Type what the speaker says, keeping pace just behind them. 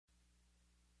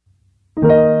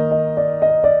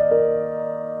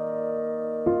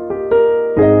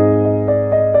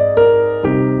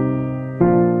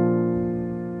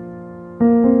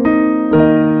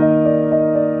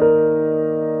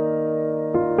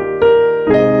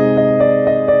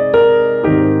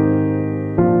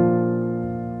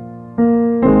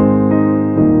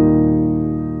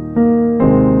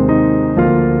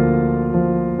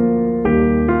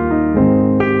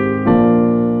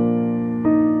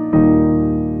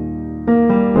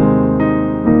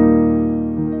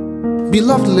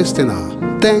Beloved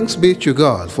listener, thanks be to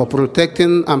God for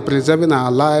protecting and preserving our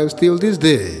lives till this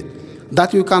day.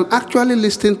 That you can actually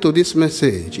listen to this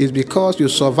message is because you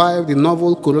survived the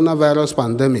novel coronavirus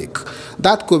pandemic,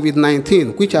 that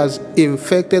COVID-19, which has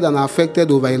infected and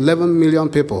affected over 11 million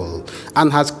people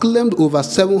and has claimed over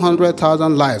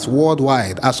 700,000 lives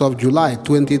worldwide as of July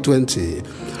 2020.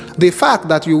 The fact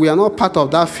that you were not part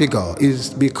of that figure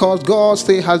is because God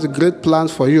still has great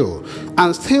plans for you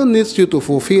and still needs you to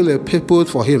fulfill a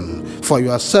purpose for Him, for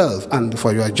yourself, and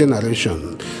for your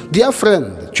generation. Dear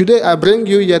friend, today I bring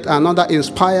you yet another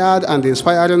inspired and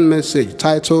inspiring message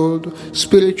titled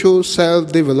Spiritual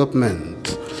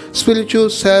Self-Development. Spiritual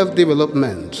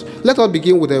Self-Development. Let us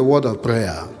begin with a word of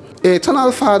prayer.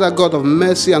 Eternal Father, God of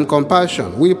mercy and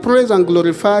compassion, we praise and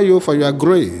glorify you for your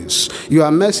grace,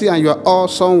 your mercy, and your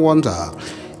awesome wonder.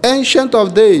 Ancient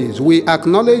of days, we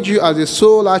acknowledge you as the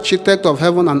sole architect of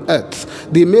heaven and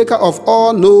earth, the maker of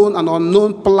all known and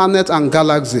unknown planets and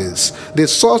galaxies, the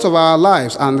source of our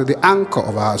lives and the anchor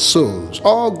of our souls.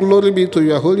 All glory be to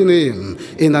your holy name,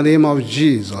 in the name of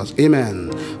Jesus.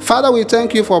 Amen. Father, we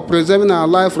thank you for preserving our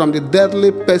life from the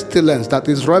deadly pestilence that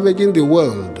is ravaging the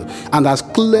world and has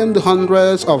claimed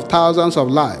hundreds of thousands of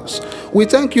lives. We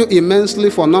thank you immensely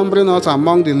for numbering us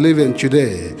among the living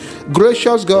today.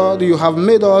 Gracious God, you have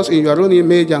made us in your own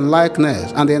image and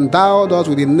likeness and endowed us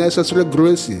with the necessary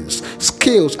graces,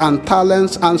 skills, and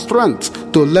talents and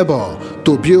strength to labor,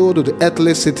 to build the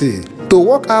earthly city, to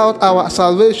work out our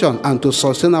salvation, and to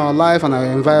sustain our life and our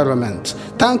environment.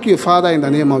 Thank you, Father, in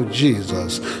the name of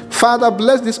Jesus. Father,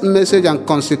 bless this message and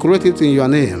consecrate it in your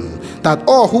name, that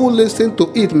all who listen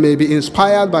to it may be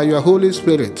inspired by your Holy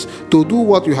Spirit to do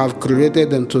what you have created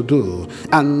them to do,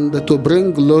 and to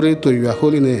bring glory to your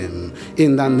holy name.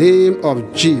 In the name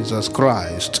of Jesus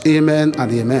Christ. Amen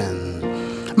and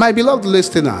amen. My beloved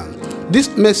listener, this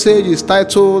message is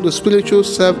titled Spiritual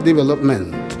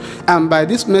Self-Development. And by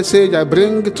this message, I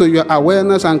bring to your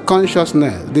awareness and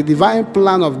consciousness the divine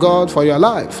plan of God for your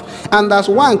life. And as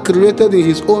one created in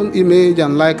His own image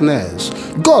and likeness,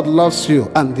 God loves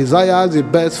you and desires the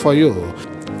best for you.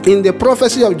 In the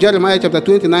prophecy of Jeremiah chapter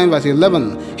 29 verse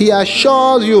 11, He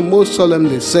assures you most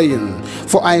solemnly, saying,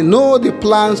 "For I know the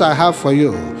plans I have for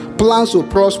you, plans to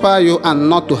prosper you and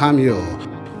not to harm you,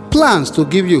 plans to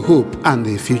give you hope and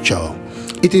a future."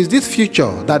 It is this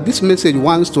future that this message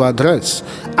wants to address,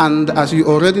 and as you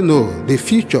already know, the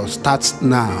future starts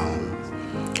now.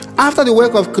 After the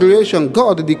work of creation,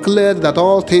 God declared that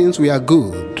all things were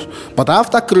good. But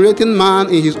after creating man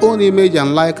in His own image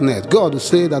and likeness, God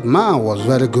said that man was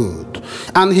very good.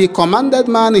 And He commanded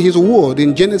man in His word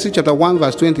in Genesis chapter 1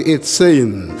 verse 28,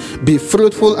 saying, "Be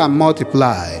fruitful and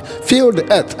multiply, fill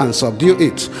the earth and subdue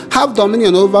it, have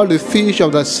dominion over the fish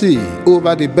of the sea,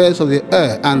 over the birds of the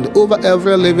air, and over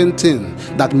every living thing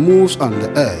that moves on the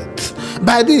earth."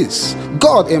 By this,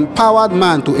 God empowered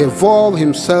man to evolve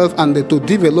himself and to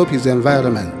develop his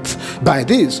environment. By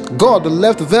this, God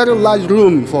left very large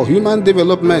room for human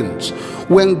development.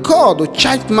 When God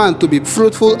charged man to be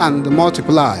fruitful and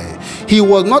multiply, He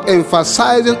was not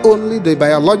emphasizing only the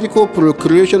biological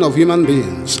procreation of human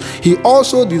beings. He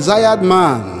also desired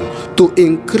man to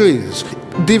increase,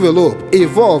 develop,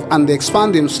 evolve, and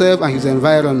expand himself and his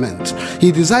environment.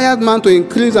 He desired man to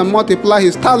increase and multiply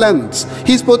his talents,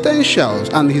 his potentials,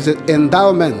 and his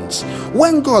endowments.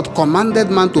 When God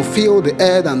commanded man to fill the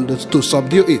earth and to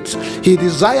subdue it, He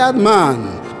desired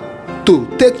man to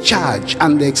take charge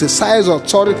and exercise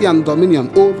authority and dominion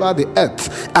over the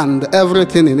earth and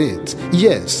everything in it.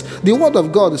 Yes, the word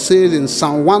of God says in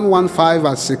Psalm 115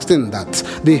 verse 16 that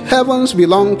the heavens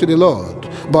belong to the Lord,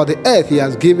 but the earth He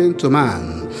has given to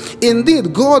man.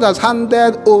 Indeed, God has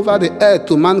handed over the earth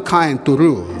to mankind to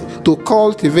rule, to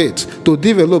cultivate, to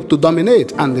develop, to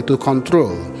dominate, and to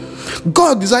control.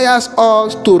 God desires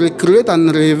us to recreate and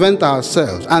reinvent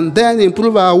ourselves and then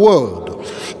improve our world.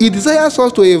 He desires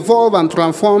us to evolve and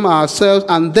transform ourselves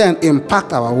and then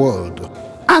impact our world.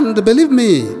 And believe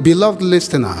me, beloved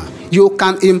listener, you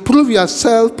can improve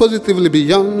yourself positively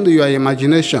beyond your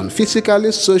imagination,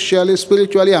 physically, socially,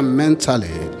 spiritually, and mentally.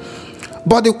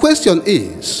 But the question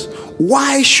is,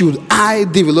 why should I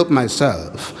develop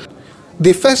myself?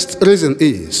 The first reason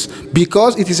is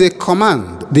because it is a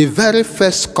command, the very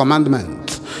first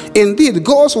commandment. Indeed,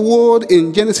 God's word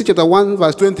in Genesis chapter 1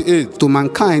 verse 28 to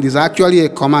mankind is actually a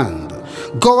command.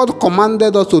 God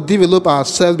commanded us to develop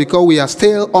ourselves because we are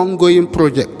still ongoing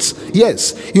projects.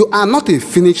 Yes, you are not a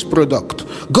finished product.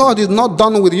 God is not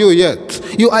done with you yet.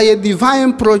 You are a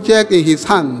divine project in his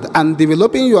hand, and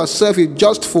developing yourself is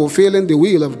just fulfilling the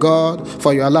will of God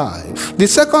for your life. The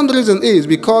second reason is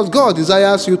because God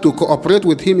desires you to cooperate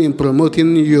with him in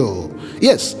promoting you.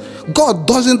 Yes, God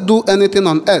doesn't do anything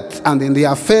on earth and in the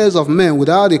affairs of men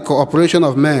without the cooperation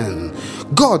of men.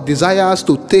 God desires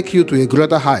to take you to a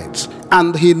greater height,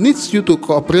 and he needs you to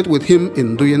cooperate with him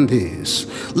in doing this.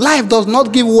 Life does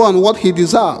not give one what he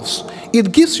deserves.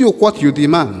 It gives you what you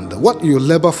demand, what you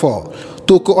labor for.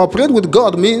 To cooperate with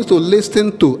God means to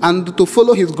listen to and to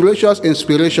follow his gracious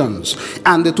inspirations,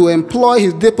 and to employ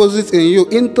his deposits in you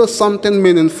into something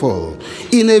meaningful.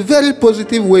 In a very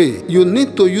positive way, you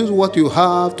need to use what you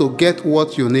have to get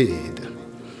what you need.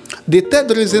 The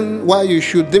third reason why you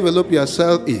should develop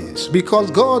yourself is because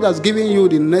God has given you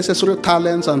the necessary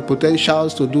talents and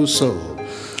potentials to do so.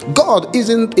 God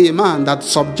isn't a man that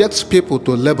subjects people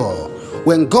to labor.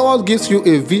 When God gives you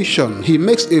a vision, he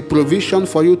makes a provision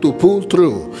for you to pull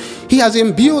through. He has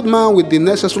imbued man with the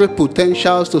necessary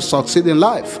potentials to succeed in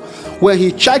life. When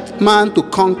he charged man to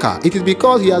conquer, it is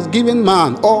because he has given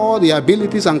man all the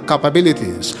abilities and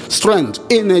capabilities, strength,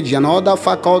 energy, and other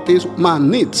faculties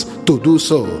man needs to do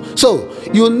so. So,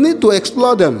 you need to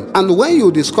explore them, and when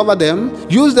you discover them,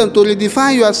 use them to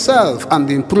redefine yourself and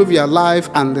improve your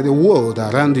life and the world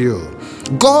around you.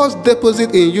 God's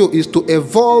deposit in you is to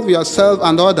evolve yourself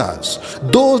and others.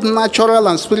 Those natural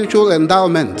and spiritual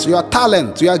endowments, your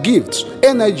talent, your gifts,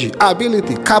 energy,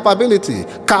 ability, capability,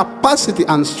 capacity,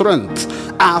 and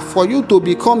strength are for you to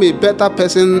become a better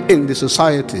person in the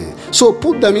society. So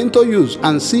put them into use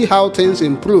and see how things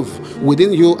improve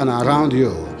within you and around you.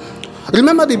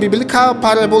 Remember the biblical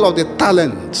parable of the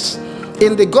talents.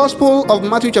 In the Gospel of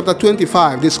Matthew chapter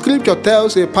 25, the scripture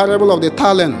tells a parable of the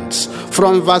talents.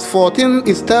 From verse 14,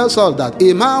 it tells us that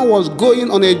a man was going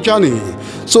on a journey.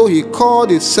 So he called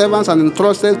his servants and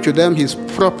entrusted to them his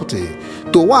property.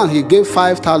 To one he gave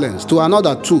 5 talents, to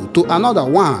another 2, to another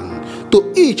 1,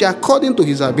 to each according to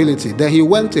his ability. Then he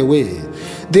went away.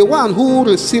 The one who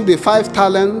received the 5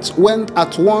 talents went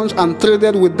at once and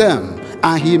traded with them,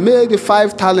 and he made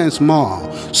 5 talents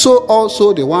more. So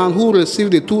also the one who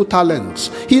received the 2 talents,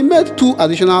 he made 2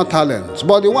 additional talents.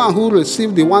 But the one who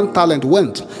received the 1 talent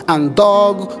went and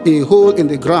dug a hole in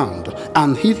the ground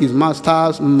and hid his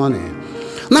master's money.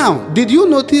 Now, did you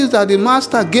notice that the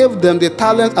master gave them the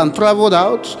talent and traveled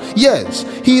out? Yes,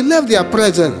 he left their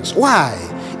presence. Why?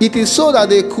 It is so that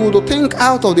they could think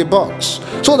out of the box,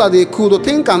 so that they could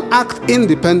think and act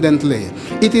independently.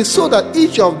 It is so that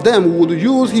each of them would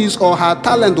use his or her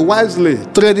talent wisely,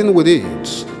 trading with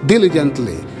it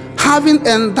diligently. Having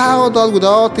endowed us with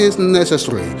all things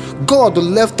necessary, God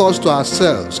left us to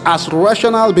ourselves as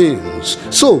rational beings.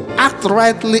 So act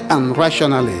rightly and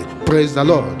rationally. Praise the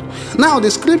Lord. Now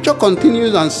the scripture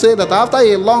continues and says that after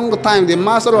a long time the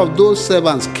master of those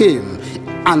servants came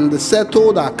and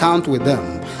settled the account with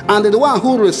them. And the one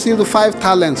who received 5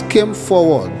 talents came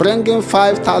forward, bringing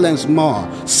 5 talents more,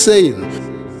 saying,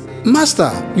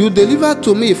 Master, you delivered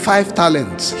to me 5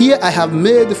 talents. Here I have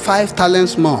made 5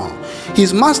 talents more.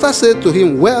 His master said to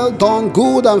him, Well done,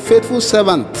 good and faithful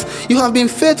servant. You have been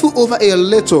faithful over a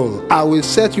little. I will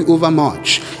set you over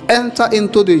much. Enter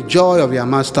into the joy of your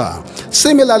master.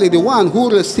 Similarly, the one who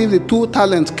received the 2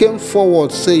 talents came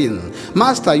forward, saying,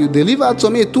 Master, you delivered to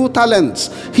me 2 talents.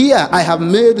 Here I have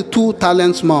made 2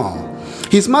 talents more.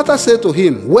 His master said to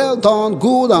him, Well done,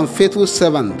 good and faithful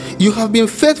servant. You have been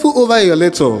faithful over a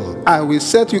little. I will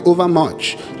set you over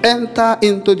much. Enter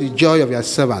into the joy of your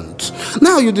servant.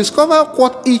 Now you discover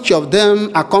what each of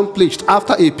them accomplished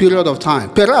after a period of time,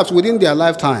 perhaps within their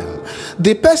lifetime.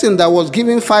 The person that was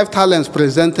given 5 talents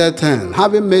presented 10,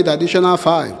 having made additional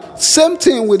 5. Same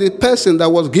thing with the person that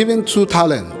was given 2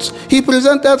 talents. He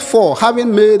presented 4,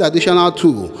 having made additional 2.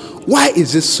 Why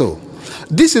is this so?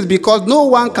 This is because no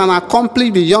one can accomplish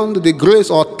beyond the grace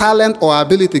or talent or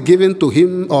ability given to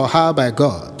him or her by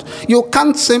God. You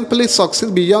can't simply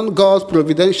succeed beyond God's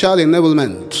providential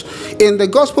enablement. In the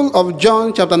Gospel of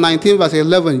John chapter 19 verse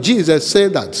 11, Jesus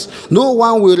said that no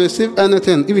one will receive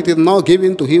anything if it is not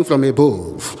given to him from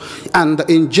above. And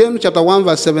in James chapter 1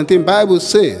 verse 17, Bible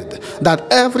said that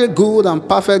every good and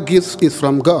perfect gift is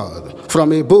from God,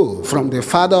 from above, from the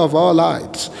Father of all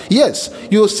lights. Yes,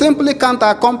 you simply can't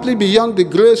accomplish beyond the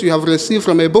grace you have received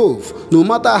from above, no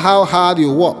matter how hard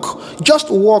you work. Just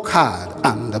work hard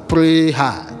and pray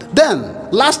hard. Then,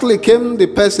 lastly came the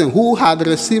person who had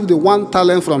received the 1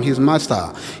 talent from his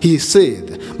master. He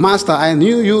said, Master, I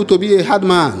knew you to be a hard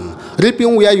man,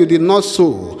 reaping where you did not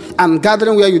sow, and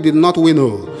gathering where you did not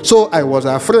winnow. So I was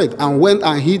afraid and went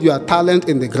and hid your talent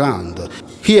in the ground.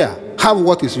 Here, have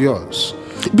what is yours.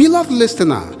 Beloved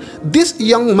listener, this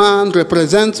young man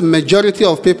represents majority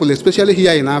of people, especially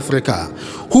here in Africa,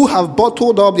 who have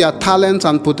bottled up their talents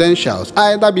and potentials,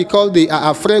 either because they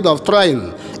are afraid of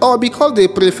trying or because they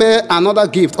prefer another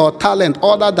gift or talent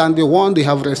other than the one they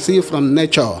have received from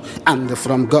nature and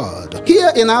from God.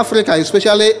 Here in Africa,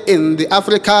 especially in the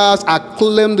Africa's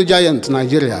acclaimed giant,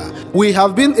 Nigeria, we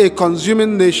have been a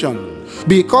consuming nation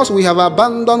because we have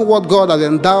abandoned what God has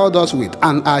endowed us with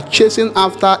and are chasing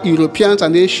after Europeans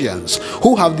and Asians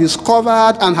who have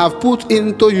discovered and have put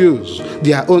into use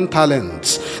their own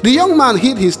talents. The young man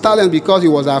hid his talent because he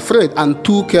was afraid and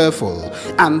too careful,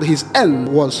 and his end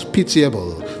was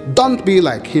pitiable. Don't be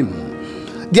like him.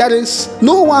 There is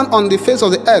no one on the face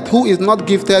of the earth who is not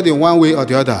gifted in one way or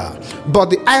the other. But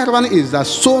the irony is that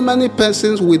so many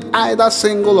persons with either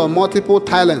single or multiple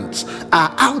talents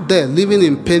are out there living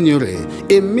in penury,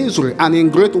 in misery, and in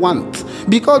great want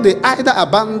because they either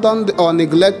abandoned or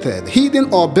neglected,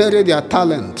 hidden or buried their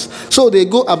talents. So they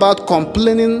go about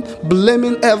complaining,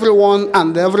 blaming everyone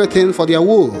and everything for their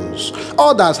woes.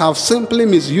 Others have simply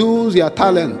misused their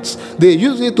talents. They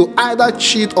use it to either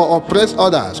cheat or oppress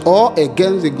others or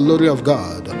against the glory of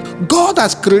God. God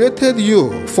has created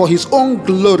you for his own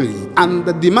glory and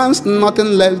demands nothing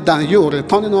less than you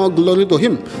returning all glory to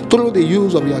him through the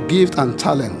use of your gift and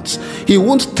talents. He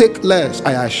won't take less,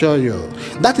 I assure you.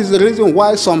 That is the reason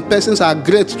why some persons are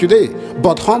great today,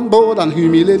 but humbled and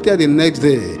humiliated the next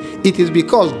day. It is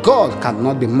because God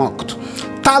cannot be mocked.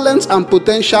 Talents and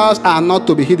potentials are not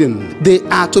to be hidden. They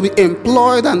are to be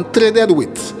employed and traded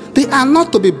with. They are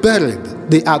not to be buried.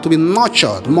 They are to be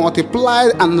nurtured,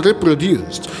 multiplied, and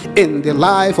reproduced in the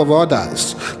life of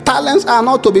others. Talents are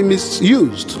not to be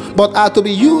misused, but are to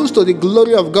be used to the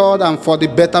glory of God and for the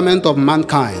betterment of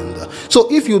mankind.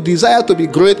 So if you desire to be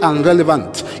great and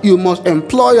relevant, you must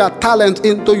employ your talent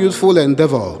into useful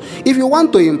endeavor. If you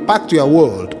want to impact your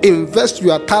world, invest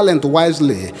your talent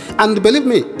wisely. And believe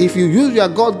me, if you use your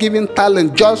God-given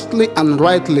talent justly and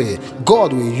rightly,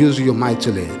 God will use you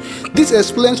mightily. This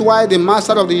explains why the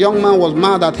master of the young man was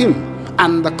mad at him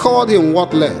and called him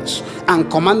worthless and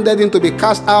commanded him to be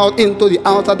cast out into the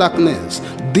outer darkness.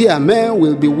 There men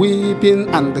will be weeping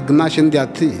and gnashing their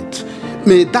teeth.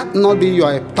 May that not be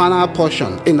your eternal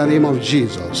portion in the name of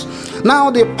Jesus. Now,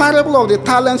 the parable of the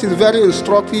talents is very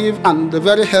instructive and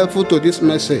very helpful to this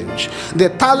message. The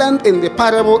talent in the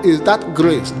parable is that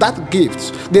grace, that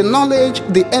gift, the knowledge,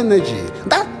 the energy,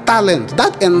 that talent,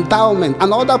 that endowment,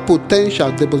 and other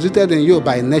potential deposited in you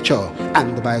by nature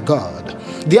and by God.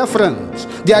 Dear friends,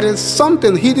 there is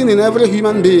something hidden in every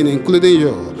human being, including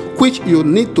you, which you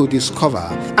need to discover,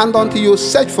 and until you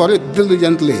search for it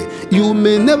diligently, you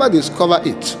may never discover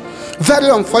it. Very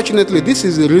unfortunately, this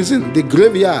is the reason the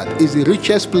graveyard is the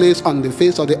richest place on the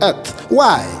face of the earth.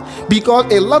 Why?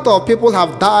 Because a lot of people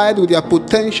have died with their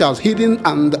potentials hidden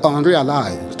and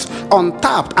unrealized,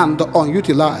 untapped and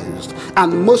unutilized,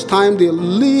 and most times they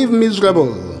live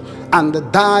miserable and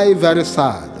die very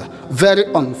sad. Very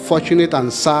unfortunate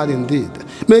and sad indeed.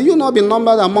 May you not be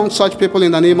numbered among such people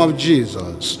in the name of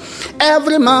Jesus.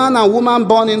 Every man and woman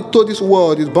born into this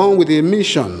world is born with a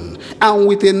mission and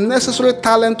with a necessary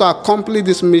talent to accomplish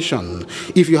this mission.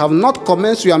 If you have not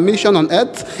commenced your mission on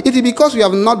earth, it is because you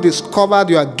have not discovered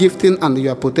your gifting and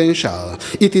your potential.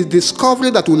 It is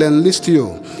discovery that will enlist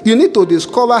you. You need to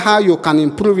discover how you can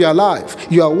improve your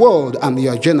life, your world, and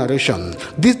your generation.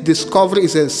 This discovery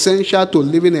is essential to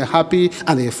living a happy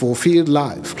and a fulfilled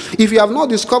life. If you have not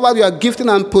discovered your gifting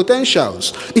and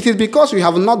potentials, it is because you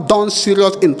have not done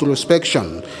serious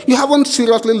introspection. You haven't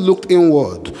seriously looked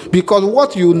inward, because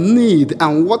what you need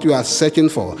and what you are searching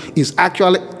for is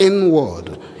actually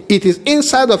inward. It is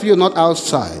inside of you, not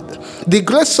outside. The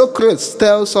great Socrates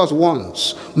tells us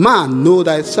once, man, know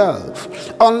thyself.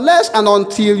 Unless and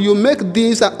until you make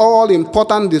this an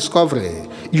all-important discovery,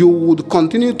 you would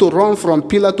continue to run from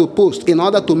pillar to post in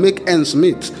order to make ends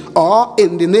meet, or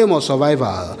in the name of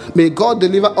survival. May God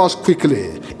deliver us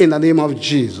quickly in the name of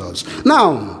Jesus.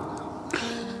 Now,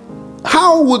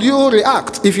 how would you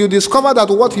react if you discover that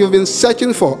what you've been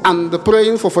searching for and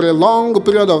praying for a long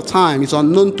period of time is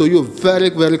unknown to you, very,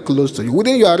 very close to you,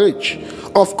 within your reach?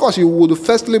 Of course, you would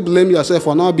firstly blame yourself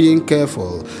for not being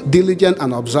careful, diligent,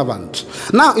 and observant.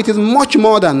 Now, it is much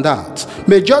more than that.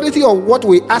 Majority of what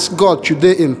we ask God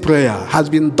today in prayer has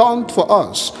been done for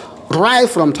us right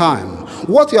from time.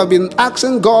 What you have been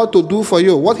asking God to do for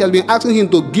you, what you have been asking Him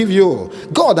to give you,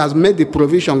 God has made the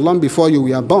provision long before you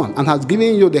were born and has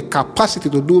given you the capacity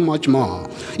to do much more.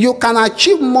 You can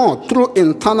achieve more through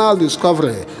internal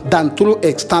discovery than through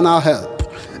external help.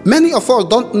 Many of us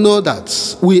don't know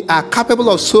that we are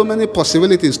capable of so many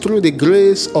possibilities through the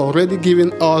grace already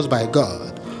given us by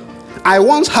God. I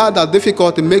once heard that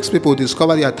difficulty makes people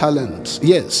discover their talents.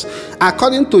 Yes,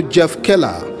 according to Jeff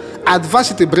Keller,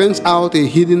 adversity brings out a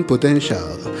hidden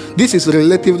potential. This is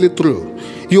relatively true.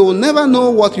 You will never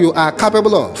know what you are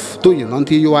capable of doing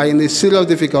until you are in a serious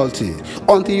difficulty,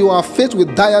 until you are faced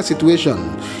with dire situation.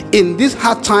 In these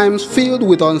hard times filled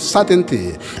with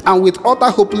uncertainty and with utter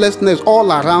hopelessness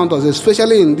all around us,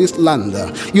 especially in this land,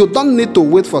 you don't need to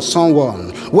wait for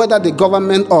someone, whether the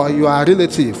government or your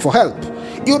relative, for help.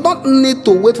 You don't need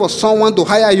to wait for someone to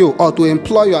hire you or to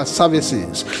employ your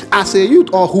services. As a youth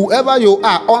or whoever you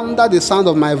are under the sound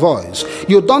of my voice,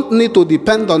 you don't need to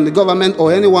depend on the government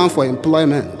or anyone for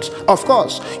employment. Of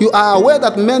course, you are aware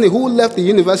that many who left the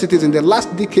universities in the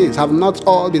last decades have not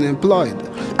all been employed,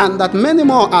 and that many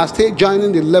more are still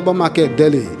joining the labor market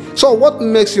daily. So what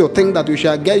makes you think that you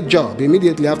shall get a job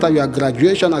immediately after your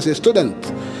graduation as a student?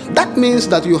 That means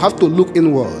that you have to look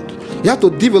inward. You have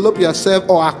to develop yourself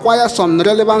or acquire some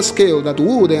relevant skill that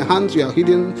would enhance your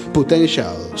hidden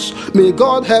potentials. May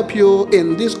God help you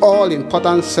in this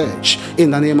all-important search in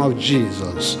the name of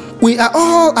Jesus. We are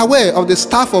all aware of the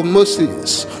staff of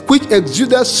Moses, which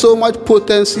exuded so much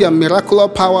potency and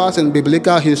miraculous powers in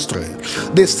biblical history.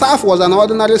 The staff was an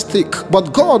ordinary stick,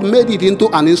 but God made it into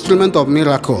an instrument of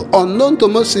miracle, unknown to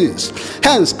Moses.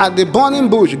 Hence, at the burning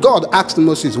bush, God asked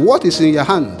Moses, "What is in your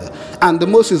hand?" And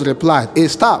Moses replied, "A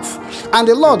staff." And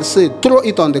the Lord said, "Throw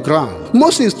it on the ground."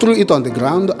 Moses threw it on the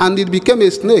ground, and it became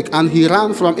a snake, and he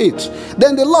ran from it.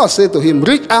 Then the Lord said to him,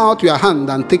 "Reach out your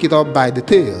hand and take it up by the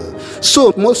tail."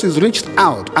 So Moses reached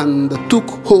out and took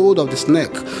hold of the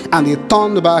snake, and it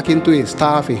turned back into a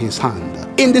staff in his hand.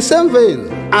 In the same vein,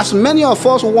 as many of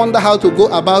us wonder how to go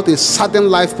about a certain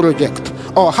life project,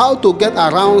 or how to get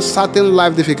around certain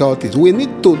life difficulties, we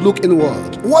need to look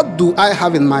inward. What do I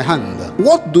have in my hand?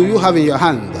 What do you have in your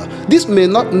hand? This may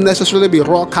not necessarily be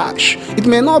raw cash. It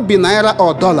may not be naira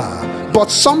or dollar, but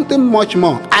something much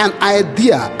more, an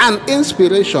idea, an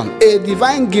inspiration, a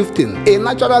divine gifting, a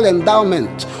natural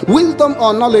endowment, wisdom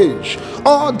or knowledge.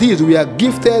 All these we are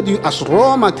gifted you as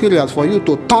raw materials for you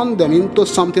to turn them into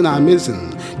something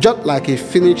amazing, just like a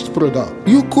finished product.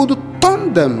 You could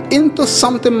turn them into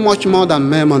something much more than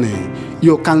mere money.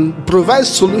 You can provide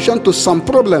solution to some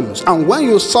problems, and when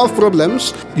you solve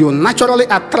problems, you naturally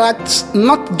attract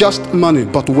not just money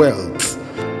but wealth.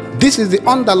 This is the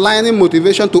underlying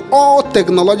motivation to all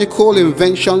technological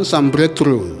inventions and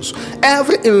breakthroughs.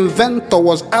 Every inventor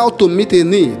was out to meet a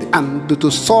need and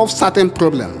to solve certain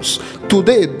problems.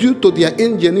 Today, due to their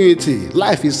ingenuity,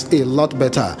 life is a lot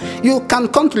better. You can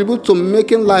contribute to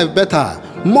making life better,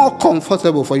 more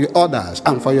comfortable for your others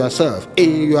and for yourself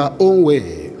in your own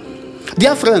way.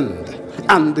 Dear friend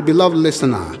and beloved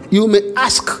listener, you may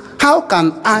ask, how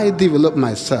can I develop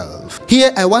myself?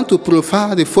 Here I want to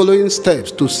profile the following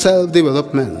steps to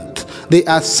self-development. There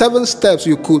are 7 steps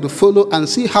you could follow and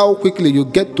see how quickly you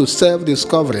get to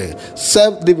self-discovery,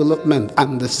 self-development,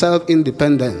 and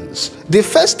self-independence. The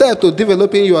first step to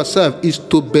developing yourself is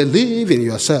to believe in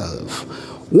yourself.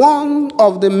 One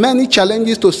of the many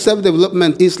challenges to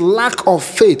self-development is lack of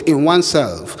faith in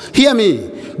oneself. Hear me.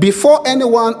 Before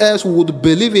anyone else would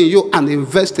believe in you and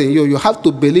invest in you, you have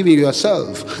to believe in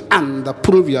yourself and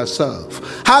prove yourself.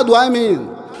 How do I mean?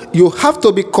 You have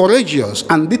to be courageous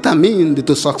and determined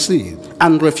to succeed,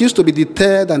 and refuse to be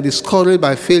deterred and discouraged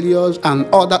by failures and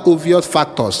other obvious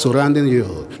factors surrounding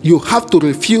you. You have to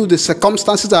refuse the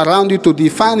circumstances around you to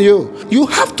define you. You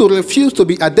have to refuse to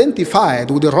be identified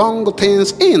with the wrong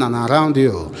things in and around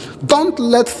you. Don't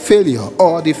let failure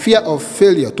or the fear of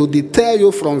failure to deter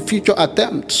you from future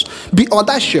attempts. Be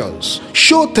audacious,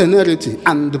 show temerity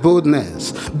and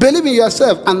boldness. Believe in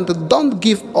yourself and don't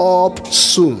give up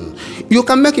soon. You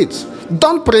can make it.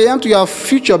 Don't preempt your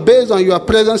future based on your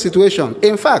present situation.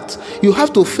 In fact, you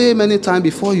have to fail many times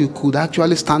before you could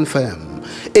actually stand firm.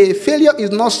 A failure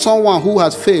is not someone who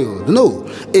has failed. No,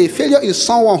 a failure is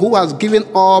someone who has given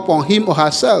up on him or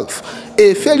herself.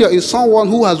 A failure is someone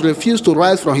who has refused to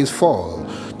rise from his fall.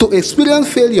 To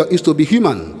experience failure is to be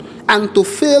human. And to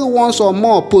fail once or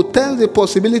more portends the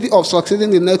possibility of succeeding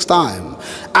the next time.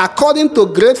 According to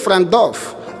great Frank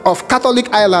Duff of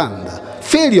Catholic Ireland,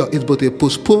 failure is but a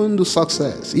postponed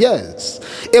success. Yes,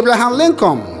 Abraham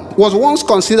Lincoln was once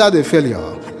considered a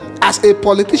failure. As a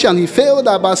politician, he failed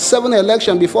about 7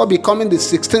 elections before becoming the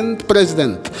 16th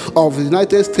president of the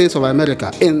United States of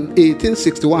America in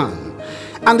 1861.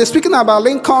 And speaking about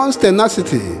Lincoln's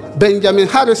tenacity, Benjamin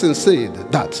Harrison said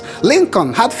that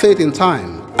Lincoln had faith in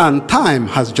time, and time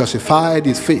has justified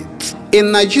his faith.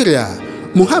 In Nigeria,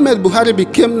 Muhammad Buhari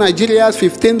became Nigeria's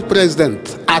 15th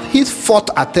president at his 4th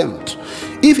attempt.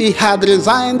 If he had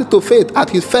resigned to fate at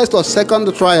his first or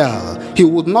second trial, he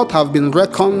would not have been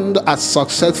reckoned as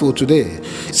successful today.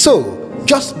 So,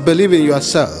 just believe in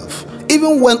yourself.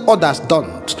 Even when others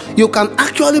don't, you can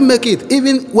actually make it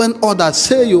even when others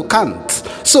say you can't.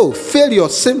 So, failure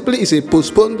simply is a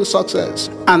postponed success.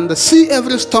 And see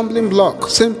every stumbling block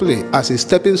simply as a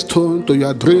stepping stone to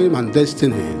your dream and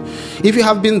destiny. If you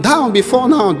have been down before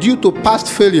now due to past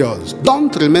failures,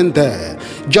 don't remain there.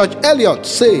 George Eliot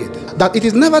said that it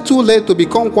is never too late to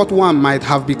become what one might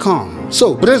have become.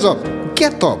 So, brace up,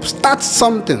 get up, start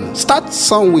something, start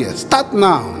somewhere, start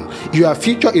now. Your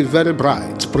future is very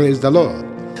bright. Praise the Lord.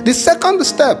 The second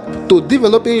step to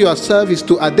developing yourself is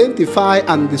to identify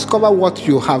and discover what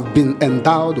you have been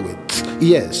endowed with.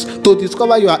 Yes, to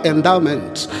discover your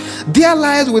endowment. There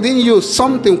lies within you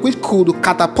something which could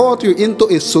catapult you into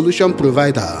a solution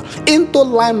provider, into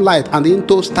limelight and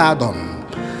into stardom.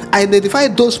 Identify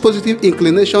those positive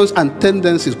inclinations and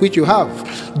tendencies which you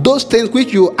have, those things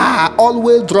which you are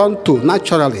always drawn to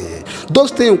naturally,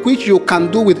 those things which you can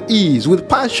do with ease, with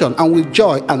passion, and with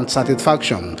joy and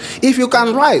satisfaction. If you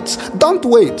can write, don't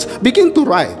wait. Begin to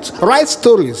write. Write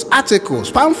stories, articles,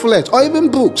 pamphlets, or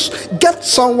even books. Get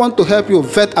someone to help you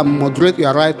vet and moderate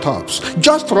your write-ups.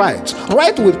 Just write.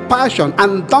 Write with passion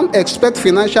and don't expect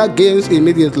financial gains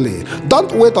immediately.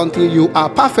 Don't wait until you are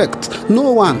perfect.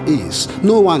 No one is.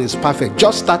 No one is perfect.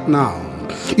 Just start now.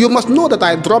 You must know that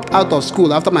I dropped out of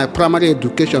school after my primary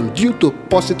education due to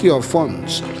paucity of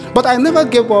funds. But I never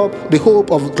gave up the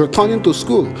hope of returning to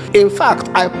school. In fact,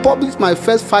 I published my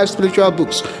first 5 spiritual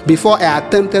books before I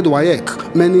attempted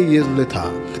WAEC many years later.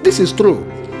 This is true.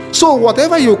 So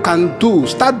whatever you can do,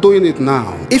 start doing it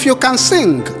now. If you can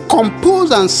sing,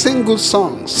 compose and sing good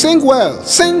songs. Sing well,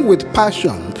 sing with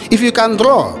passion. If you can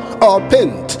draw or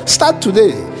paint, start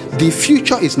today. The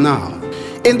future is now.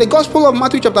 In the Gospel of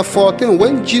Matthew chapter 14,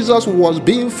 when Jesus was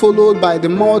being followed by the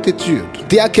multitude,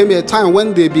 there came a time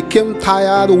when they became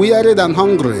tired, wearied, and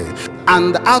hungry.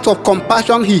 And out of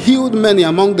compassion, he healed many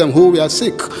among them who were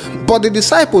sick. But the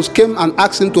disciples came and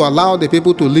asked him to allow the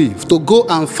people to leave, to go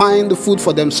and find food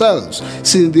for themselves,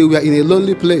 since they were in a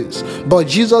lonely place. But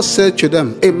Jesus said to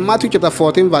them in Matthew chapter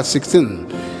 14, verse 16,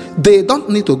 they don't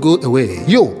need to go away.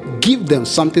 Give them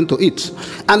something to eat.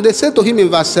 And they said to him in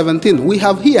verse 17, we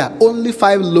have here only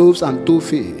 5 loaves and 2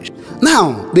 fish.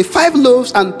 Now, the 5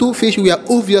 loaves and 2 fish were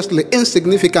obviously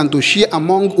insignificant to share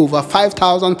among over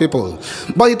 5,000 people.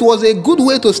 But it was a good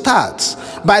way to start.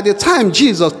 By the time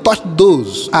Jesus touched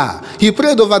those, he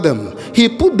prayed over them. He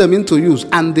put them into use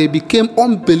and they became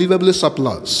unbelievably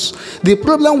surplus. The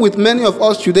problem with many of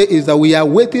us today is that we are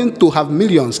waiting to have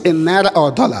millions in naira or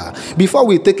dollar before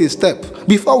we take a step,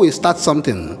 before we start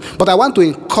something. But I want to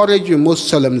encourage you most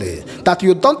solemnly that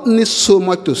you don't need so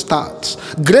much to start.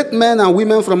 Great men and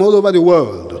women from all over the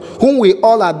world, whom we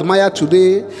all admire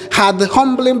today, had a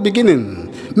humbling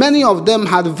beginning. Many of them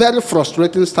had very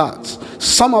frustrating starts.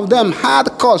 Some of them had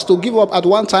cause to give up at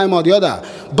one time or the other.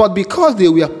 But because they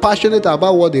were passionate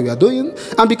about what they were doing,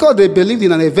 and because they believed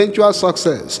in an eventual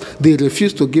success, they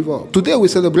refused to give up. Today we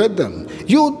celebrate them.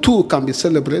 You too can be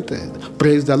celebrated.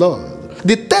 Praise the Lord.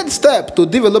 The third step to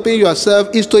developing yourself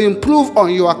is to improve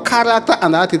on your character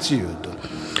and attitude.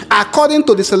 According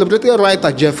to the celebrated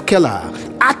writer Jeff Keller,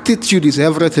 attitude is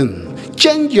everything.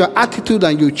 Change your attitude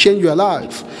and you change your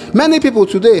life. Many people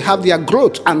today have their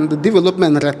growth and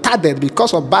development retarded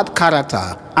because of bad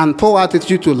character and poor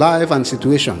attitude to life and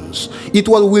situations. It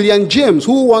was William James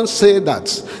who once said that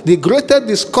the greatest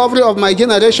discovery of my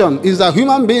generation is that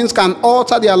human beings can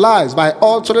alter their lives by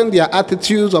altering their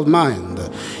attitudes of mind.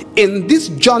 In this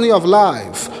journey of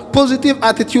life, positive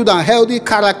attitude and healthy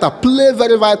character play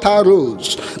very vital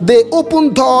roles. They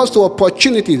open doors to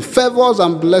opportunities, favors,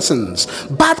 and blessings.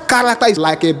 Bad character is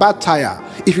like a bad tire.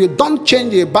 If you don't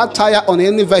change a bad tire on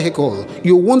any vehicle,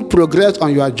 you won't progress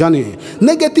on your journey.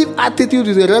 Negative attitude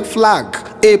is a red flag.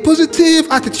 A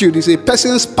positive attitude is a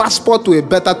person's passport to a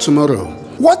better tomorrow.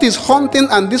 What is haunting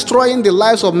and destroying the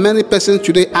lives of many persons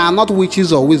today are not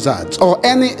witches or wizards or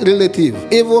any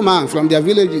relative, evil man from their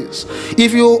villages.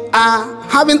 If you are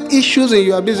having issues in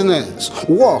your business,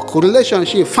 work,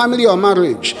 relationship, family, or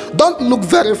marriage, don't look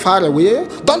very far away.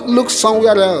 Don't look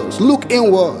somewhere else. Look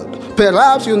inward.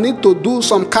 Perhaps you need to do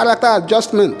some character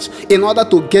adjustments in order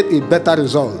to get a better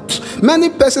result. Many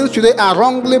persons today are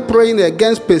wrongly praying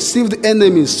against perceived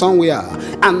enemies somewhere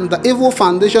and the evil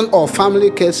foundation of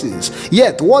family cases.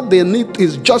 Yet what they need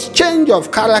is just change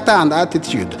of character and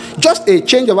attitude, just a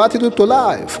change of attitude to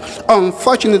life.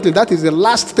 Unfortunately, that is the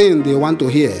last thing they want to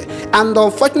hear. And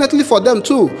unfortunately for them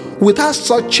too, without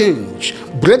such change,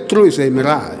 breakthrough is a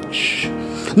mirage.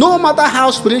 No matter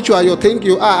how spiritual you think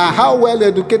you are and how well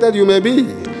educated you may be,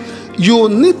 you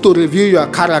need to review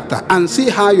your character and see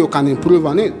how you can improve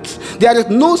on it. There is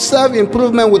no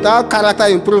self-improvement without character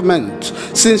improvement.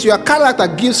 Since your character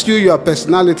gives you your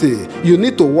personality, you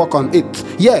need to work on it.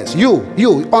 Yes, you,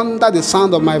 under the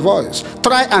sound of my voice,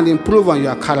 try and improve on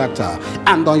your character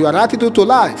and on your attitude to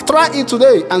life. Try it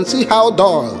today and see how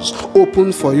doors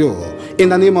open for you. In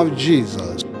the name of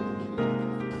Jesus.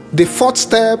 The fourth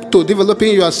step to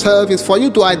developing yourself is for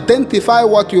you to identify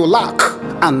what you lack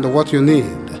and what you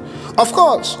need. Of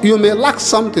course, you may lack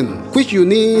something which you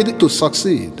need to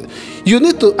succeed. You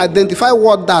need to identify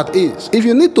what that is. If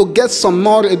you need to get some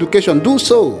more education, do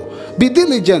so. Be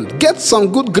diligent, get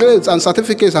some good grades and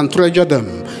certificates and treasure them.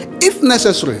 If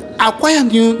necessary, acquire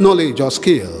new knowledge or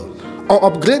skill, or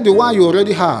upgrade the one you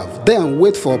already have, then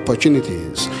wait for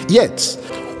opportunities. Yet,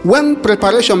 when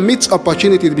preparation meets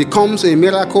opportunity, it becomes a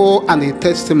miracle and a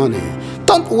testimony.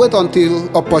 Don't wait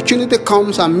until opportunity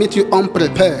comes and meet you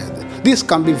unprepared. This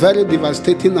can be very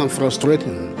devastating and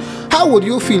frustrating. How would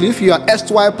you feel if your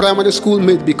erstwhile primary school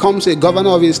mate becomes a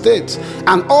governor of a state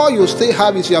and all you still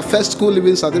have is your first school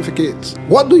leaving certificate?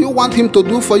 What do you want him to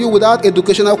do for you without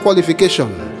educational qualification?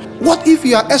 What if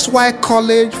your erstwhile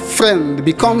college friend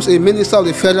becomes a minister of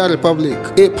the Federal Republic,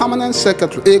 a permanent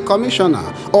secretary, a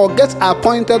commissioner, or gets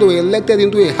appointed or elected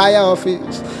into a higher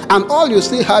office, and all you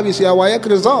still have is your WAEC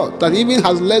result that even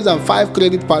has less than 5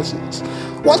 credit passes?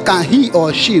 What can he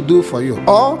or she do for you?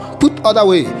 Or, put other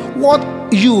way, what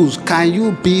use can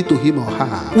you be to him or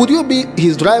her? Would you be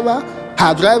his driver,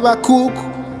 her driver, cook,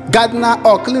 gardener,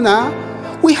 or cleaner?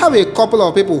 We have a couple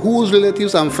of people whose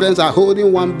relatives and friends are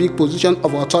holding one big position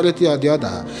of authority or the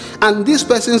other, and these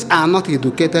persons are not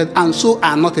educated and so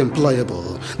are not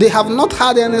employable. They have not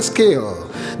had any skill.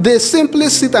 They simply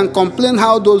sit and complain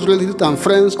how those relatives and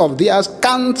friends of theirs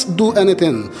can't do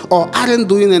anything or aren't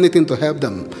doing anything to help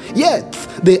them. Yet,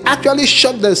 they actually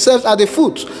shot themselves at the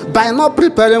foot by not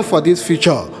preparing for this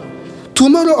future.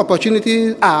 Tomorrow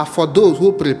opportunities are for those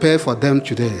who prepare for them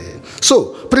today.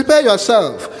 So, prepare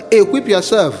yourself, equip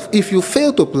yourself. If you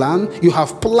fail to plan, you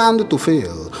have planned to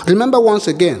fail. Remember once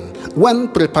again, when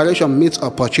preparation meets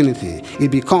opportunity, it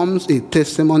becomes a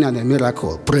testimony and a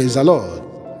miracle. Praise the Lord.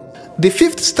 The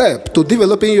fifth step to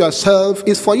developing yourself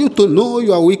is for you to know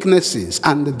your weaknesses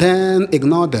and then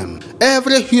ignore them.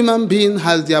 Every human being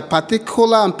has their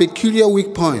particular and peculiar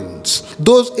weak points.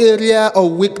 Those areas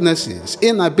of weaknesses,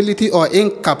 inability or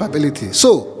incapability.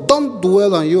 So, don't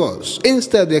dwell on yours.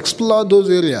 Instead, explore those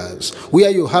areas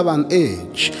where you have an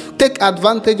edge. Take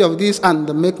advantage of this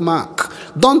and make mark.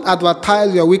 Don't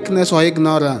advertise your weakness or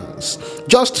ignorance.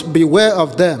 Just beware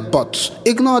of them, but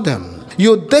ignore them.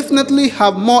 You definitely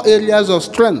have more areas of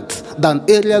strength than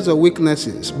areas of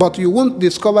weaknesses, but you won't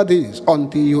discover this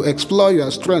until you explore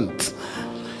your strength.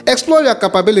 Explore your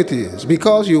capabilities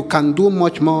because you can do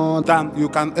much more than you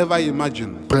can ever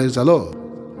imagine. Praise the Lord.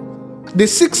 The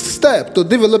sixth step to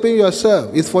developing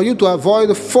yourself is for you to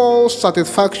avoid false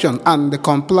satisfaction and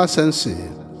complacency.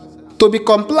 To be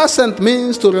complacent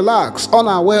means to relax,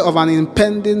 unaware of an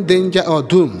impending danger or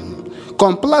doom.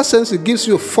 Complacency gives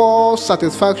you false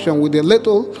satisfaction with the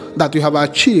little that you have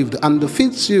achieved and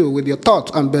feeds you with your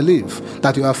thought and belief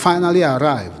that you have finally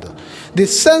arrived. The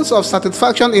sense of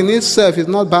satisfaction in itself is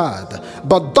not bad,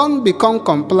 but don't become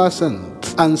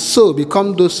complacent and so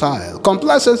become docile.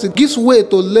 Complacency gives way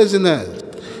to laziness.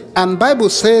 And Bible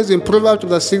says in Proverbs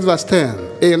chapter 6 verse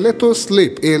 10, a little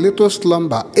sleep, a little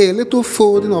slumber, a little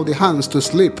folding of the hands to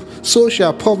sleep, so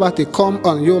shall poverty come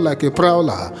on you like a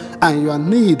prowler, and your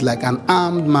need like an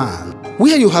armed man.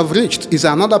 Where you have reached is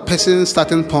another person's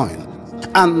starting point.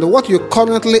 And what you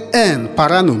currently earn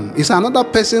per annum is another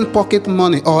person's pocket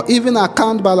money or even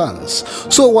account balance.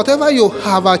 So whatever you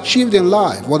have achieved in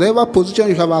life, whatever position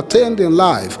you have attained in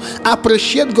life,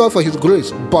 appreciate God for His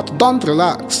grace, but don't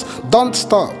relax, don't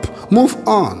stop, move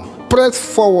on,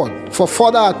 press forward for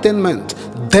further attainment,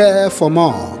 dare for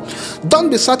more. Don't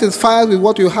be satisfied with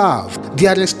what you have.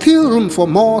 There is still room for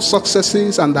more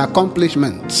successes and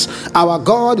accomplishments. Our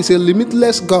God is a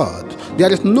limitless God.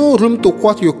 There is no room to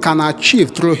what you can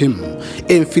achieve through Him.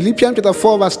 In Philippians chapter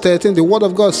 4 verse 13, the Word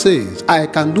of God says, I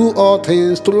can do all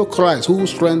things through Christ who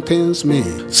strengthens me.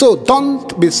 So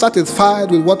don't be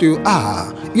satisfied with what you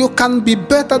are. You can be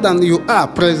better than you are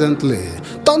presently.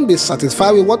 Don't be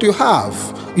satisfied with what you have.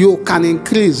 You can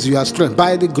increase your strength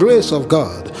by the grace of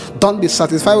God. Don't be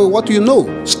satisfied with what you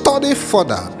know. Study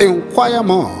further, inquire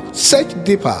more, search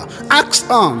deeper, ask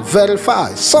on,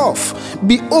 verify, solve.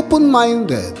 Be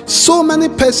open-minded. So many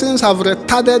persons have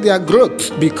retarded their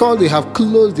growth because they have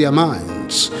closed their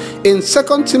minds. In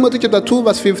 2 Timothy chapter 2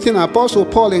 verse 15, Apostle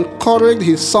Paul encouraged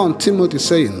his son Timothy,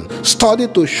 saying, "Study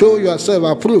to show yourself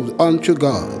approved unto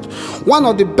God." One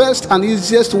of the best and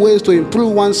easiest ways to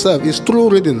improve oneself is through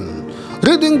reading.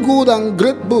 Reading good and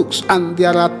great books, and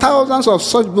there are thousands of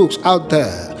such books out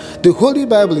there. The Holy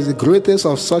Bible is the greatest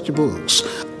of such books.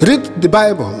 Read the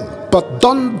Bible, but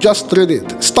don't just read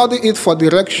it. Study it for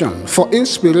direction, for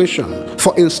inspiration,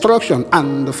 for instruction,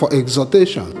 and for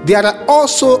exhortation. There are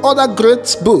also other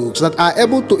great books that are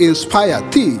able to inspire,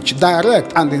 teach,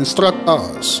 direct, and instruct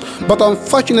us. But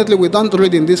unfortunately, we don't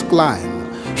read in this climb.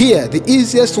 Here, the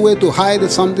easiest way to hide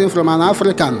something from an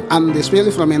African, and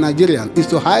especially from a Nigerian, is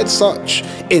to hide such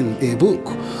in a book.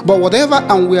 But whatever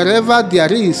and wherever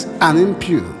there is an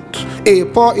input, a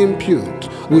poor input,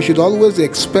 we should always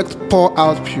expect poor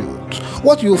output.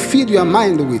 What you feed your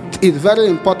mind with is very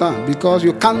important, because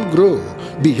you can't grow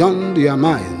beyond your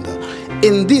mind.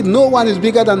 Indeed, no one is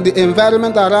bigger than the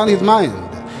environment around his mind.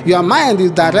 Your mind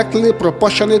is directly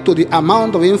proportionate to the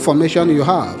amount of information you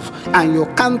have, and you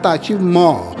can't achieve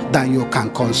more than you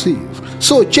can conceive.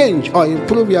 So change or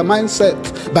improve your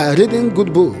mindset by reading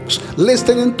good books,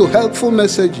 listening to helpful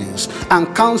messages,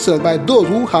 and counsel by those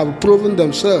who have proven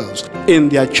themselves in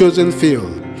their chosen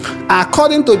field.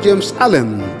 According to James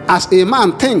Allen, as a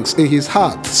man thinks in his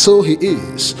heart, so he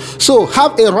is. So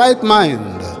have a right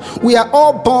mind. We are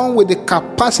all born with the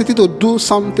capacity to do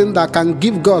something that can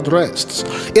give God rest.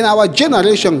 In our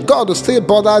generation, God still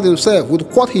bothers himself with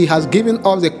what he has given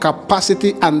us the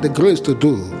capacity and the grace to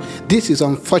do. This is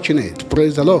unfortunate,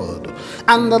 praise the Lord.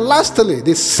 And lastly,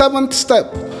 the seventh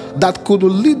step that could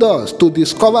lead us to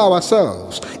discover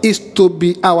ourselves is to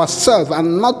be ourselves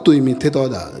and not to imitate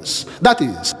others. That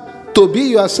is, to be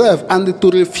yourself and to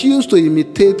refuse to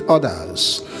imitate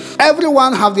others.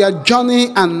 Everyone have their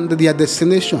journey and their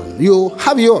destination. You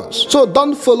have yours. So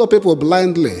don't follow people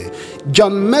blindly.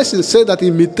 John Mason said that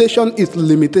imitation is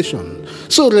limitation.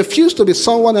 So refuse to be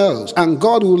someone else, and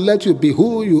God will let you be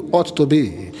who you ought to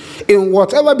be. In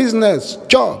whatever business,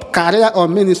 job, career, or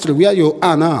ministry where you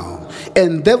are now,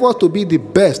 endeavor to be the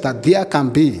best that there can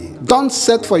be. Don't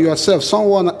set for yourself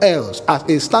someone else as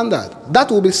a standard. That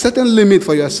will be setting limit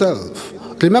for yourself.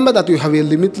 Remember that you have a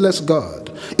limitless God.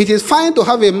 It is fine to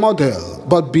have a model,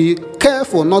 but be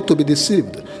careful not to be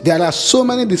deceived. There are so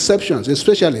many deceptions,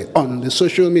 especially on the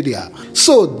social media.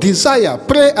 So desire,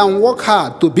 pray, and work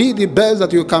hard to be the best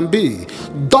that you can be.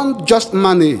 Don't just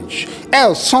manage,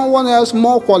 else someone else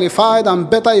more qualified and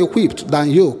better equipped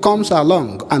than you comes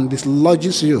along and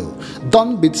dislodges you.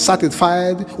 Don't be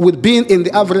satisfied with being in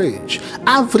the average.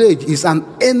 Average is an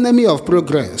enemy of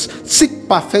progress. Seek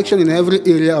perfection in every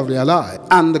area of your life,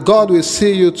 and God will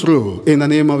see you through in the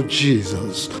name of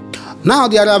Jesus. Now,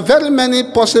 there are very many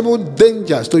possible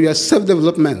dangers to your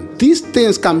self-development. These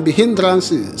things can be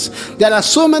hindrances. There are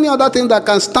so many other things that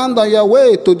can stand on your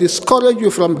way to discourage you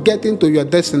from getting to your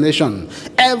destination.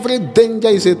 Every danger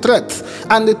is a threat,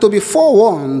 and to be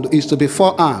forewarned is to be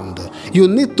forearmed. You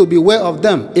need to be aware of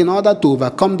them in order to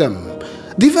overcome them.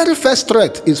 The very first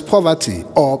threat is poverty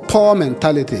or poor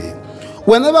mentality.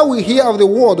 Whenever we hear of the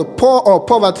word poor or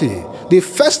poverty, the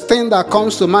first thing that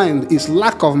comes to mind is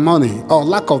lack of money or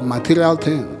lack of material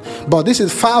thing. But this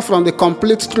is far from the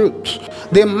complete truth.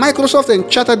 The Microsoft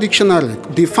Encharted Dictionary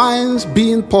defines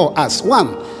being poor as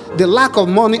 1. The lack of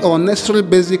money or necessary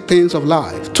basic things of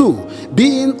life. 2.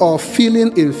 Being or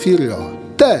feeling inferior.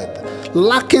 3.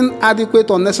 Lacking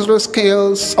adequate or necessary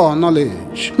skills or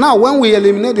knowledge. Now, when we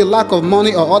eliminate the lack of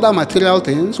money or other material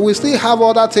things, we still have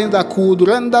other things that could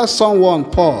render someone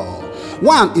poor.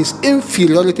 One is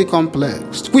inferiority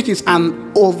complex, which is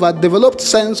an overdeveloped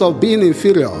sense of being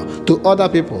inferior to other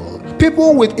people.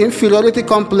 People with inferiority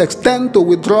complex tend to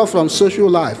withdraw from social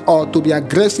life or to be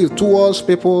aggressive towards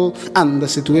people and the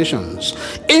situations.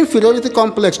 Inferiority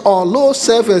complex or low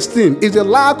self-esteem is a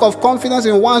lack of confidence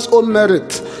in one's own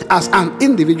merit as an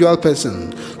individual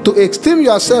person. To esteem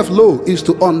yourself low is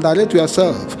to underrate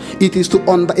yourself. It is to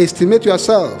underestimate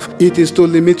yourself. It is to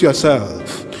limit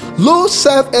yourself. Low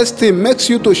self-esteem makes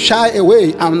you to shy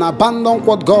away and abandon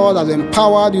what God has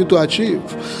empowered you to achieve.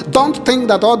 Don't think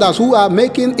that others who are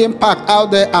making impact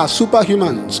out there are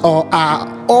superhumans or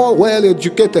are all well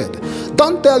educated.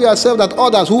 Don't tell yourself that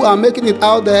others who are making it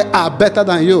out there are better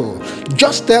than you.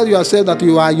 Just tell yourself that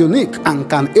you are unique and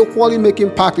can equally make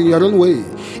impact in your own way.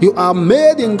 You are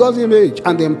made in God's image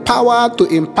and empowered to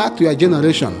impact your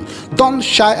generation. Don't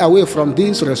shy away from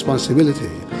this responsibility.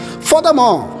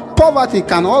 Furthermore, poverty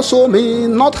can also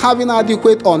mean not having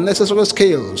adequate or necessary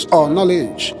skills or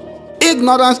knowledge.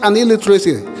 Ignorance and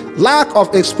illiteracy, lack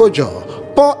of exposure,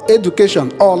 poor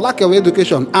education or lack of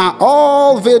education are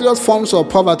all various forms of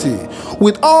poverty.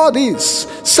 With all this,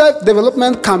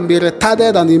 self-development can be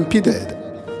retarded and impeded,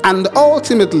 and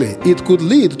ultimately it could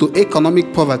lead to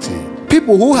economic poverty.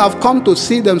 People who have come to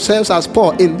see themselves as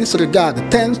poor in this regard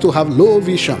tend to have low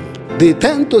vision. They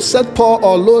tend to set poor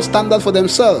or low standards for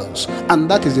themselves, and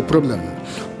that is the problem.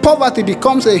 Poverty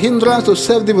becomes a hindrance to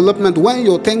self-development when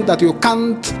you think that you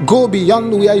can't go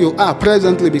beyond where you are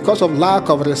presently because of lack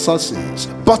of resources.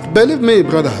 But believe me,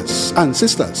 brothers and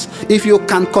sisters, if you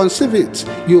can conceive it,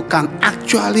 you can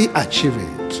actually achieve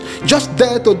it. Just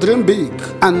dare to dream big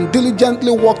and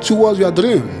diligently work towards your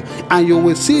dream, and you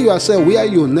will see yourself where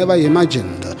you never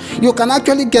imagined. You can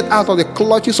actually get out of the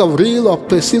clutches of real or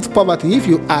perceived poverty if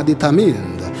you are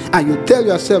determined, and you tell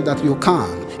yourself that you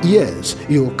can. Yes,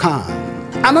 you can.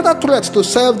 Another threat to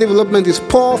self-development is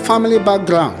poor family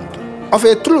background. Of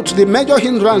a truth, the major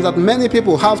hindrance that many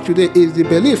people have today is the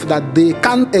belief that they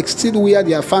can't exceed where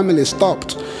their family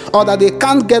stopped, or that they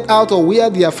can't get out of where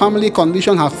their family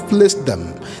condition has placed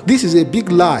them. This is a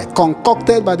big lie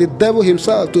concocted by the devil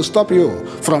himself to stop you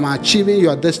from achieving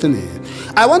your destiny.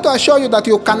 I want to assure you that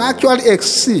you can actually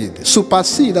exceed,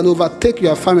 supersede, and overtake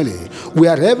your family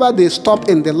wherever they stopped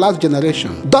in the last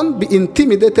generation. Don't be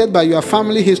intimidated by your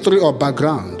family history or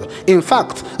background. In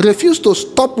fact, refuse to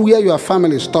stop where your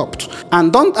family stopped,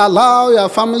 and don't allow your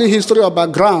family history or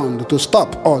background to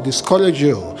stop or discourage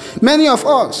you. Many of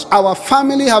us, our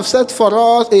family have set for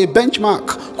us a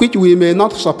benchmark which we may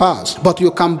not surpass, but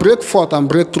you can break forth and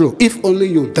break through if only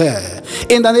you dare.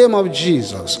 In the name of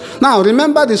Jesus. Now,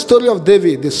 remember the story of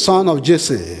David, the son of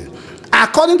Jesse.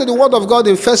 According to the word of God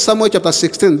in 1 Samuel chapter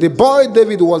 16, the boy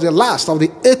David was the last of the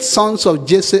 8 sons of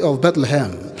Jesse of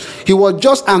Bethlehem. He was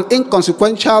just an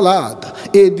inconsequential lad,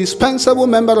 a dispensable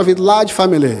member of his large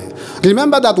family.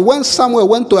 Remember that when Samuel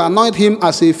went to anoint him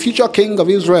as a future king of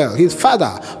Israel, his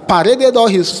father paraded all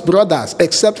his brothers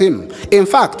except him. In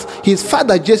fact, his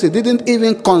father Jesse didn't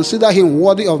even consider him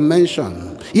worthy of mention.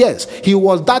 Yes, he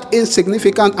was that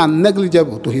insignificant and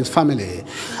negligible to his family.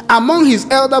 Among his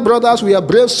elder brothers were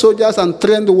brave soldiers and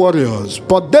trained warriors,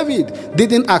 but David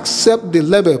didn't accept the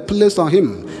label placed on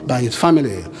him by his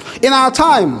family. In our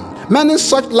time, many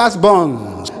such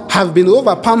lastborns have been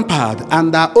over-pampered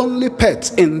and are only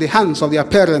pets in the hands of their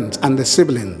parents and the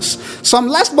siblings. Some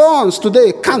lastborns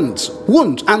today can't,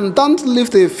 won't, and don't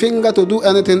lift a finger to do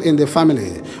anything in the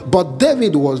family. But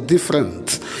David was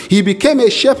different. He became a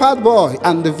shepherd boy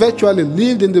and virtually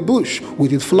lived in the bush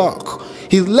with his flock.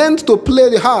 He learned to play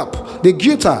the harp, the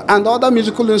guitar, and other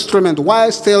musical instruments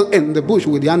while still in the bush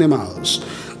with the animals.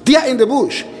 There in the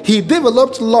bush, he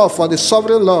developed love for the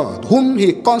sovereign Lord, whom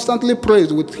he constantly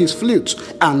praised with his flute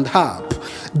and harp.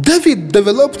 David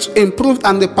developed, improved,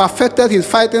 and perfected his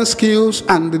fighting skills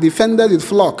and defended his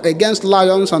flock against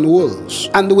lions and wolves.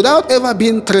 And without ever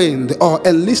being trained or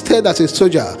enlisted as a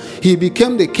soldier, he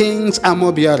became the king's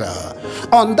armor bearer.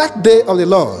 On that day of the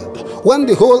Lord, when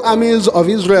the whole armies of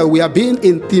Israel were being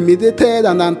intimidated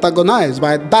and antagonized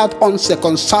by that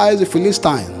uncircumcised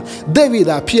Philistine, David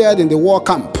appeared in the war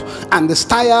camp and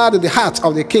stirred the hearts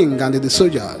of the king and the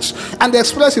soldiers, and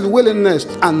expressed his willingness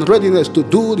and readiness to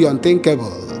do the unthinkable.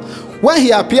 When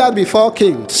he appeared before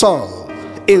King Saul,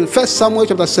 in 1 Samuel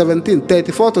chapter 17,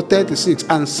 34 to 36,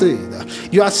 and said,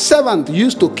 "Your servant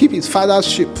used to keep his father's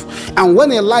sheep, and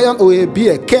when a lion or a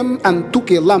bear came and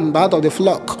took a lamb out of the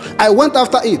flock, I went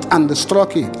after it and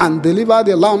struck it, and delivered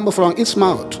the lamb from its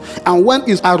mouth. And when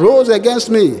it arose against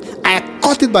me, I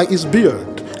caught it by its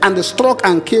beard, and struck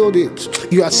and killed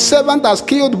it. Your servant has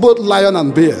killed both lion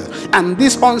and bear, and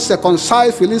this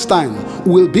uncircumcised Philistine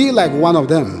will be like one of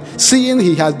them, seeing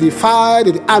he has defied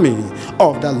the army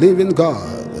of the living God."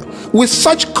 With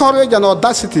such courage and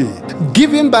audacity,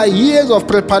 given by years of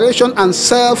preparation and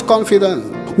self-confidence,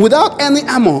 without any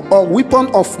armor or weapon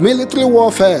of military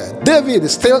warfare, David,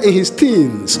 still in his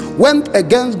teens, went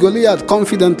against Goliath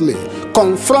confidently,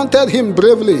 confronted him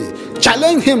bravely,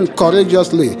 challenged him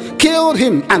courageously, killed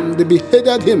him, and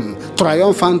beheaded him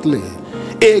triumphantly.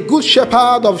 A good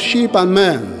shepherd of sheep and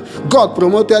men, God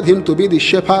promoted him to be the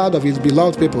shepherd of his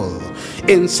beloved people.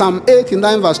 In Psalm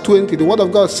 89 verse 20, the word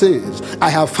of God says, "I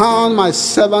have found my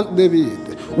servant David,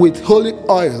 with holy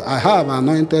oil I have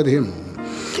anointed him."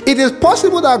 It is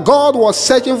possible that God was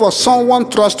searching for someone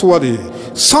trustworthy,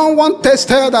 someone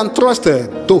tested and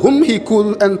trusted, to whom he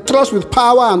could entrust with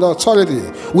power and authority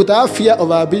without fear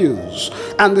of abuse.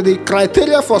 And the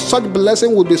criteria for such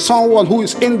blessing would be someone who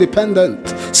is independent,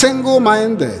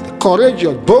 single-minded,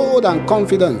 courageous, bold, and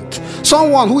confident.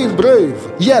 Someone who is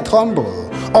brave, yet humble,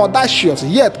 audacious,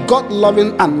 yet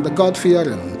God-loving and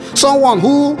God-fearing. Someone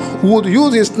who would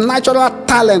use his natural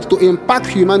talent to impact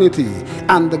humanity.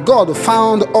 And God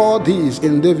found all these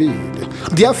in David.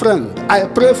 Dear friend, I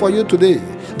pray for you today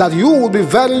that you will be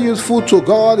very useful to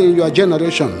God in your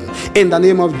generation, in the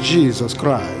name of Jesus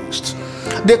Christ.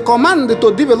 The command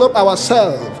to develop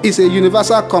ourselves is a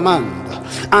universal command.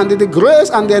 And the grace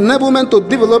and the enablement to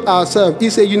develop ourselves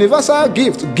is a universal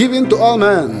gift given to all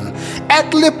men.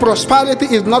 Earthly prosperity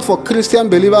is not for Christian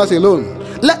believers alone.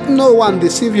 Let no one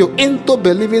deceive you into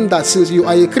believing that since you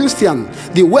are a Christian,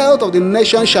 the wealth of the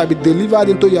nation shall be delivered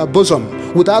into your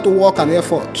bosom without work and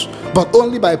effort, but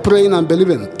only by praying and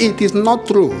believing. It is not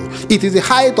true. It is the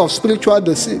height of spiritual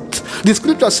deceit. The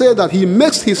scripture says that he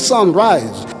makes his sun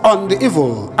rise on the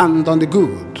evil and on the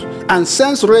good, and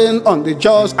sends rain on the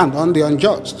just and on the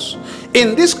unjust.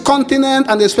 In this continent,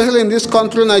 and especially in this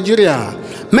country, Nigeria,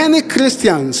 many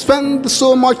Christians spend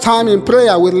so much time in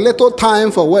prayer with little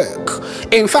time for work.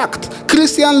 In fact,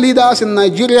 Christian leaders in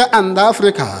Nigeria and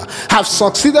Africa have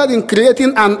succeeded in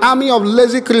creating an army of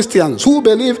lazy Christians who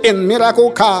believe in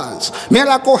miracle cars,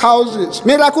 miracle houses,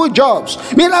 miracle jobs,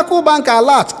 miracle bank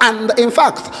alerts, and in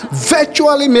fact,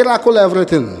 virtually miracle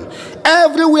everything.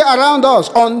 Everywhere around us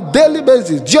on daily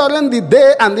basis, during the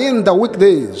day and in the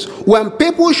weekdays, when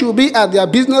people should be at their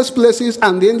business places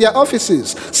and in their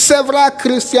offices, several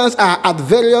Christians are at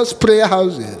various prayer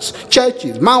houses,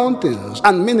 churches, mountains,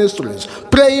 and ministries,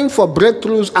 praying for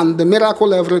breakthroughs and the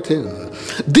miracle everything.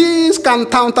 These can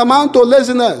tantamount to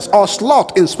laziness or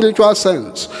sloth in spiritual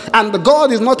sense, and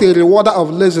God is not a rewarder of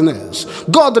laziness.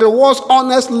 God rewards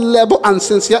honest labor and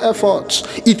sincere efforts.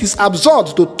 It is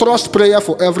absurd to trust prayer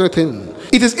for everything.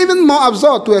 It is even more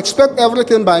absurd to expect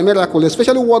everything by miracle,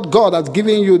 especially what God has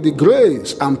given you the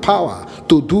grace and power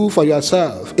to do for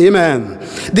yourself. Amen.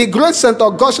 The great St.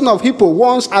 Augustine of Hippo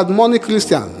once admonished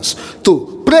Christians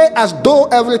to pray as though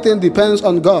everything depends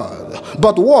on God,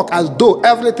 but work as though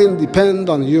everything depends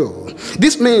on you.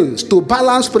 This means to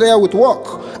balance prayer with work.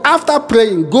 After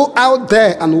praying, go out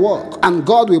there and work, and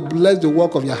God will bless the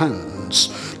work of your hands.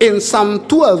 In Psalm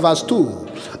 12 verse 2,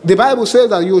 the Bible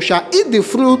says that you shall eat the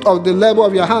fruit of the labor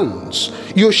of your hands.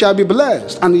 You shall be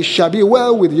blessed, and it shall be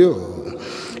well with you.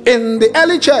 In the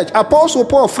early church, Apostle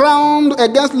Paul frowned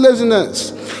against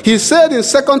laziness. He said in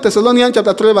 2 Thessalonians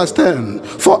chapter 3 verse 10,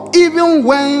 "For even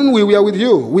when we were with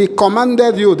you, we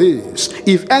commanded you this,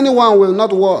 if anyone will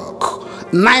not work,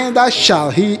 neither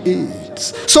shall he eat."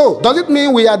 So, does it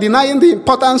mean we are denying the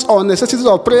importance or necessity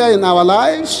of prayer in our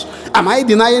lives? Am I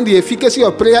denying the efficacy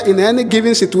of prayer in any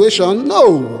given situation?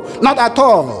 No, not at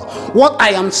all. What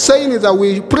I am saying is that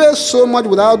we pray so much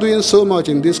without doing so much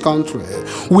in this country.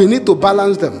 We need to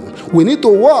balance them. We need to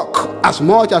work as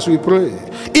much as we pray.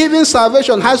 Even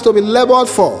salvation has to be labored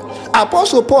for.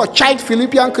 Apostle Paul chided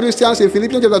Philippian Christians in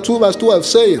Philippians chapter 2 verse 12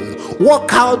 saying,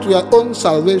 "Work out your own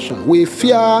salvation with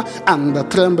fear and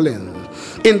trembling."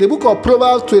 In the book of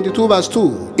Proverbs 22 verse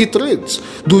 2, it reads,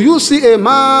 "Do you see a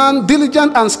man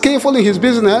diligent and skillful in his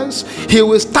business? He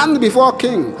will stand before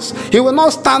kings. He will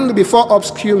not stand before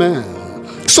obscure men."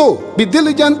 So, be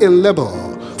diligent in labor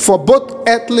for both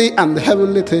earthly and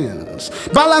heavenly things.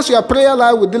 Balance your prayer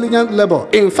life with diligent labor.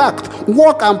 In fact,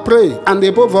 work and pray, and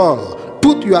above all,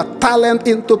 put your talent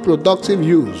into productive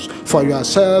use for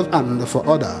yourself and for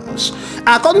others.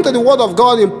 According to the word of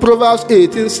God in Proverbs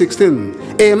 18:16,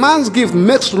 a man's gift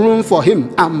makes room for him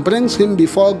and brings him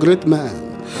before great men.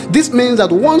 This means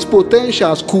that one's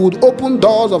potentials could open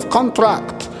doors of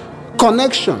contract,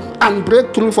 connection, and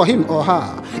breakthrough for him or her.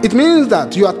 It means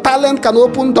that your talent can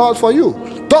open doors for you,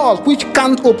 doors which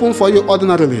can't open for you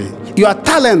ordinarily. Your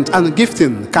talent and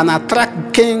gifting can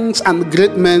attract kings and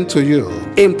great men to you.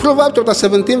 In Proverbs chapter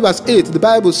 17 verse 8, the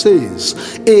Bible says,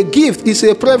 "A gift is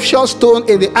a precious stone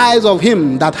in the eyes of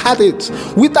him that hath it.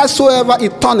 Whithersoever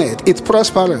it turneth, it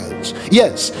prospereth."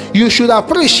 Yes, you should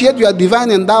appreciate your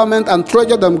divine endowment and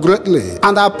treasure them greatly,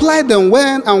 and apply them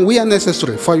when and where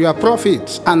necessary for your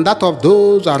profit and that of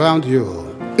those around you.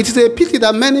 It is a pity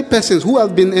that many persons who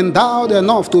have been endowed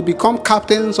enough to become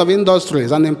captains of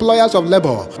industries and employers of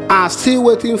labor are still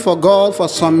waiting for God for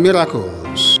some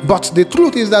miracles. But the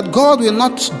truth is that God will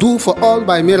not do for all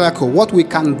by miracle what we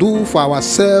can do for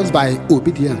ourselves by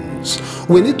obedience.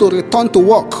 We need to return to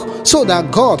work so that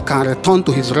God can return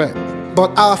to his rest.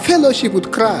 But our fellowship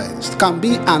with Christ can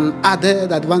be an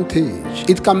added advantage.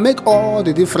 It can make all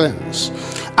the difference.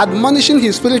 Admonishing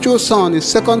his spiritual son in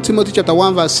 2 Timothy chapter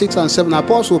 1 verse 6 and 7,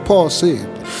 Apostle Paul said,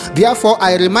 "Therefore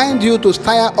I remind you to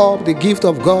stir up the gift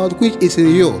of God which is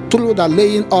in you through the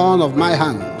laying on of my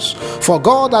hands. For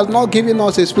God has not given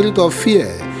us a spirit of fear,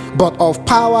 but of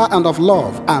power and of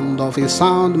love and of a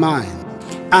sound mind."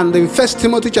 And in 1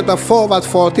 Timothy chapter 4 verse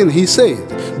 14, he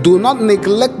said, "Do not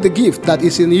neglect the gift that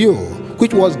is in you,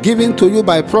 which was given to you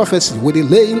by prophecy with the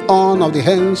laying on of the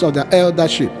hands of the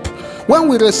eldership." When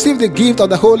we receive the gift of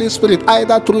the Holy Spirit,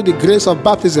 either through the grace of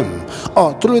baptism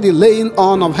or through the laying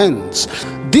on of hands,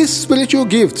 these spiritual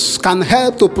gifts can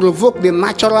help to provoke the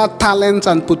natural talents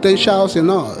and potentials in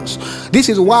us. This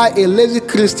is why a lazy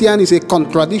Christian is a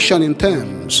contradiction in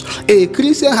terms. A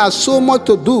Christian has so much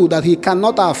to do that he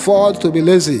cannot afford to be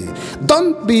lazy.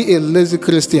 Don't be a lazy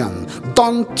Christian.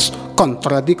 Don't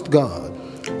contradict God.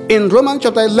 In Romans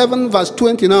chapter 11 verse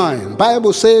 29,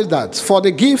 Bible says that for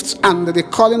the gifts and the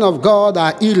calling of God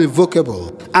are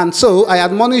irrevocable. And so I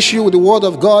admonish you with the word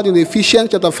of God in Ephesians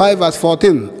chapter 5 verse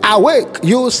 14. "Awake,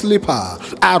 you sleeper,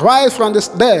 arise from the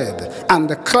dead, and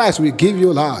the Christ will give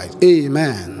you light."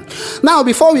 Amen. Now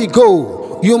before we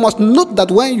go, you must note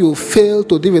that when you fail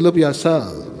to develop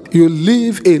yourself, you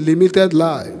live a limited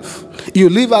life. You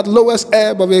live at lowest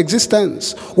ebb of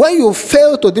existence. When you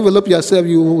fail to develop yourself,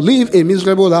 you live a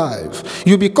miserable life.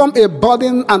 You become a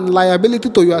burden and liability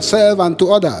to yourself and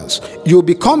to others. You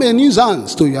become a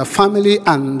nuisance to your family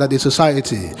and the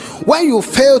society. When you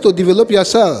fail to develop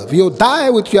yourself, you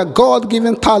die with your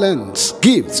God-given talents,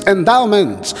 gifts,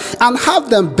 endowments, and have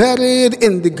them buried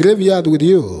in the graveyard with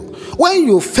you. When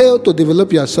you fail to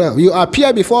develop yourself, you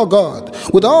appear before God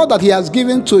with all that he has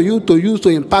given to you to use to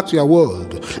impact your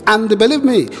world. And believe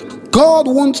me, God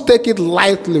won't take it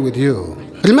lightly with you.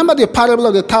 Remember the parable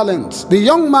of the talents. The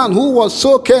young man who was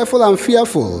so careful and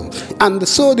fearful and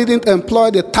so didn't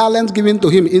employ the talents given to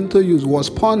him into use was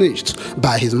punished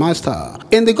by his master.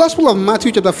 In the Gospel of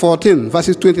Matthew chapter 14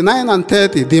 verses 29 and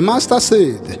 30, the master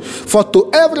said, "For to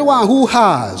everyone who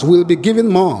has will be given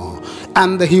more,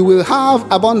 and he will have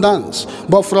abundance.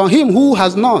 But from him who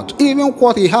has not, even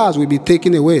what he has will be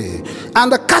taken away.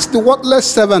 And cast the worthless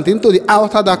servant into the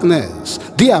outer darkness.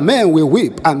 There men will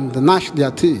weep and gnash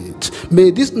their teeth."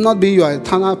 May this not be your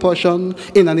eternal portion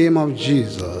in the name of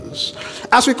Jesus.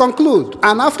 As we conclude,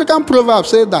 an African proverb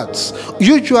says that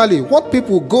usually what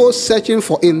people go searching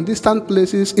for in distant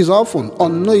places is often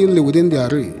unknowingly within their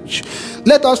reach.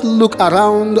 Let us look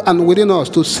around and within us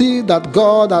to see that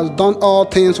God has done all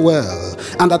things well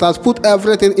and that has put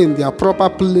everything in their proper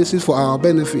places for our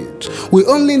benefit. We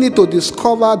only need to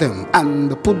discover them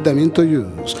and put them into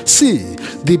use. See,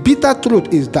 the bitter truth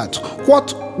is that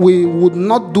what we would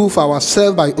not do for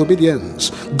ourselves by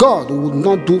obedience, God would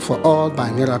not do for us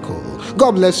by miracle.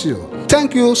 God bless you.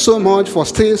 Thank you so much for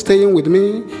staying with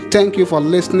me. Thank you for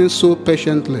listening so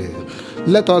patiently.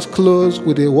 Let us close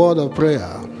with a word of prayer.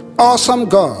 Awesome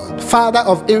God, Father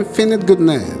of infinite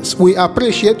goodness, we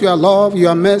appreciate your love,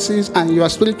 your mercies, and your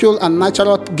spiritual and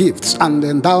natural gifts and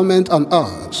endowment on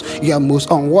us, your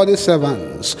most unworthy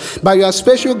servants. By your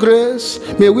special grace,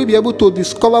 may we be able to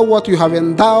discover what you have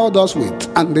endowed us with,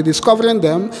 and by discovering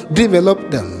them,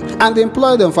 develop them, and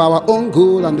employ them for our own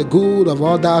good and the good of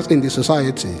others in the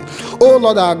society. Oh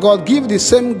Lord our God, give the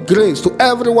same grace to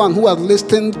everyone who has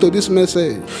listened to this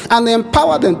message, and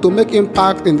empower them to make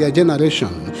impact in their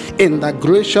generation. In the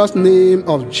gracious name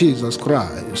of Jesus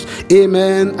Christ.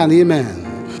 Amen and amen.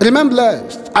 Remain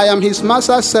blessed. I am his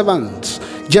master's servant,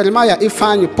 Jeremiah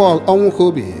Ifeanyi Paul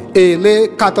Onwukobi, a lay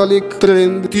Catholic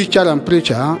trained teacher and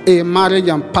preacher, a marriage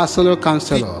and pastoral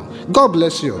counselor. God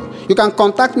bless you. You can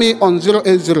contact me on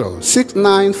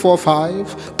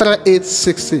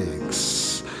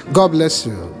 080-6945-3866. God bless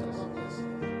you.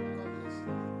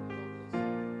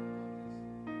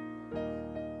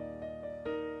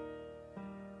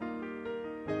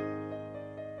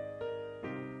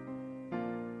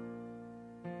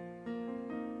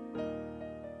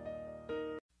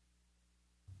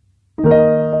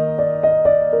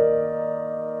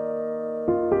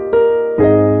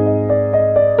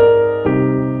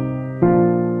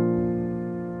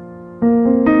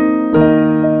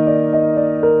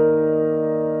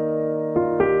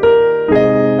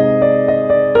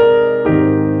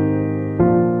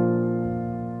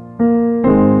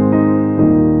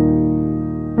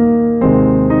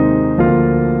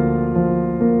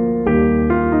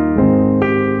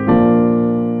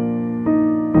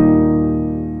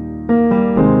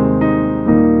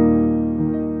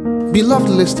 Beloved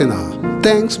listener,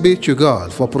 thanks be to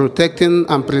God for protecting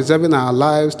and preserving our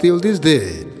lives till this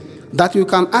day. That you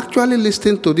can actually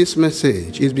listen to this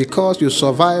message is because you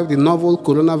survived the novel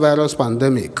coronavirus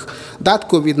pandemic, that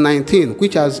COVID-19,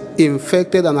 which has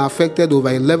infected and affected over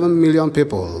 11 million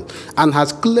people and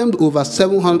has claimed over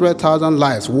 700,000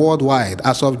 lives worldwide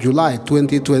as of July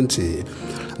 2020.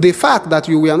 The fact that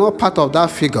you were not part of that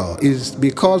figure is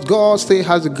because God still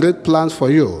has great plans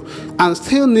for you and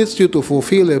still needs you to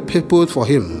fulfill a purpose for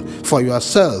Him, for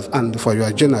yourself, and for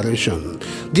your generation.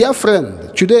 Dear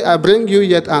friend, today I bring you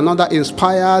yet another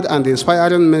inspired and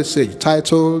inspiring message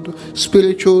titled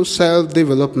Spiritual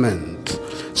Self-Development.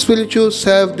 Spiritual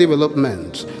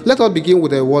Self-Development. Let us begin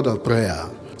with a word of prayer.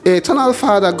 Eternal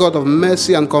Father, God of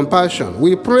mercy and compassion,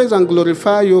 we praise and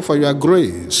glorify you for your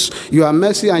grace, your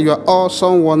mercy, and your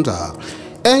awesome wonder.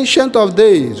 Ancient of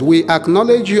days, we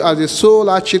acknowledge you as the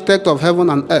sole architect of heaven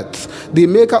and earth, the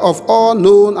maker of all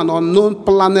known and unknown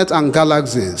planets and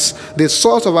galaxies, the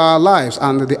source of our lives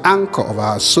and the anchor of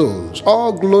our souls.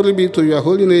 All glory be to your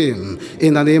holy name,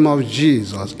 in the name of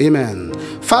Jesus. Amen.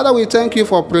 Father, we thank you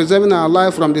for preserving our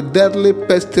life from the deadly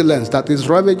pestilence that is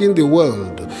ravaging the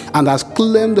world and has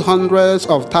claimed hundreds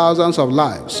of thousands of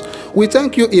lives. We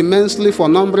thank you immensely for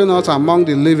numbering us among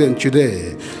the living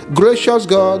today. Gracious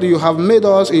God, you have made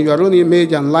us in your own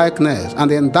image and likeness and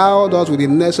endowed us with the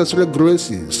necessary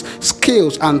graces,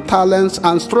 skills, and talents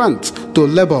and strength to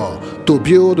labor, to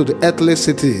build the earthly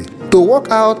city, to work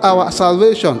out our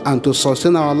salvation, and to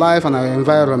sustain our life and our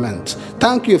environment.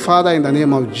 Thank you, Father, in the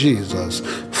name of Jesus.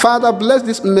 Father, bless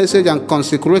this message and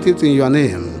consecrate it in your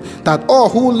name, that all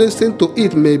who listen to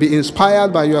it may be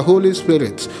inspired by your Holy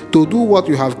Spirit to do what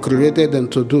you have created them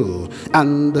to do,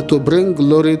 and to bring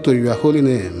glory to your holy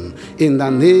name. In the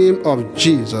name of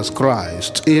Jesus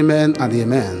Christ. Amen and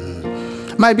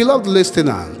amen. My beloved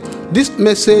listener, this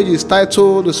message is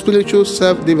titled Spiritual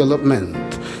Self-Development.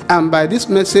 And by this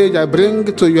message, I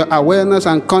bring to your awareness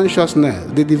and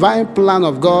consciousness the divine plan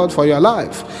of God for your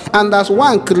life. And as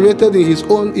one created in His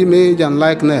own image and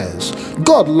likeness,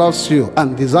 God loves you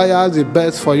and desires the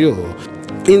best for you.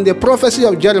 In the prophecy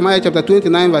of Jeremiah chapter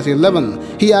 29 verse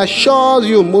 11, He assures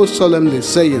you most solemnly,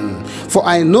 saying, "For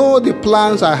I know the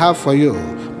plans I have for you,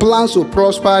 plans to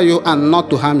prosper you and not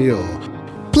to harm you,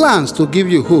 plans to give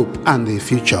you hope and a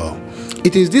future."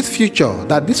 It is this future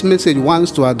that this message wants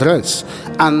to address,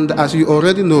 and as you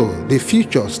already know, the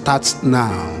future starts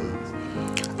now.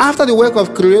 After the work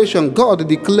of creation, God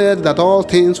declared that all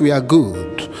things were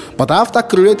good. But after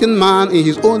creating man in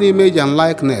His own image and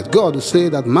likeness, God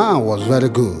said that man was very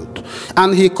good.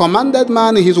 And He commanded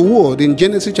man in His word in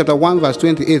Genesis chapter 1 verse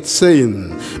 28,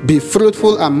 saying, "Be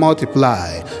fruitful and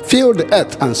multiply, fill the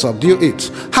earth and subdue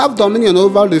it, have dominion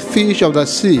over the fish of the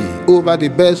sea, over the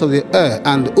birds of the air,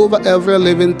 and over every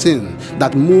living thing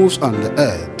that moves on the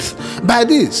earth." By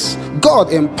this,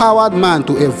 God empowered man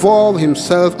to evolve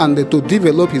himself and to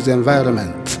develop his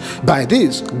environment. By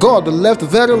this, God left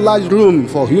very large room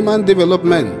for human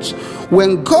development.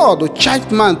 When God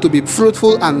charged man to be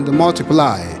fruitful and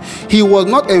multiply, He was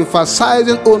not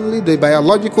emphasizing only the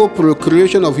biological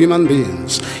procreation of human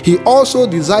beings. He also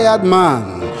desired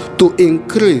man to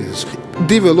increase,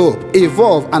 develop,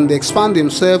 evolve, and expand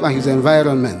himself and his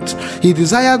environment. He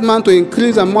desired man to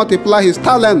increase and multiply his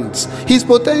talents, his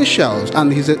potentials,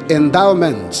 and his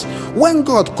endowments. When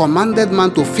God commanded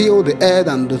man to fill the earth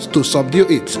and to subdue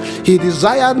it, He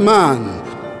desired man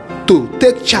to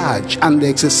take charge and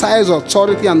exercise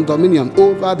authority and dominion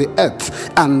over the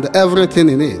earth and everything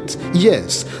in it.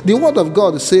 Yes, the word of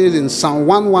God says in Psalm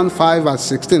 115 verse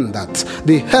 16 that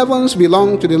the heavens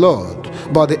belong to the Lord,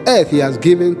 but the earth He has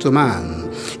given to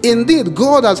man. Indeed,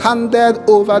 God has handed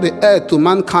over the earth to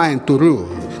mankind to rule,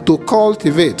 to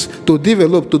cultivate, to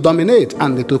develop, to dominate,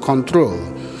 and to control.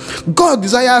 God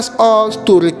desires us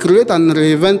to recreate and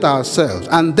reinvent ourselves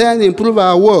and then improve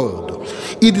our world.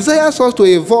 He desires us to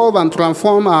evolve and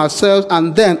transform ourselves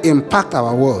and then impact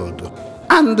our world.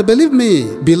 And believe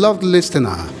me, beloved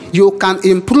listener, you can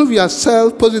improve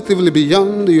yourself positively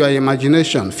beyond your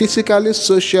imagination, physically,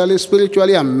 socially,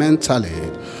 spiritually, and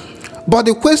mentally. But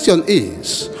the question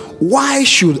is, why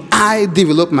should I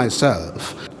develop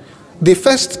myself? The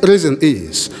first reason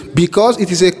is because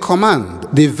it is a command,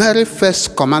 the very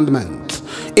first commandment.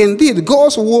 Indeed,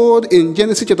 God's word in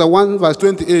Genesis chapter 1 verse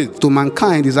 28 to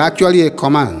mankind is actually a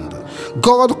command.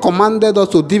 God commanded us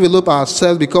to develop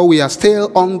ourselves because we are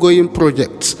still ongoing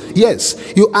projects. Yes,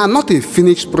 you are not a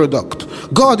finished product.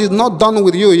 God is not done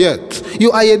with you yet.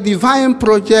 You are a divine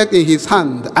project in His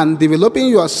hand, and developing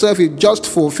yourself is just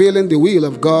fulfilling the will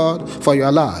of God for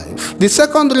your life. The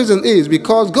second reason is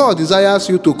because God desires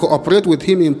you to cooperate with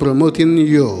Him in promoting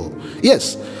you.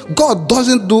 Yes, God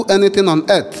doesn't do anything on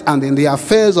earth and in the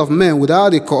affairs of men without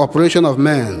the cooperation of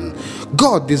men.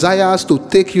 God desires to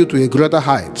take you to a greater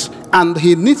height, and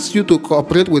he needs you to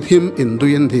cooperate with him in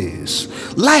doing this.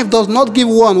 Life does not give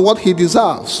one what he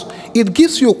deserves. It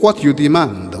gives you what you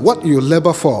demand, what you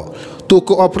labor for. To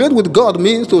cooperate with God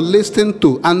means to listen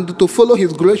to and to follow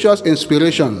his gracious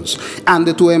inspirations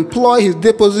and to employ his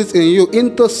deposits in you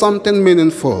into something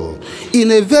meaningful.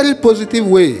 In a very positive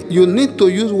way, you need to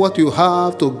use what you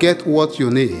have to get what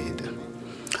you need.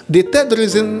 The third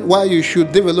reason why you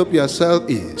should develop yourself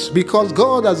is because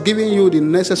God has given you the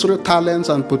necessary talents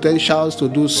and potentials to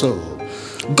do so.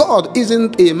 God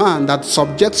isn't a man that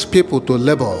subjects people to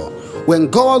labor.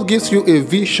 When God gives you a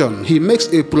vision, he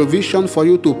makes a provision for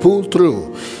you to pull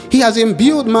through. He has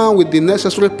imbued man with the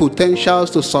necessary potentials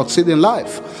to succeed in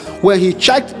life. When he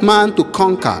charged man to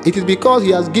conquer, it is because he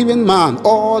has given man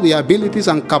all the abilities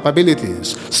and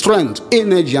capabilities, strength,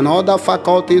 energy, and other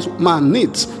faculties man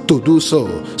needs to do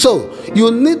so. So, you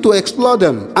need to explore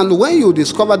them, and when you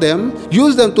discover them,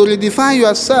 use them to redefine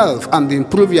yourself and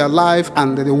improve your life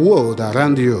and the world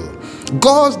around you.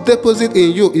 God's deposit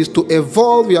in you is to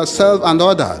evolve yourself and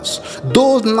others.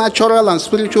 Those natural and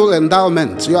spiritual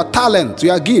endowments, your talent,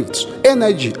 your gifts,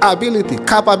 energy, ability,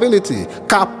 capability,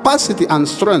 capacity, and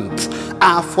strength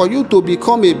are for you to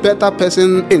become a better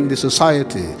person in the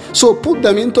society. So put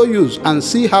them into use and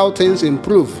see how things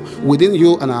improve within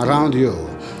you and around you.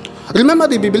 Remember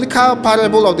the biblical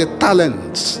parable of the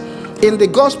talents. In the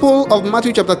Gospel of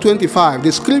Matthew chapter 25,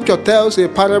 the scripture tells a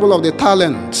parable of the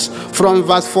talents. From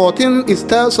verse 14, it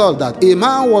tells us that a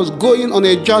man was going on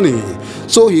a journey.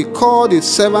 So he called his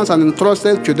servants and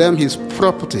entrusted to them his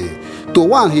property. To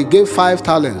one he gave 5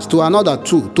 talents, to another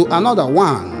 2, to another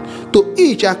 1, to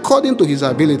each according to his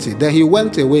ability. Then he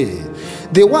went away.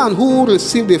 The one who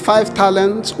received the 5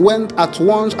 talents went at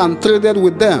once and traded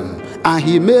with them, and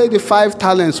he made the 5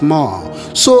 talents more.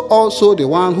 So also the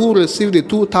one who received the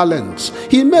 2 talents,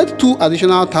 he made 2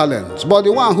 additional talents. But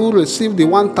the one who received the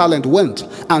 1 talent went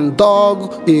and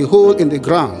dug a hole in the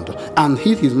ground and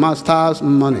hid his master's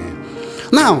money.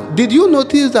 Now, did you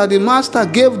notice that the master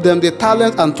gave them the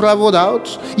talent and traveled out?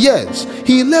 Yes,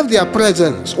 he left their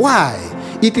presence. Why?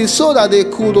 It is so that they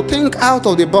could think out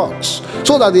of the box,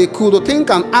 so that they could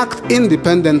think and act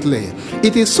independently.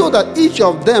 It is so that each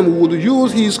of them would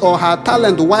use his or her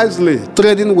talent wisely,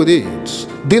 trading with it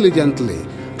diligently.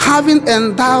 Having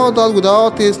endowed us with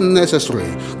all things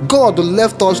necessary, God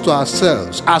left us to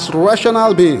ourselves as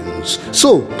rational beings.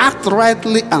 So act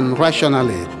rightly and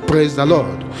rationally. Praise the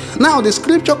Lord. Now the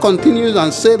scripture continues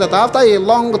and says that after a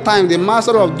long time the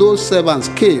master of those servants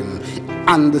came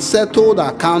and settled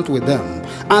account with them.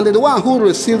 And the one who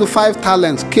received 5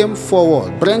 talents came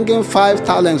forward, bringing 5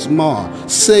 talents more,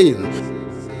 saying,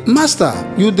 Master,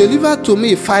 you delivered to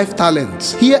me 5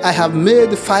 talents. Here I have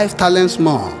made 5 talents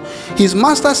more. His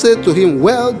master said to him,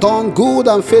 Well done, good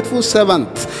and faithful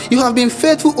servant. You have been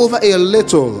faithful over a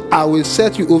little. I will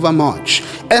set you over much.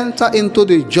 Enter into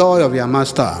the joy of your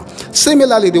master.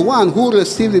 Similarly, the one who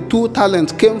received the 2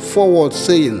 talents came forward,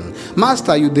 saying,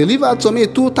 Master, you delivered to me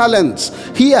 2 talents.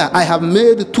 Here I have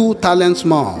made 2 talents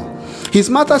more. His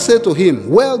master said to him,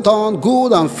 Well done,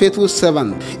 good and faithful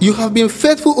servant. You have been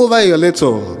faithful over a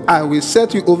little. I will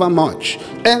set you over much.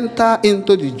 Enter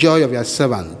into the joy of your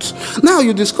servant. Now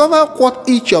you discover what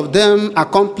each of them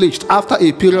accomplished after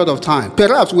a period of time,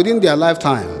 perhaps within their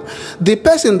lifetime. The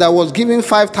person that was given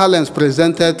 5 talents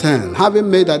presented 10,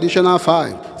 having made additional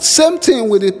 5. Same thing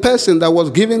with the person that was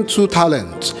given 2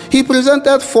 talents. He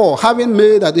presented 4, having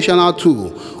made additional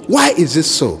 2. Why is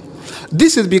this so?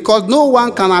 This is because no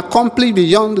one can accomplish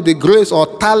beyond the grace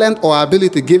or talent or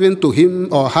ability given to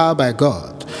him or her by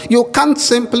God. You can't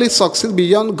simply succeed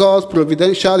beyond God's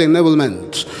providential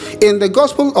enablement. In the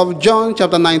Gospel of John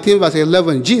chapter 19 verse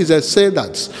 11, Jesus said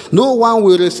that no one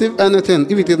will receive anything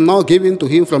if it is not given to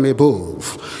him from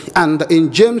above. And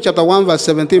in James chapter 1 verse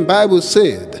 17, Bible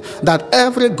said that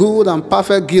every good and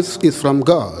perfect gift is from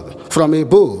God, from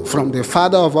above, from the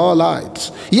Father of all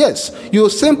lights. Yes, you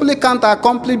simply can't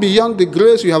accomplish beyond the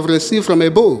grace you have received from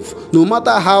above, no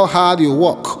matter how hard you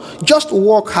work. Just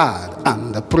work hard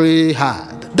and pray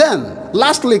hard. Then,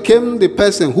 lastly came the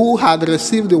person who had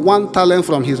received the 1 talent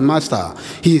from his master.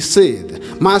 He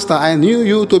said, Master, I knew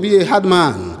you to be a hard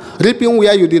man, reaping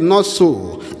where you did not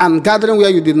sow, and gathering where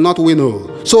you did not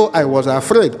winnow. So I was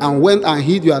afraid and went and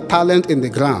hid your talent in the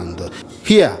ground.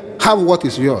 Here, have what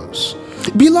is yours.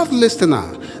 Beloved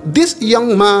listener, this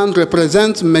young man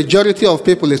represents majority of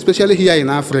people, especially here in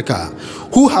Africa,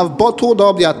 who have bottled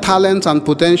up their talents and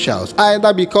potentials,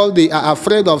 either because they are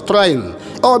afraid of trying,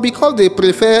 or because they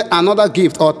prefer another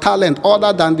gift or talent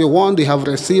other than the one they have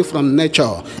received from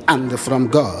nature and from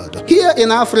God. Here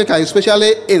in Africa,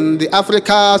 especially in the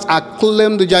Africa's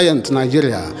acclaimed giant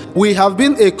Nigeria, we have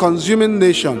been a consuming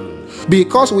nation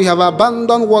because we have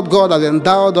abandoned what God has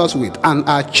endowed us with and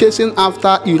are chasing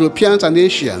after Europeans and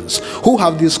Asians who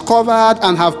have discovered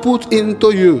and have put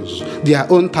into use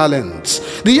their own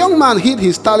talents. The young man hid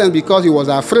his talent because he was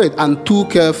afraid and too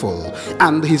careful,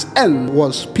 and his end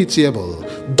was pitiable.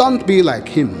 Don't be like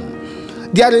him.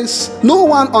 There is no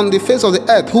one on the face of the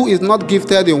earth who is not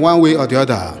gifted in one way or the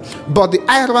other. But the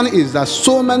irony is that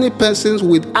so many persons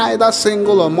with either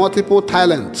single or multiple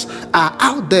talents are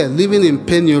out there living in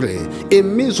penury,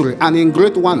 in misery, and in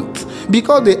great want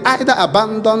because they either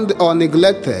abandoned or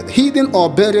neglected, hidden or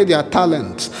buried their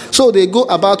talents. So they go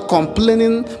about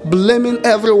complaining, blaming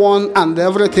everyone and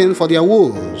everything for their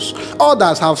woes.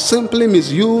 Others have simply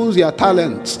misused their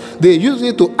talents. They use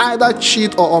it to either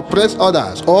cheat or oppress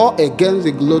others or against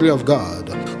the glory of God.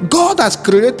 God has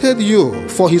created you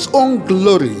for his own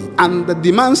glory and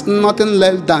demands nothing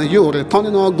less than you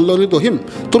returning all glory to him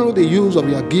through the use of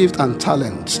your gift and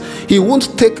talents. He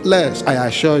won't take less, I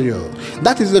assure you.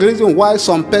 That is the reason why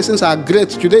some persons are great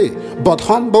today, but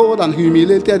humbled and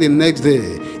humiliated the next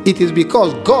day. It is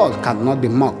because God cannot be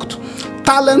mocked.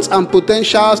 Talents and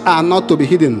potentials are not to be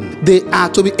hidden. They are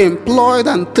to be employed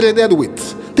and traded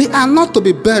with. They are not to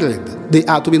be buried. They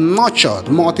are to be nurtured,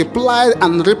 multiplied,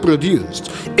 and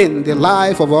reproduced in the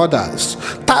life of others.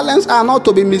 Talents are not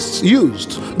to be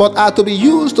misused, but are to be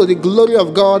used to the glory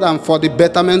of God and for the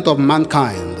betterment of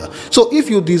mankind. So if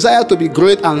you desire to be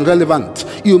great and relevant,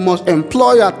 you must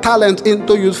employ your talent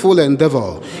into useful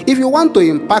endeavor. If you want to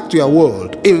impact your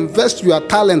world, invest your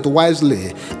talent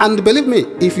wisely. And believe me,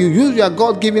 if you use your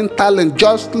God-given talent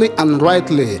justly and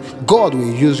rightly, God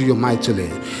will use you mightily.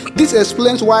 This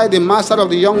explains why the master of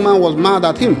the young man was mad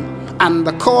at him and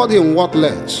called him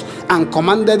worthless and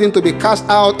commanded him to be cast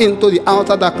out into the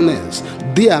outer darkness.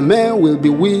 There men will be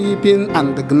weeping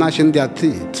and gnashing their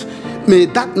teeth. May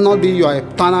that not be your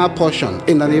eternal portion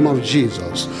in the name of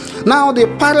Jesus. Now, the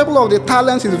parable of the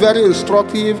talents is very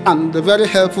instructive and very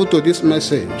helpful to this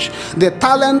message. The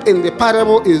talent in the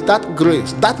parable is that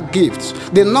grace, that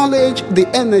gift, the knowledge, the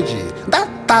energy,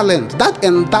 that talent, that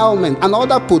endowment, and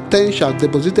other potential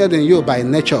deposited in you by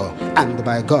nature and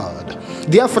by God.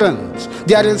 Dear friends,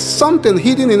 there is something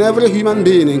hidden in every human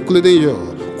being, including you,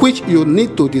 which you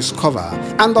need to discover,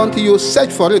 and until you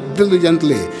search for it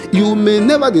diligently, you may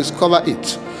never discover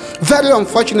it. Very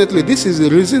unfortunately, this is the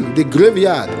reason the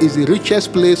graveyard is the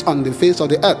richest place on the face of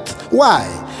the earth. Why?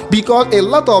 Because a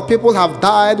lot of people have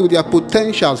died with their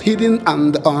potentials hidden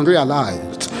and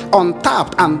unrealized,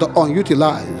 untapped and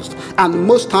unutilized, and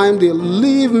most times they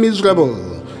live miserable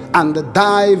and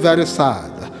die very sad.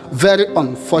 Very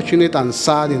unfortunate and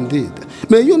sad indeed.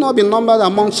 May you not be numbered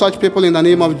among such people in the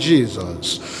name of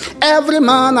Jesus. Every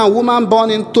man and woman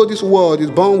born into this world is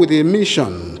born with a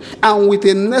mission and with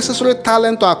a necessary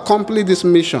talent to accomplish this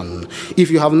mission.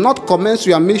 If you have not commenced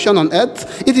your mission on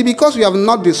earth, it is because you have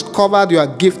not discovered your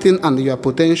gifting and your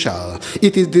potential.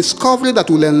 It is discovery that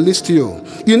will enlist you.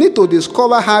 You need to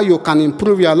discover how you can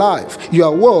improve your life,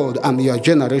 your world, and your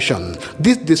generation.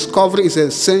 This discovery is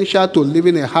essential to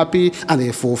living a happy and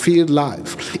a fulfilled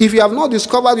life. If you have not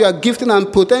discovered your gifting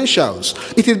and potentials,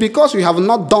 it is because you have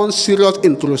not done serious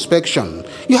introspection.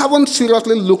 You haven't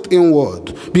seriously looked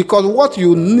inward, because what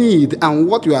you need and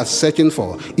what you are searching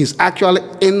for is actually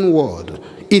inward.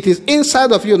 It is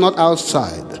inside of you, not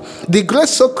outside. The great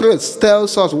Socrates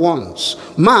tells us once,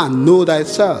 man, know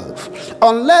thyself.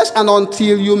 Unless and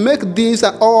until you make this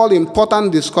an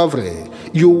all-important discovery,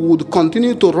 you would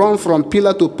continue to run from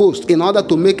pillar to post in order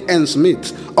to make ends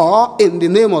meet, or in the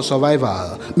name of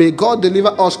survival. May God deliver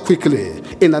us quickly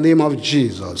in the name of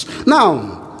Jesus.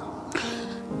 Now,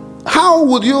 how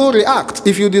would you react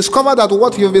if you discover that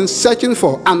what you've been searching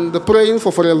for and praying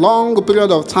for a long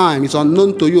period of time is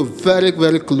unknown to you, very,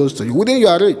 very close to you, within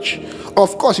your reach?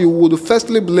 Of course, you would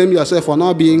firstly blame yourself for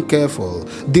not being careful,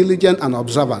 diligent, and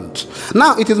observant.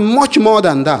 Now, it is much more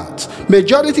than that.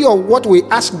 Majority of what we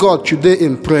ask God today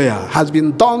in prayer has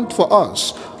been done for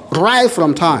us right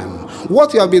from time.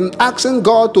 What you have been asking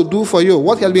God to do for you,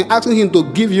 what you have been asking him to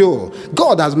give you,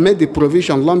 God has made the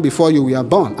provision long before you were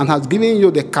born and has given you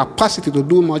the capacity to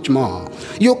do much more.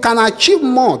 You can achieve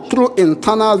more through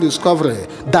internal discovery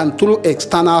than through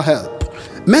external help.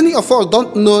 Many of us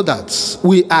don't know that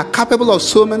we are capable of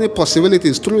so many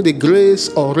possibilities through the grace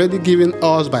already given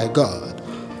us by God.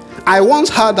 I once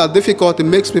heard that difficulty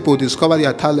makes people discover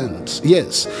their talents.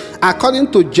 Yes,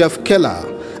 according to Jeff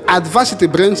Keller, adversity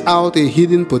brings out a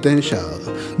hidden potential.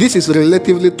 This is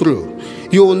relatively true.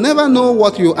 You will never know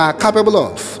what you are capable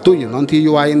of doing until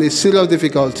you are in a serious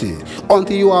difficulty,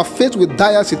 until you are faced with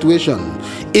dire situation.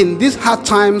 In these hard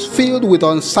times filled with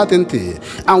uncertainty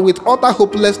and with utter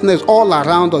hopelessness all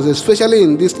around us, especially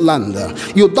in this land,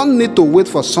 you don't need to wait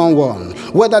for someone,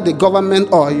 whether the government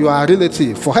or your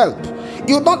relative, for help.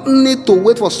 You don't need to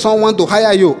wait for someone to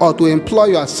hire you or to employ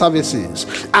your services.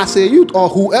 As a youth or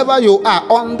whoever you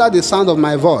are under the sound of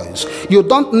my voice, you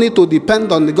don't need to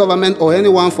depend on the government or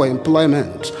anyone for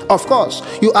employment. Of course,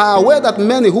 you are aware that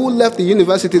many who left the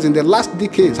universities in the last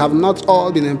decades have not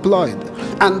all been employed,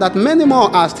 and that many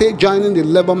more are still joining the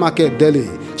labor market daily.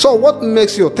 So what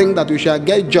makes you think that you shall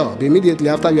get a job immediately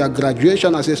after your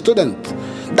graduation as a student?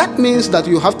 That means that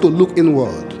you have to look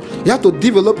inward. You have to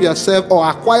develop yourself or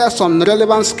acquire some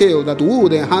relevant skill that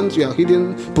would enhance your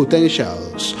hidden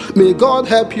potentials. May God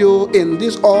help you in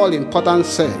this all-important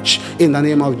search in the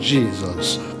name of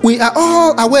Jesus. We are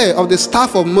all aware of the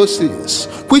staff of Moses,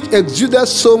 which exuded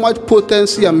so much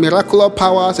potency and miraculous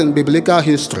powers in biblical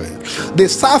history. The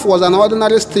staff was an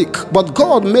ordinary stick, but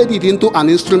God made it into an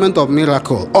instrument of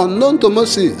miracle, unknown to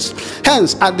Moses.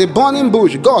 Hence, at the burning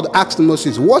bush, God asked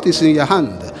Moses, "What is in your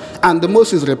hand?" And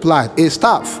Moses replied, "A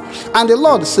staff." And the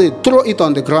Lord said, "Throw it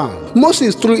on the ground."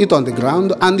 Moses threw it on the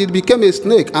ground, and it became a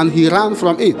snake, and he ran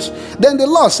from it. Then the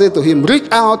Lord said to him, "Reach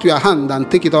out your hand and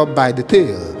take it up by the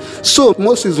tail." So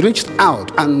Moses reached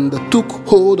out and took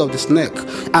hold of the snake,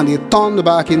 and it turned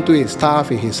back into a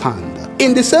staff in his hand.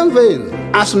 In the same vein,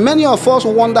 as many of us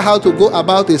wonder how to go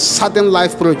about a certain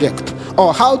life project,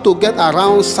 or how to get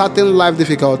around certain life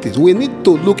difficulties, we need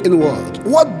to look inward.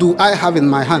 What do I have in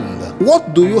my hand?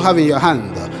 What do you have in your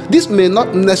hand? This may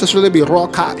not necessarily be raw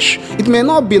cash. It may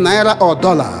not be naira or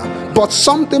dollar, but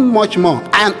something much more,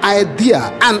 an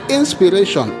idea, an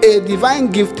inspiration, a divine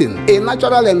gifting, a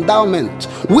natural endowment,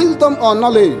 wisdom or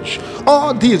knowledge.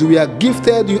 All these we are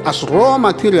gifted you as raw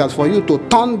materials for you to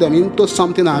turn them into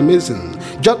something amazing,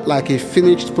 just like a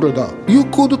finished product. You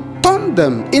could turn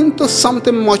them into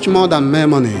something much more than mere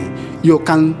money. You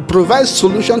can provide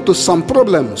solution to some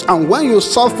problems, and when you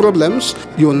solve problems,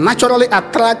 you naturally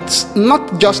attract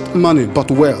not just money but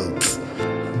wealth.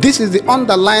 This is the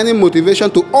underlying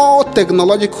motivation to all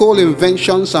technological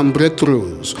inventions and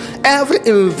breakthroughs. Every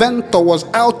inventor was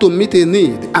out to meet a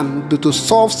need and to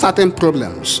solve certain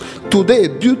problems. Today,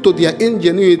 due to their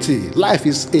ingenuity, life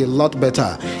is a lot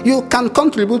better. You can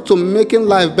contribute to making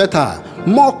life better,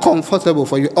 more comfortable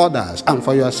for your others and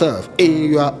for yourself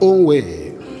in your own way.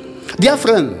 Dear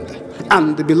friend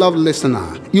and the beloved listener,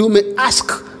 you may ask,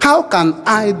 how can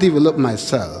I develop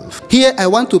myself? Here I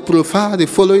want to profile the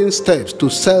following steps to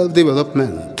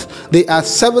self-development. There are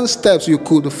 7 steps you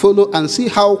could follow and see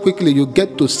how quickly you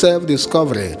get to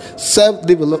self-discovery,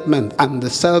 self-development, and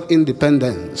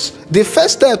self-independence. The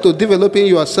first step to developing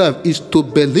yourself is to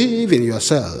believe in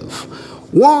yourself.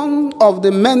 One of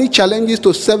the many challenges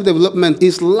to self-development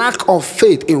is lack of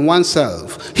faith in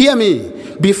oneself. Hear me.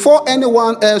 Before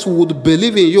anyone else would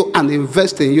believe in you and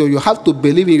invest in you, you have to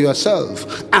believe in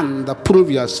yourself and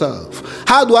prove yourself.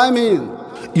 How do I mean?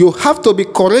 You have to be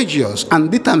courageous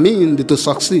and determined to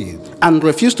succeed, and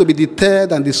refuse to be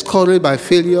deterred and discouraged by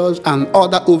failures and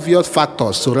other obvious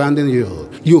factors surrounding you.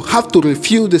 You have to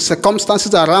refuse the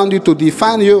circumstances around you to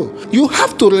define you. You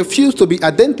have to refuse to be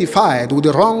identified with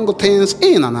the wrong things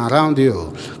in and around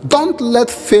you. Don't let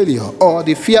failure or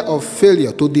the fear of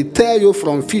failure to deter you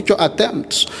from future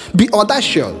attempts. Be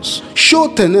audacious, show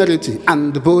temerity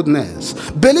and boldness.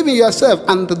 Believe in yourself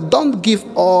and don't give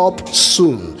up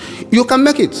soon. You can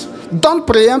make it. Don't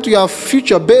preempt your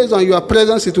future based on your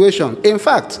present situation. In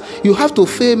fact, you have to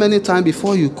fail many times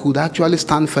before you could actually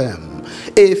stand firm.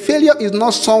 A failure is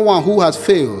not someone who has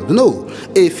failed. No,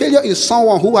 a failure is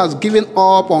someone who has given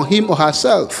up on him or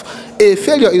herself. A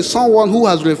failure is someone who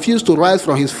has refused to rise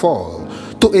from his fall.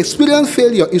 To experience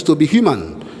failure is to be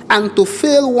human, and to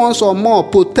fail once or more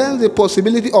portends the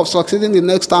possibility of succeeding the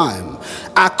next time.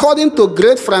 According to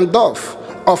great Frank Duff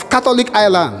of Catholic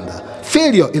Ireland,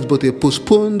 failure is but a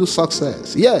postponed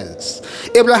success. Yes,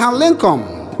 Abraham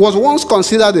Lincoln was once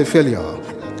considered a failure.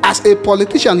 As a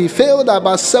politician, he failed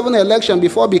about 7 elections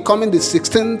before becoming the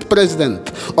 16th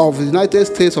president of the United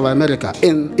States of America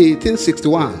in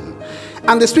 1861.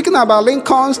 And speaking about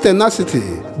Lincoln's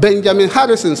tenacity, Benjamin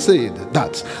Harrison said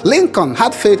that Lincoln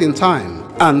had faith in time,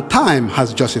 and time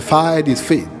has justified his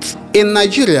faith. In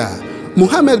Nigeria,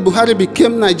 Muhammad Buhari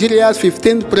became Nigeria's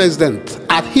 15th president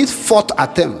at his 4th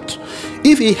attempt.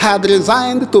 If he had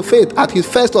resigned to faith at his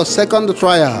first or second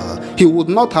trial, he would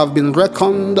not have been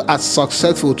reckoned as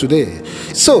successful today.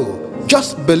 So,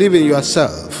 just believe in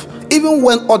yourself. Even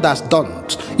when others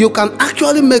don't, you can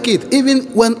actually make it even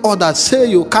when others say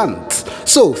you can't.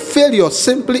 So failure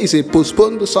simply is a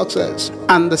postponed success,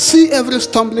 and see every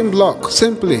stumbling block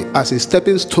simply as a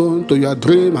stepping stone to your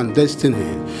dream and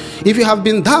destiny. If you have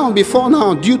been down before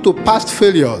now due to past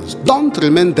failures, don't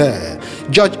remain there.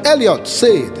 George Eliot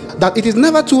said that it is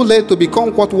never too late to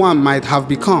become what one might have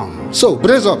become. So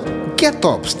brace up, get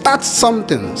up, start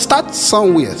something, start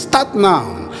somewhere, start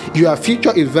now. Your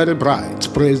future is very bright.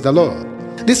 Praise the Lord.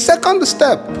 The second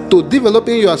step to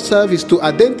developing yourself is to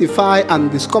identify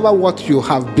and discover what you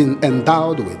have been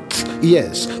endowed with.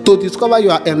 Yes, to discover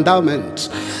your endowment.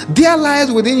 There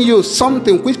lies within you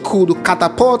something which could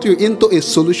catapult you into a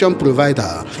solution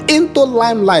provider, into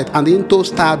limelight and into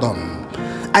stardom.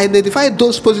 Identify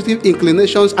those positive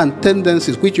inclinations and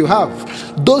tendencies which you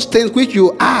have, those things which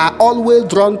you are always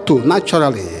drawn to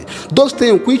naturally, those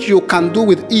things which you can do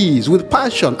with ease, with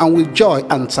passion, and with joy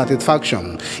and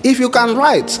satisfaction. If you can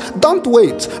write, don't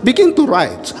wait. Begin to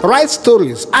write. Write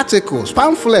stories, articles,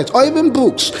 pamphlets, or even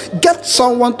books. Get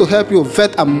someone to help you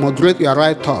vet and moderate your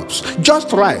write-ups.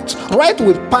 Just write. Write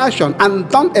with passion, and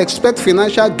don't expect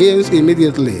financial gains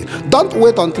immediately. Don't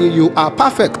wait until you are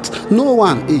perfect. No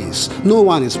one is. No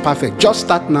one is perfect. Just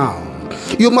start now.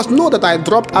 You must know that I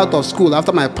dropped out of school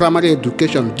after my primary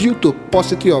education due to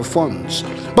paucity of funds.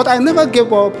 But I never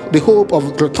gave up the hope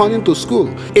of returning to school.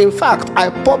 In fact, I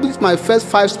published my first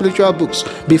 5 spiritual books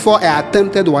before I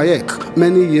attempted WAEC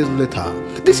many years later.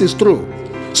 This is true.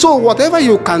 So whatever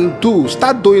you can do,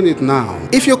 start doing it now.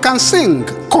 If you can sing,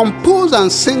 compose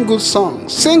and sing good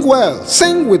songs. Sing well,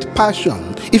 sing with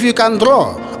passion. If you can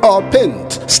draw or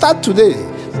paint, start today.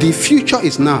 The future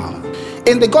is now.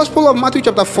 In the Gospel of Matthew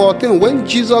chapter 14, when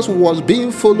Jesus was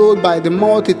being followed by the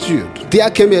multitude,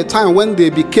 there came a time when they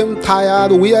became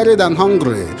tired, wearied, and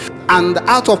hungry. And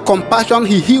out of compassion,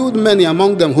 he healed many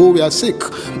among them who were sick.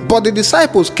 But the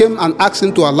disciples came and asked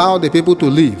him to allow the people to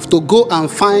leave, to go and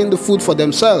find food for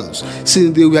themselves,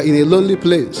 since they were in a lonely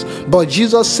place. But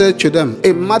Jesus said to them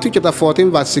in Matthew chapter 14,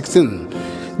 verse 16,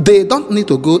 they don't need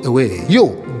to go away.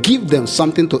 Give them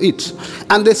something to eat.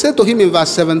 And they said to him in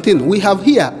verse 17, we have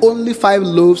here only 5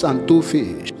 loaves and 2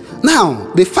 fish.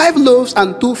 Now, the 5 loaves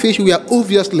and 2 fish were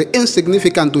obviously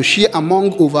insignificant to share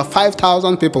among over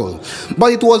 5,000 people.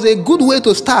 But it was a good way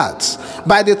to start.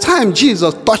 By the time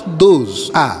Jesus touched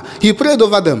those, he prayed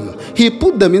over them. He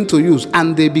put them into use,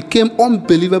 and they became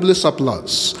unbelievably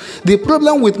surplus. The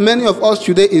problem with many of us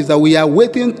today is that we are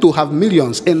waiting to have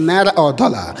millions in naira or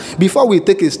dollar before we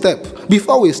take a step,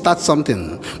 before we start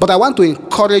something. But I want to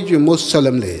encourage you most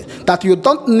solemnly that you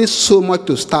don't need so much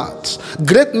to start.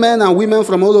 Great men and women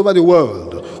from all over the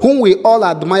world, whom we all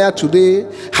admire today,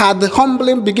 had a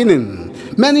humbling beginning.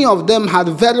 Many of them had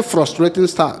very frustrating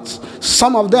starts.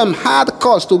 Some of them had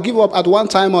cause to give up at one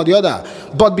time or the other.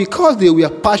 But because they were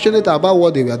passionate about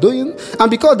what they were doing, and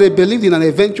because they believed in an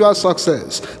eventual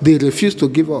success, they refused to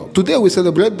give up. Today we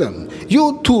celebrate them.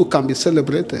 You too can be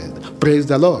celebrated. Praise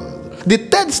the Lord. The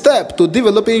third step to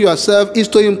developing yourself is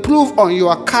to improve on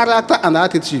your character and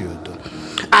attitude.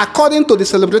 According to the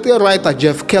celebrated writer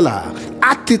Jeff Keller,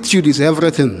 attitude is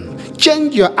everything.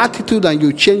 Change your attitude and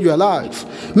you change your life.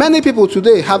 Many people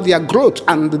today have their growth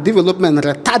and development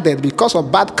retarded because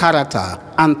of bad character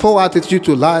and poor attitude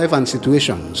to life and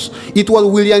situations. It was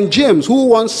William James who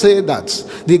once said that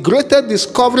the greatest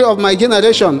discovery of my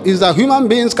generation is that human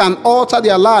beings can alter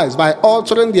their lives by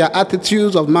altering their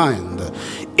attitudes of mind.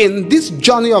 In this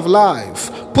journey of life,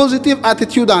 positive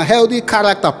attitude and healthy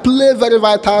character play very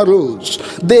vital roles.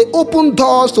 They open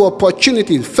doors to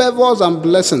opportunities, favors, and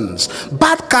blessings.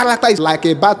 Bad character is like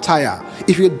a bad tire.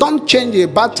 If you don't change a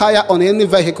bad tire on any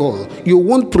vehicle, you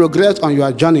won't progress on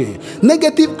your journey.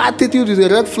 Negative attitude is a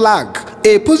red flag.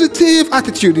 A positive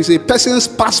attitude is a person's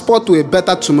passport to a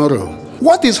better tomorrow.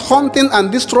 What is haunting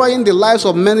and destroying the lives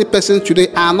of many persons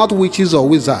today are not witches or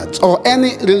wizards or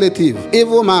any relative,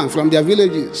 evil man from their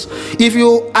villages. If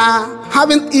you are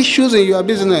having issues in your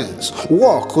business,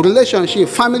 work, relationship,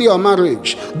 family, or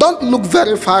marriage, don't look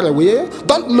very far away.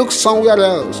 Don't look somewhere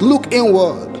else. Look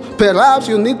inward. Perhaps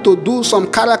you need to do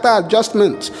some character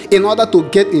adjustments in order to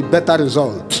get a better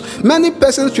result. Many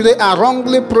persons today are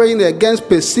wrongly praying against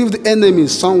perceived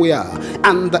enemies somewhere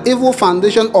and the evil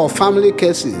foundation of family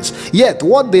cases. Yet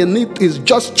what they need is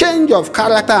just change of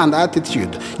character and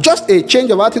attitude. Just a change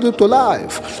of attitude to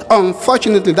life.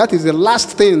 Unfortunately, that is the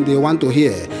last thing they want to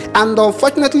hear. And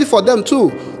unfortunately for them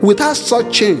too, without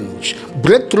such change,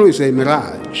 breakthrough is a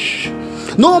mirage.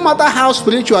 No matter how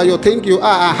spiritual you think you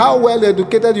are and how well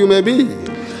educated you may be,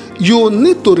 You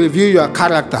need to review your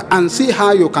character and see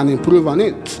how you can improve on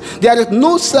it. There is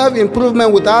no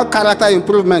self-improvement without character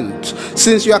improvement.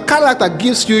 Since your character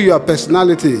gives you your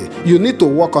personality, you need to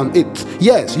work on it.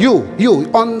 Yes, you,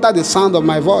 under the sound of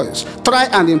my voice, try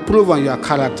and improve on your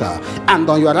character and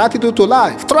on your attitude to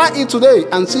life. Try it today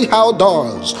and see how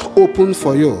doors open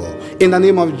for you. In the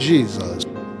name of Jesus.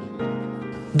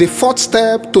 The fourth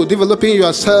step to developing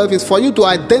yourself is for you to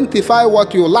identify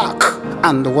what you lack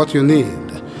and what you need.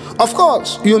 Of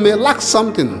course, you may lack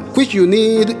something which you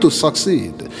need to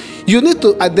succeed. You need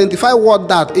to identify what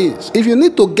that is. If you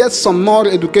need to get some more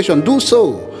education, do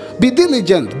so. Be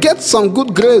diligent, get some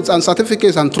good grades and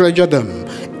certificates and treasure them.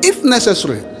 If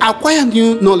necessary, acquire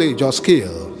new knowledge or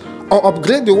skill, or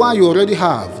upgrade the one you already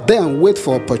have, then wait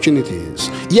for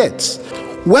opportunities. Yet,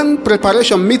 when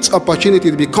preparation meets opportunity,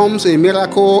 it becomes a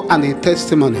miracle and a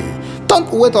testimony.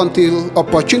 Don't wait until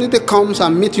opportunity comes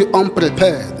and meet you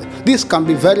unprepared. This can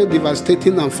be very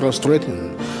devastating and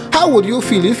frustrating. How would you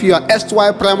feel if your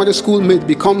erstwhile primary school mate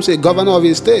becomes a governor of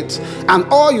a state and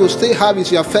all you still have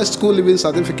is your first school leaving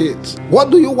certificate? What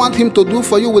do you want him to do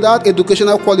for you without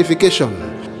educational qualification?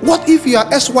 What if your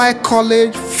erstwhile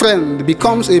college friend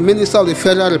becomes a minister of the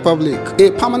Federal Republic, a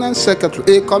permanent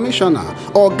secretary, a commissioner,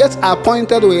 or gets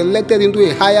appointed or elected into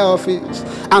a higher office,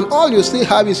 and all you still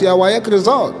have is your WAEC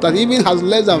result that even has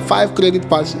less than 5 credit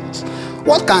passes?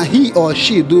 What can he or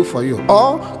she do for you?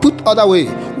 Or, put other way,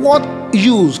 what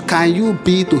use can you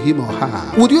be to him or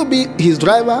her? Would you be his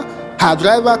driver, her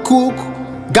driver, cook,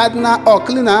 gardener, or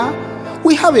cleaner?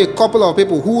 We have a couple of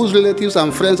people whose relatives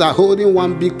and friends are holding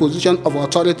one big position of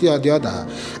authority or the other,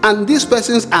 and these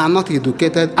persons are not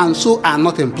educated and so are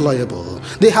not employable.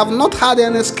 They have not had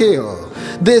any skill.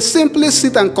 They simply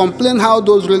sit and complain how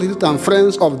those relatives and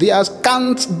friends of theirs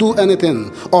can't do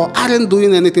anything or aren't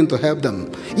doing anything to help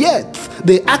them. Yet,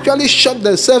 they actually shot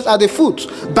themselves at the foot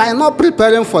by not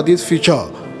preparing for this future.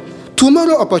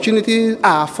 Tomorrow opportunities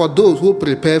are for those who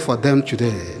prepare for them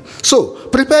today. So,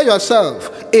 prepare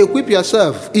yourself, equip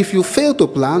yourself. If you fail to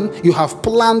plan, you have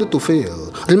planned to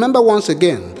fail. Remember once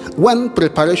again, when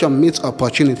preparation meets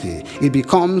opportunity, it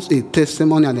becomes a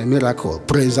testimony and a miracle.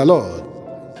 Praise the Lord.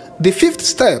 The fifth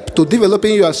step to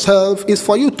developing yourself is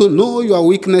for you to know your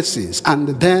weaknesses and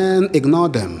then ignore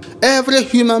them. Every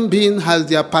human being has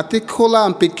their particular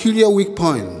and peculiar weak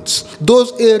points.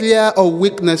 Those areas of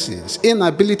weaknesses,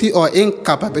 inability or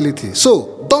incapability.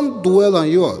 So, don't dwell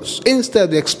on yours.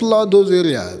 Instead, explore those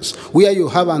areas where you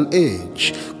have an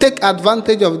edge. Take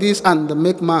advantage of this and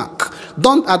make mark.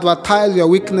 Don't advertise your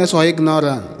weakness or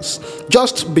ignorance.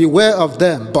 Just beware of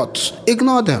them, but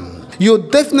ignore them. You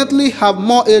definitely have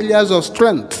more areas of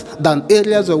strength than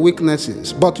areas of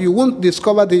weaknesses, but you won't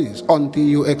discover this until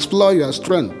you explore your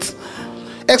strength.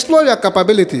 Explore your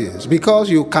capabilities because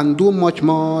you can do much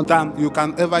more than you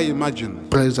can ever imagine.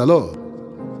 Praise the Lord.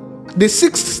 The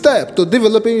sixth step to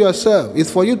developing yourself is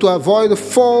for you to avoid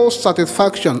false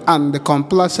satisfaction and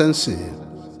complacency.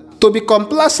 To be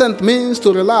complacent means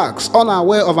to relax,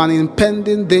 unaware of an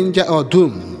impending danger or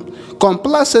doom.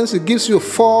 Complacency gives you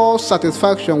false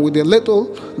satisfaction with the little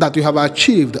that you have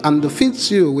achieved and feeds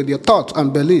you with your thought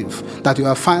and belief that you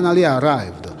have finally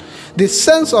arrived. The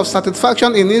sense of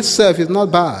satisfaction in itself is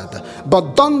not bad,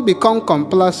 but don't become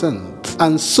complacent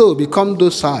and so become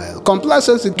docile.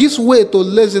 Complacency gives way to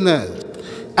laziness.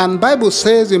 And Bible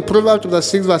says in Proverbs chapter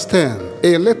 6 verse 10,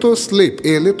 a little sleep,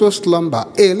 a little slumber,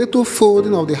 a little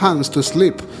folding of the hands to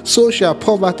sleep, so shall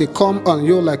poverty come on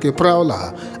you like a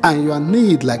prowler, and your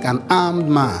need like an armed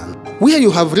man. Where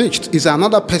you have reached is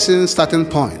another person's starting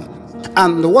point.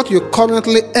 And what you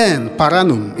currently earn per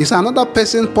annum is another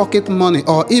person's pocket money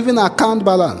or even account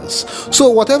balance. So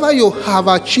whatever you have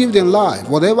achieved in life,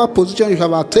 whatever position you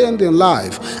have attained in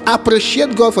life,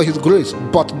 appreciate God for His grace,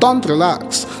 but don't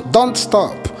relax, don't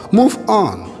stop, move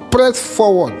on, press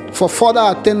forward for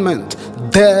further attainment,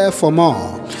 dare for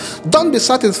more. Don't be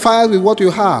satisfied with what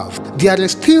you have. There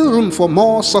is still room for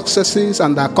more successes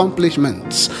and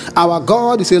accomplishments. Our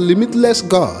God is a limitless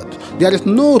God. There is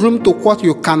no room to what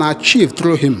you can achieve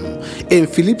through Him. In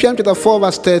Philippians chapter 4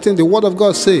 verse 13, the Word of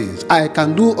God says, I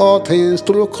can do all things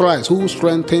through Christ who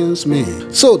strengthens me.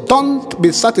 So don't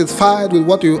be satisfied with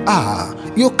what you are.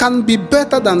 You can be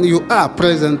better than you are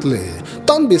presently.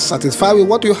 Don't be satisfied with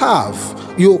what you have.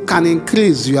 You can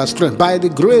increase your strength by the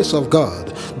grace of God.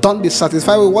 Don't be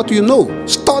satisfied with what you know.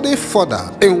 Study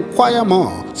further, inquire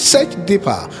more, search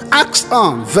deeper, ask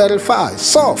on, verify,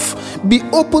 solve, be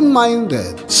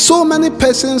open-minded. So many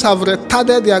persons have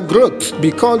retarded their growth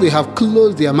because they have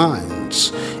closed their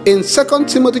minds. In 2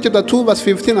 Timothy chapter 2 verse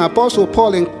 15, Apostle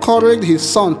Paul encouraged his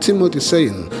son Timothy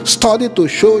saying, study to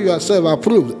show yourself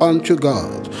approved unto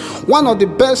God, One of the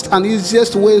best and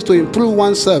easiest ways to improve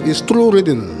oneself is through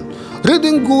reading.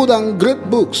 Reading good and great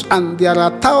books, and there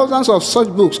are thousands of such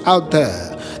books out there.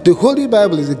 The Holy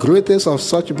Bible is the greatest of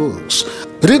such books.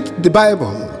 Read the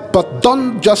Bible, but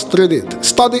don't just read it.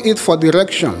 Study it for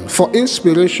direction, for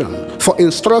inspiration, for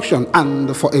instruction,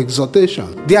 and for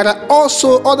exhortation. There are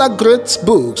also other great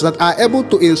books that are able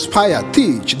to inspire,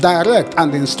 teach, direct,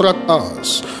 and instruct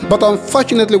us. But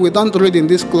unfortunately, we don't read in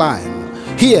this climb.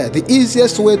 Here, the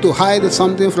easiest way to hide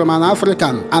something from an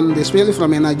African, and especially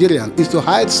from a Nigerian, is to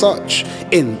hide such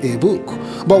in a book.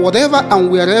 But whatever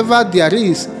and wherever there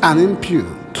is an impute,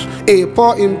 a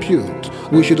poor impute,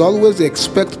 we should always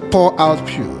expect poor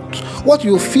output. What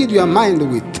you feed your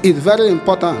mind with is very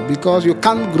important, because you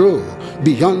can't grow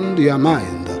beyond your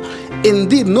mind.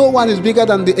 Indeed, no one is bigger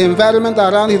than the environment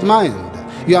around his mind.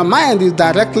 Your mind is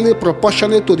directly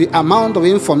proportionate to the amount of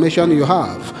information you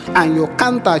have, and you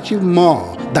can't achieve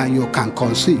more than you can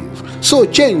conceive. So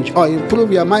change or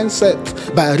improve your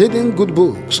mindset by reading good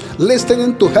books,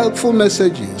 listening to helpful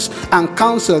messages, and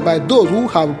counsel by those who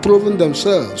have proven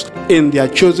themselves in their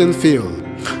chosen field.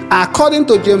 According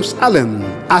to James Allen,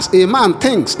 as a man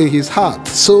thinks in his heart,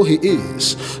 so he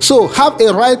is. So have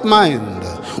a right mind.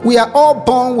 We are all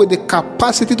born with the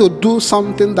capacity to do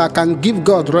something that can give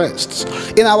God rest.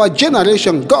 In our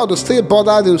generation, God still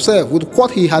bothers himself with what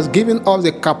he has given us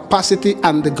the capacity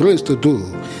and the grace to do.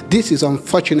 This is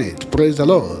unfortunate, praise the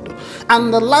Lord.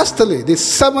 And lastly, the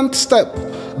seventh step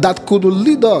that could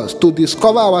lead us to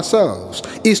discover ourselves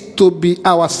is to be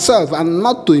ourselves and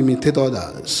not to imitate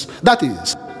others. That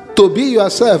is, to be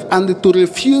yourself and to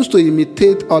refuse to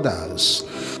imitate others.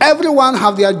 Everyone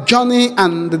have their journey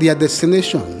and their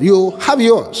destination. You have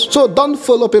yours. So don't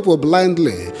follow people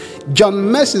blindly.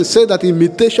 John Mason said that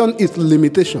imitation is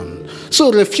limitation.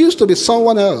 So refuse to be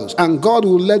someone else, and God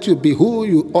will let you be who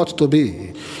you ought to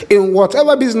be. In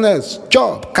whatever business,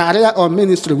 job, career, or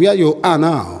ministry where you are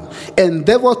now,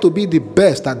 endeavor to be the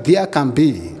best that there can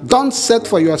be. Don't set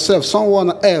for yourself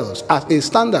someone else as a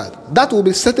standard. That will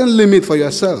be setting limit for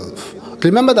yourself.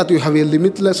 Remember that you have a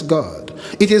limitless God.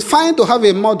 It is fine to have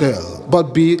a model,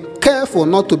 but be careful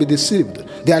not to be deceived.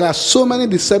 There are so many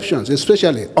deceptions,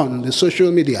 especially on the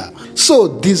social media.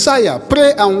 So desire,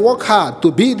 pray, and work hard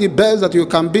to be the best that you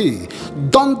can be.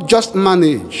 Don't just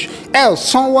manage, else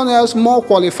someone else more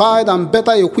qualified and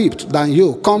better equipped than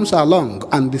you comes along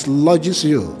and dislodges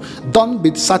you. Don't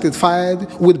be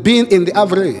satisfied with being in the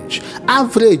average.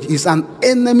 Average is an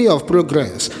enemy of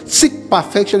progress. Seek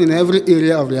perfection in every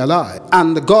area of your life,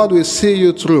 and God will see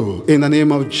you through in the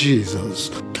name of Jesus.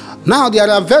 Now, there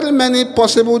are very many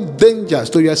possible dangers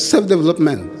to your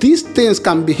self-development. These things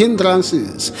can be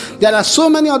hindrances. There are so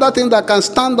many other things that can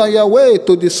stand on your way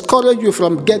to discourage you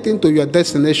from getting to your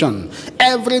destination.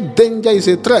 Every danger is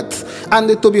a threat,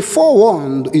 and to be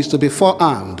forewarned is to be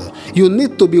forearmed. You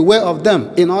need to be aware of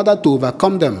them in order to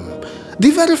overcome them.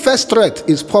 The very first threat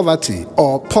is poverty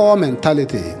or poor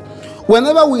mentality.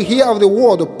 Whenever we hear of the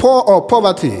word poor or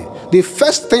poverty, the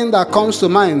first thing that comes to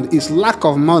mind is lack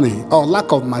of money or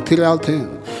lack of material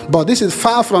thing. But this is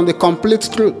far from the complete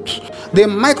truth. The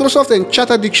Microsoft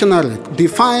Encharted Dictionary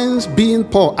defines being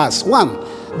poor as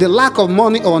 1. The lack of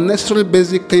money or necessary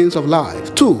basic things of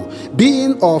life. 2.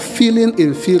 Being or feeling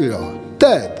inferior.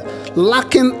 3.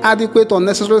 Lacking adequate or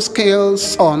necessary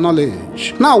skills or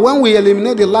knowledge. Now, when we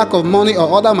eliminate the lack of money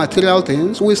or other material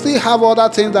things, we still have other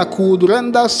things that could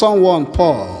render someone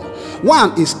poor.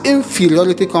 1 is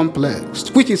inferiority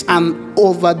complex, which is an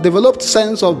overdeveloped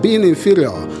sense of being inferior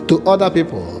to other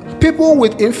people. People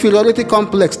with inferiority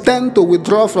complex tend to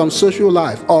withdraw from social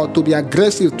life or to be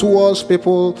aggressive towards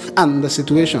people and the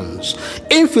situations.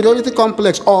 Inferiority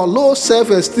complex or low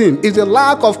self-esteem is a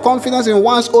lack of confidence in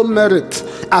one's own merit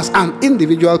as an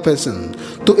individual person.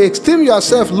 To esteem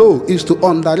yourself low is to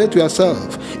underrate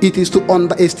yourself. It is to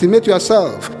underestimate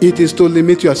yourself. It is to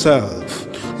limit yourself.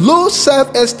 Low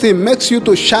self-esteem makes you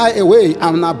to shy away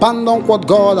and abandon what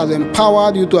God has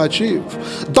empowered you to achieve.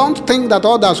 Don't think that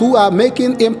others who are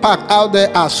making impact out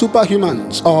there are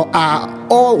superhumans or are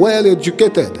all well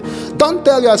educated. Don't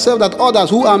tell yourself that others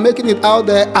who are making it out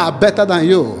there are better than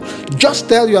you. Just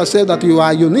tell yourself that you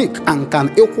are unique and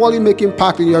can equally make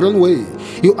impact in your own way.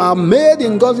 You are made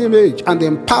in God's image and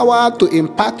empowered to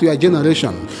impact your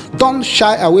generation. Don't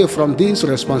shy away from this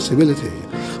responsibility.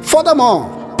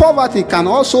 Furthermore, poverty can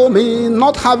also mean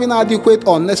not having adequate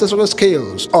or necessary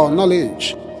skills or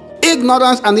knowledge.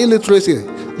 Ignorance and illiteracy,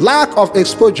 lack of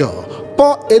exposure,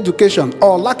 poor education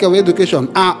or lack of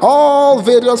education are all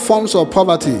various forms of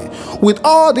poverty. With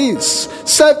all this,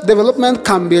 self-development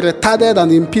can be retarded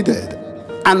and impeded,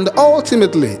 and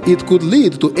ultimately it could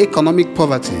lead to economic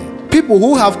poverty. People people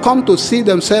who have come to see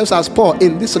themselves as poor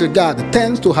in this regard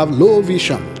tend to have low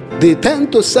vision. They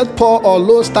tend to set poor or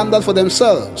low standards for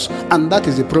themselves, and that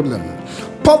is the problem.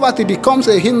 Poverty becomes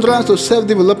a hindrance to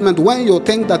self-development when you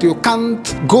think that you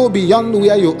can't go beyond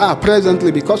where you are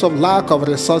presently because of lack of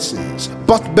resources.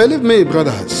 But believe me,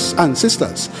 brothers and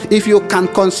sisters, if you can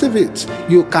conceive it,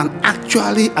 you can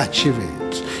actually achieve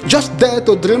it. Just dare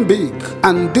to dream big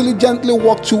and diligently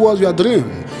work towards your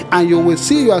dream, and you will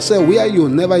see yourself where you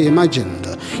never imagined.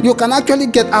 You can actually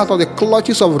get out of the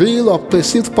clutches of real or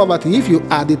perceived poverty if you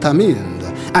are determined,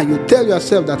 and you tell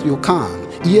yourself that you can.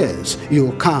 Yes,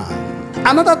 you can.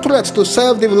 Another threat to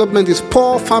self-development is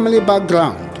poor family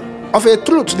background. Of a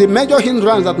truth, the major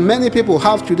hindrance that many people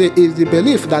have today is the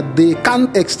belief that they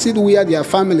can't exceed where their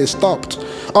family stopped,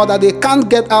 or that they can't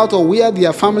get out of where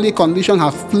their family condition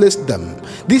has placed them.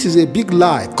 This is a big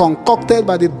lie concocted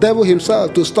by the devil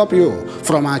himself to stop you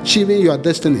from achieving your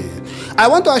destiny. I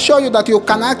want to assure you that you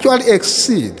can actually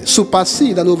exceed,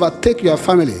 supersede, and overtake your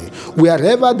family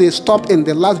wherever they stopped in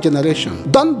the last generation.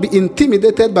 Don't be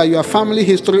intimidated by your family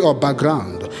history or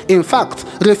background. In fact,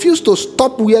 refuse to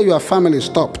stop where your family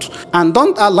stopped, and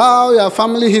don't allow your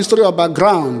family history or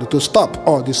background to stop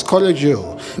or discourage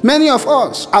you. Many of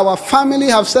us, our family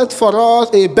have set for us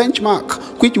a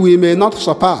benchmark which we may not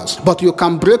surpass, but you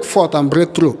can break forth and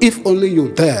break through if only you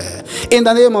dare, in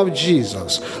the name of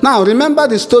Jesus. Now, remember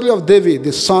the story of David,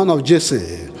 the son of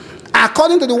Jesse.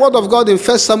 According to the word of God in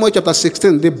 1 Samuel chapter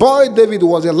 16, the boy David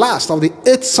was the last of the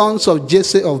 8 sons of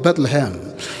Jesse of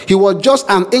Bethlehem. He was just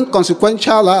an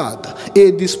inconsequential lad,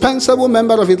 a dispensable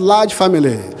member of his large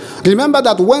family. Remember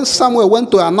that when Samuel went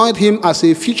to anoint him as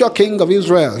a future king of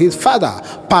Israel, his father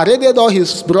paraded all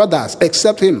his brothers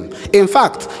except him. In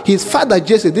fact, his father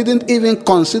Jesse didn't even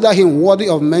consider him worthy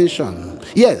of mention.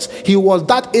 Yes, he was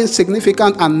that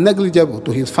insignificant and negligible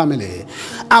to his family.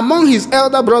 Among his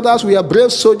elder brothers were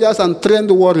brave soldiers and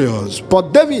trained warriors,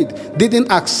 but David didn't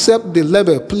accept the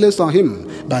label placed on him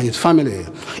by his family.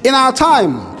 In our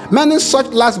time, many such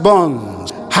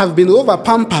lastborns have been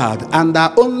over-pampered and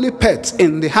are only pets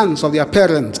in the hands of their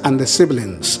parents and their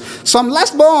siblings. Some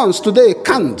lastborns today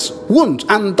can't, won't,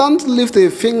 and don't lift a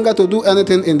finger to do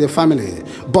anything in the family.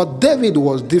 But David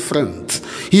was different.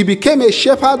 He became a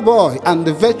shepherd boy and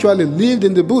virtually lived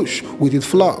in the bush with his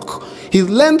flock. He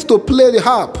learned to play the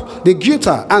harp, the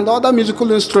guitar, and other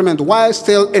musical instruments while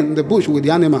still in the bush with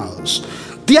the animals.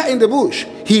 There in the bush,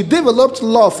 he developed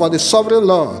love for the sovereign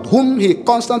Lord, whom he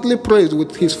constantly praised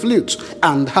with his flute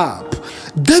and harp.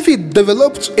 David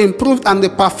developed, improved, and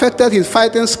perfected his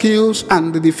fighting skills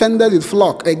and defended his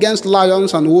flock against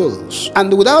lions and wolves.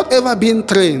 And without ever being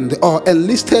trained or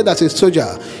enlisted as a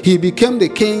soldier, he became the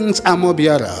king's armor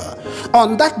bearer.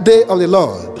 On that day of the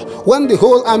Lord, when the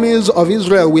whole armies of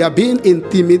Israel were being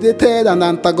intimidated and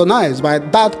antagonized by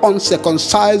that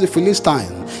uncircumcised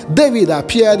Philistine, David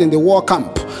appeared in the war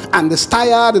camp and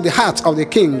stirred the hearts of the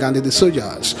king and the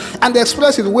soldiers, and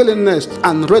expressed his willingness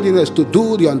and readiness to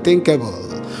do the unthinkable.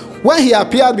 When he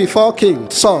appeared before King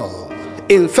Saul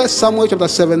in 1 Samuel chapter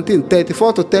 17,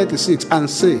 34 to 36, and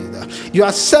said,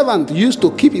 "Your servant used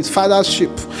to keep his father's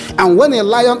sheep, and when a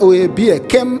lion or a bear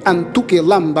came and took a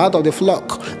lamb out of the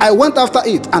flock, I went after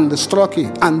it and struck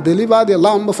it, and delivered the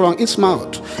lamb from its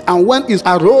mouth. And when it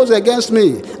arose against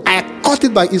me, I caught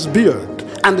it by its beard,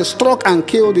 and struck and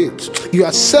killed it.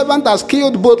 Your servant has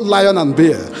killed both lion and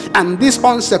bear, and this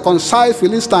uncircumcised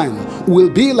Philistine will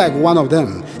be like one of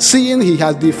them, seeing he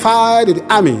has defied the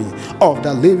army of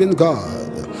the living God."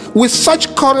 With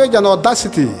such courage and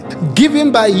audacity,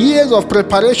 given by years of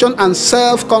preparation and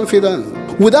self-confidence,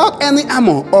 without any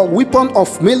armor or weapon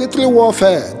of military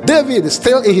warfare, David,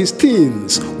 still in his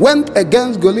teens, went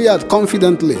against Goliath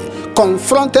confidently,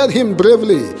 confronted him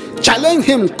bravely, challenged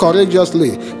him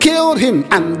courageously, killed him,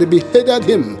 and beheaded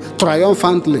him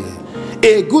triumphantly.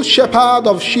 A good shepherd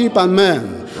of sheep and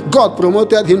men, God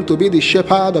promoted him to be the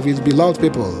shepherd of his beloved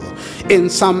people. In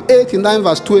Psalm 89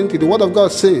 verse 20, the word of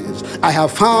God says, "I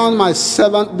have found my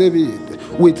servant David,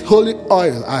 with holy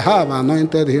oil I have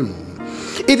anointed him."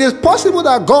 It is possible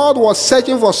that God was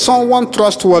searching for someone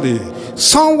trustworthy,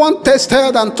 someone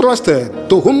tested and trusted,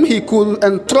 to whom he could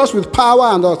entrust with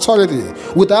power and authority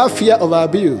without fear of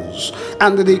abuse.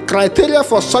 And the criteria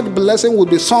for such blessing would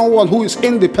be someone who is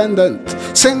independent,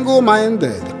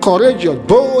 single-minded, courageous,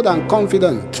 bold, and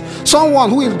confident. Someone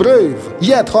who is brave,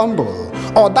 yet humble,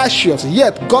 audacious,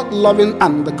 yet God-loving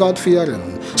and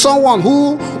God-fearing. Someone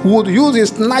who would use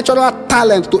his natural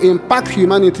talent to impact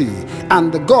humanity.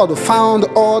 And God found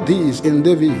all these in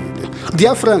David.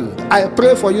 Dear friend, I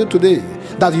pray for you today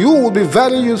that you will be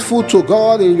very useful to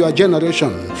God in your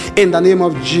generation, in the name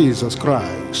of Jesus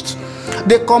Christ.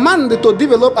 The command to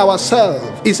develop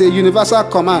ourselves is a universal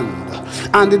command.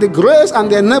 And the grace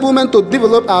and the enablement to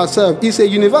develop ourselves is a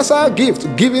universal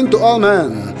gift given to all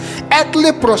men.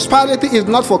 Earthly prosperity is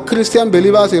not for Christian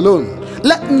believers alone.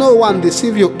 Let no one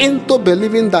deceive you into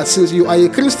believing that since you are a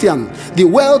Christian, the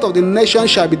wealth of the nation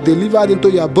shall be delivered into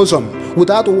your bosom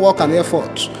without work and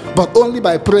effort, but only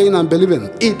by praying and believing.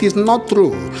 It is not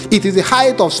true. It is the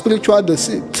height of spiritual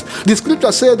deceit. The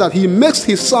scripture says that he makes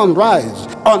his sun rise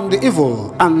on the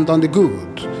evil and on the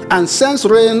good, and sends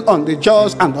rain on the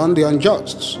just and on the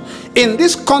unjust. In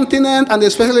this continent, and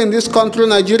especially in this country,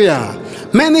 Nigeria,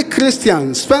 many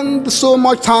Christians spend so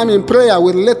much time in prayer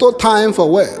with little time for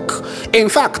work. In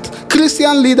fact,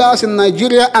 Christian leaders in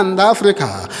Nigeria and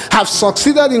Africa have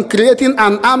succeeded in creating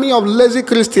an army of lazy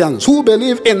Christians who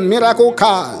believe in miracle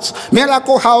cars,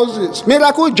 miracle houses,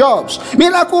 miracle jobs,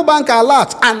 miracle bank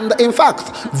alerts, and in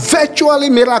fact, virtually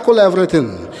miracle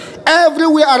everything.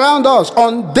 Everywhere around us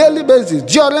on daily basis,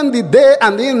 during the day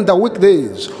and in the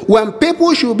weekdays, when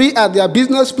people should be at their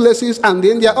business places and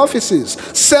in their offices,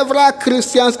 several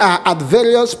Christians are at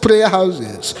various prayer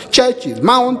houses, churches,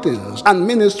 mountains, and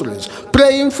ministries,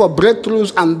 praying for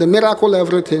breakthroughs and the miracle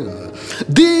everything.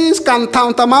 These can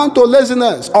tantamount to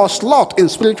laziness or sloth in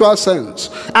spiritual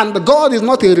sense, and God is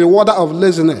not a rewarder of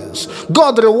laziness.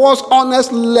 God rewards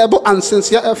honest labor and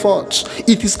sincere efforts.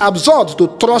 It is absurd to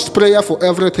trust prayer for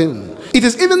everything. It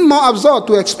is even more absurd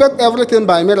to expect everything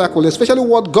by miracle, especially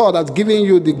what God has given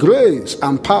you the grace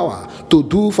and power to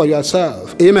do for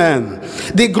yourself. Amen.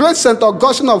 The great St.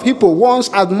 Augustine of Hippo once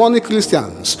admonished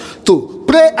Christians to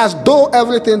pray as though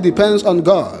everything depends on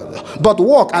God, but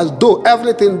walk as though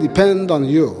everything depends on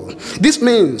you. This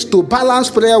means to balance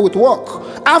prayer with work.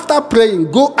 After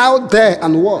praying, go out there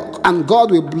and work, and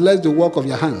God will bless the work of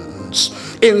your hands.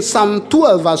 In Psalm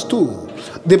 12 verse 2,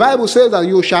 the Bible says that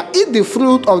you shall eat the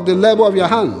fruit of the labor of your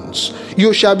hands.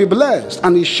 You shall be blessed,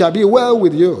 and it shall be well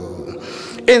with you.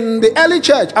 In the early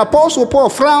church, Apostle Paul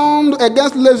frowned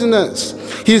against laziness.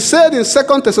 He said in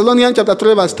 2 Thessalonians chapter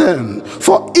 3 verse 10,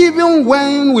 "For even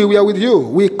when we were with you,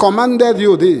 we commanded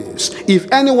you this, if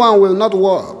anyone will not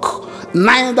work,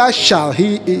 neither shall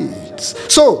he eat."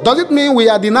 So, does it mean we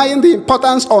are denying the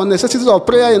importance or necessity of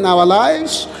prayer in our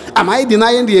lives? Am I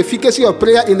denying the efficacy of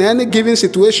prayer in any given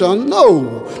situation?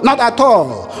 No, not at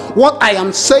all. What I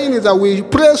am saying is that we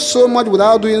pray so much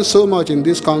without doing so much in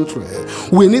this country.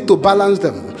 We need to balance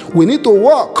them. We need to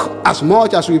work as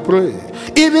much as we pray.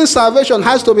 Even salvation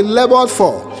has to be labored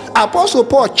for. Apostle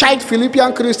Paul chided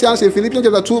Philippian Christians in Philippians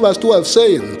chapter 2 verse 12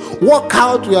 saying, "Work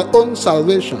out your own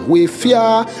salvation with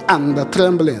fear and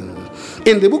trembling."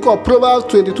 In the book of Proverbs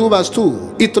 22 verse 2,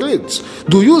 it reads,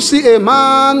 "Do you see a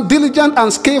man diligent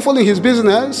and skillful in his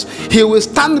business? He will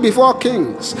stand before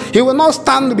kings. He will not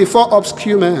stand before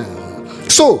obscure men."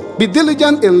 So, be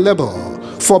diligent in labor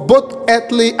for both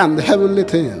earthly and heavenly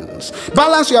things.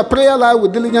 Balance your prayer life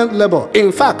with diligent labor.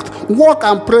 In fact, work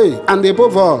and pray, and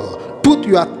above all, put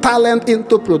your talent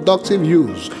into productive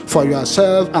use for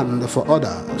yourself and for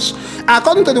others.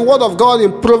 According to the word of God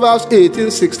in Proverbs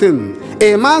 18:16,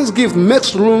 a man's gift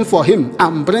makes room for him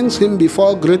and brings him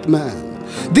before great men.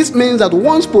 This means that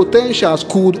one's potentials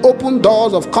could open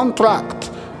doors of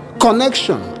contract,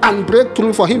 connection, and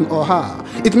breakthrough for him or her.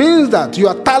 It means that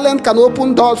your talent can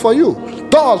open doors for you,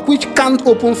 doors which can't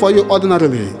open for you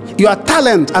ordinarily. Your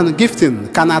talent and gifting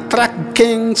can attract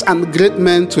kings and great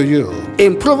men to you.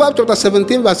 In Proverbs chapter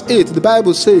 17 verse 8, the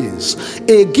Bible says,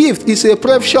 "A gift is a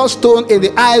precious stone in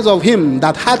the eyes of him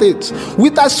that hath it.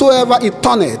 Whithersoever it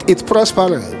turneth, it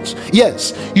prospereth."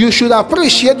 Yes, you should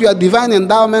appreciate your divine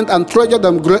endowment and treasure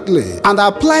them greatly, and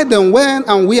apply them when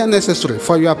and where necessary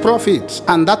for your profit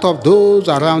and that of those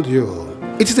around you.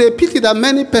 It is a pity that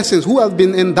many persons who have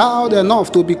been endowed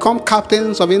enough to become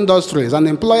captains of industries and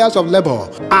employers of labor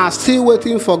are still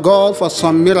waiting for God for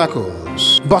some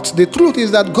miracles. But the truth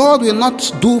is that God will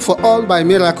not do for all by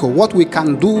miracle what we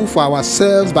can do for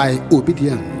ourselves by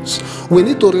obedience. We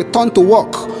need to return to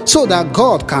work so that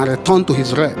God can return to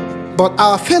his rest. But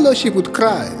our fellowship with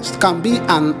Christ can be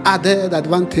an added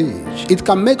advantage. It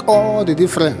can make all the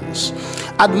difference.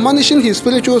 Admonishing his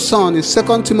spiritual son in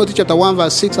 2 Timothy chapter 1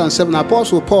 verse 6 and 7,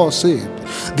 Apostle Paul said,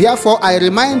 "Therefore I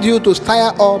remind you to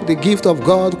stir up the gift of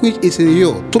God which is in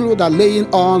you through the laying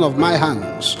on of my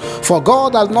hands. For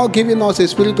God has not given us a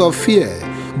spirit of fear,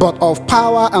 but of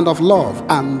power and of love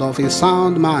and of a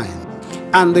sound mind."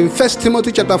 And in 1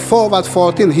 Timothy chapter 4 verse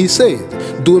 14, he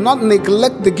said, "Do not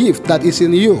neglect the gift that is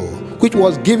in you, which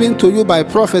was given to you by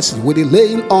prophecy with the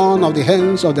laying on of the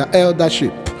hands of the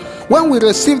eldership." When we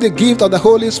receive the gift of the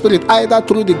Holy Spirit, either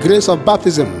through the grace of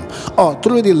baptism or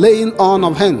through the laying on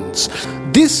of hands,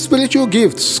 These spiritual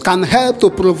gifts can help to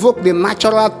provoke the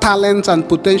natural talents and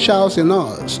potentials in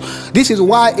us. This is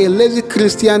why a lazy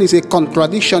Christian is a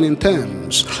contradiction in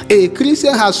terms. A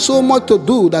Christian has so much to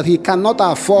do that he cannot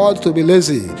afford to be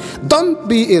lazy. Don't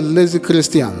be a lazy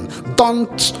Christian.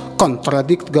 Don't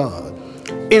contradict God.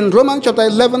 In Romans chapter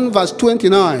 11 verse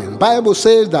 29, Bible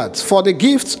says that for the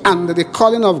gifts and the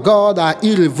calling of God are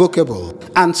irrevocable.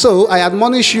 And so I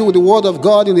admonish you with the word of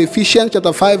God in Ephesians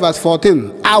chapter 5 verse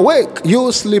 14. Awake,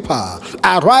 you sleeper,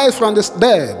 arise from the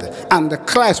dead, and the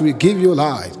Christ will give you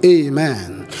light.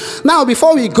 Amen. Now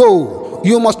before we go,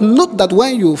 you must note that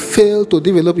when you fail to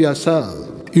develop yourself,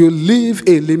 you live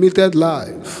a limited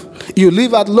life. You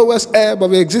live at lowest ebb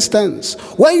of existence.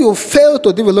 When you fail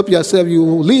to develop yourself, you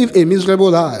live a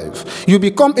miserable life. You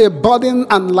become a burden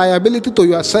and liability to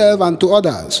yourself and to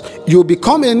others. You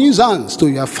become a nuisance to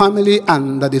your family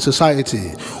and the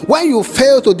society. When you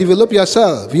fail to develop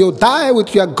yourself, you die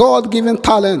with your God-given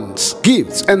talents,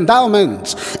 gifts,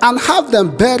 endowments, and have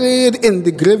them buried in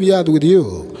the graveyard with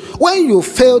you. When you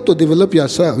fail to develop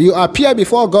yourself, you appear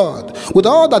before God with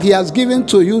all that He has given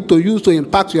to you to use to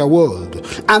impact your world.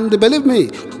 And believe me,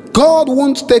 God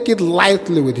won't take it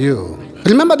lightly with you.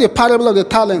 Remember the parable of the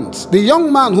talents. The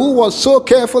young man who was so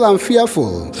careful and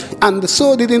fearful and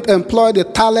so didn't employ the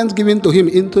talents given to him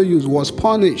into use was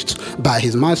punished by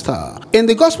his master. In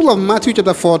the Gospel of Matthew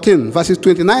chapter 14 verses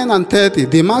 29 and 30,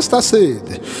 the master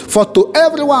said, "For to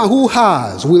everyone who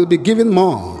has will be given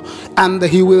more, and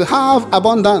he will have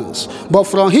abundance. But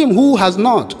from him who has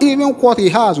not, even what he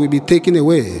has will be taken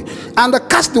away. And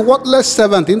cast the worthless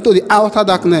servant into the outer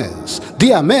darkness.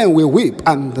 There men will weep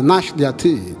and gnash their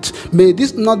teeth. May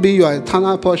this not be your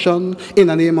eternal portion in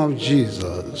the name of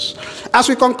Jesus." As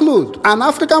we conclude, an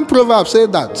African proverb says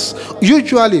that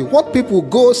usually what people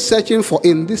go searching for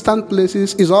in distant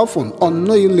places is often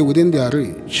unknowingly within their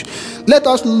reach. Let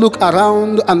us look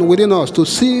around and within us to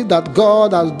see that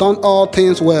God has done all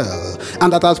things well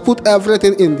and that has put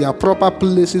everything in their proper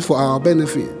places for our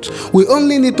benefit. We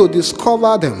only need to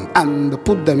discover them and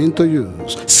put them into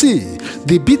use. See,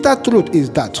 the bitter truth is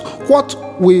that what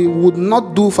we would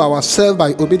not do for ourselves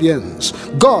by obedience,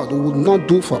 God would not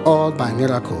do for us by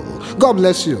miracle. God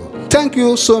bless you. Thank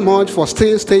you so much for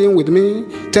staying with me.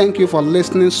 Thank you for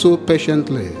listening so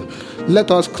patiently.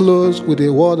 Let us close with a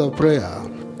word of prayer.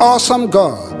 Awesome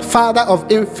God, Father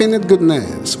of infinite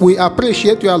goodness, we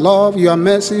appreciate your love, your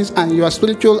mercies, and your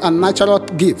spiritual and natural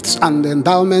gifts and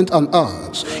endowment on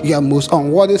us, your most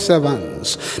unworthy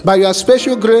servants. By your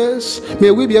special grace,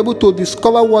 may we be able to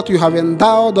discover what you have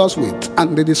endowed us with,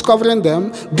 and by discovering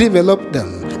them, develop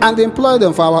them, and employ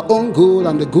them for our own good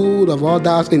and the good of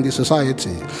others in the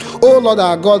society. Oh Lord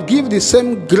our God, give the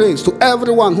same grace to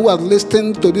everyone who has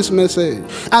listened to this message,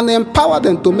 and empower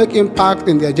them to make impact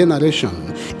in their generation.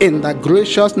 In the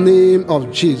gracious name of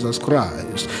Jesus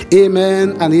Christ.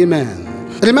 Amen and amen.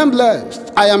 Remain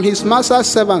blessed. I am his master's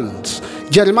servant,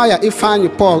 Jeremiah Ifeanyi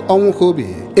Paul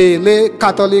Onwukobi, a lay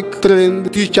Catholic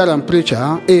trained teacher and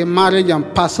preacher, a marriage and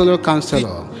pastoral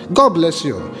counselor. God bless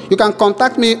you. You can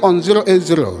contact me on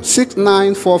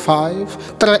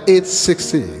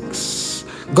 080-6945-3866.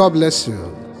 God bless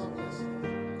you.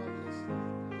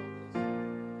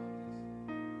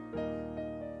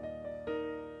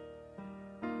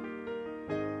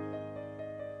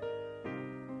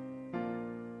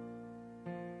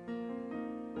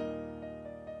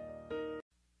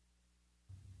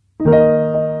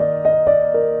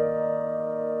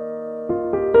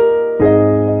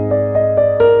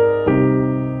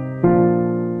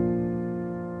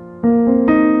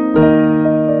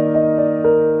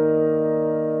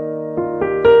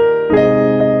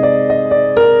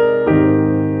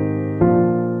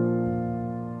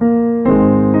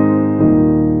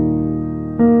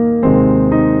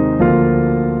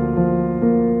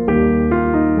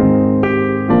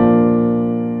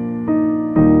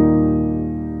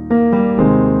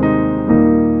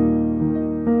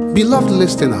 Beloved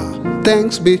listener,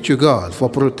 thanks be to God for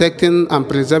protecting and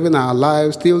preserving our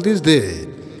lives till this day.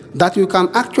 That you can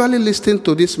actually listen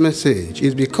to this message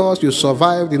is because you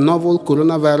survived the novel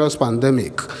coronavirus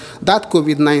pandemic, that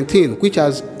COVID-19 which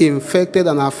has infected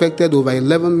and affected over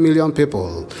 11 million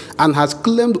people and has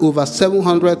claimed over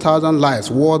 700,000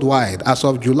 lives worldwide as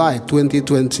of July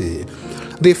 2020.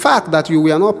 The fact that you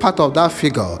were not part of that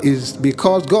figure is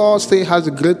because God still has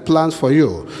great plans for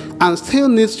you and still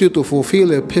needs you to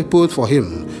fulfill a purpose for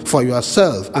Him, for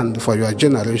yourself, and for your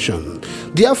generation.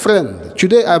 Dear friend,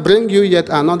 today I bring you yet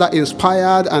another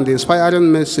inspired and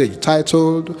inspiring message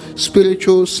titled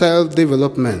Spiritual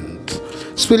Self-Development.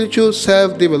 Spiritual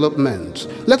Self-Development.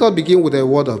 Let us begin with a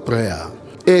word of prayer.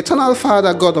 Eternal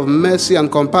Father, God of mercy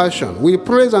and compassion, we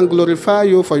praise and glorify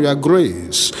you for your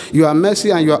grace, your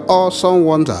mercy, and your awesome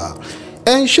wonder.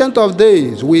 Ancient of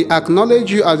days, we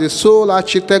acknowledge you as the sole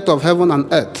architect of heaven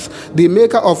and earth, the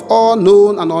maker of all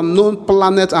known and unknown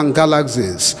planets and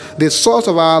galaxies, the source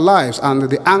of our lives and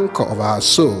the anchor of our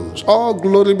souls. All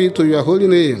glory be to your holy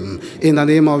name, in the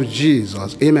name of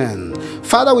Jesus. Amen.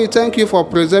 Father, we thank you for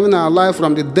preserving our life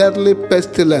from the deadly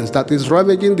pestilence that is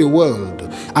ravaging the world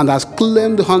and has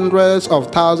claimed hundreds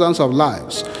of thousands of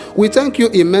lives. We thank you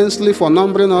immensely for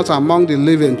numbering us among the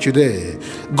living today.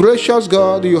 Gracious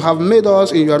God, you have made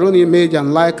us in your own image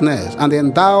and likeness and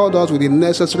endowed us with the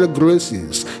necessary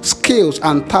graces, skills,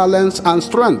 and talents and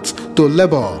strength to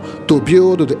labor, to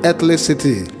build the earthly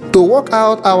city, to work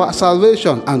out our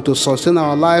salvation, and to sustain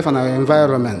our life and our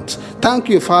environment. Thank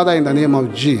you, Father, in the name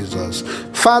of Jesus.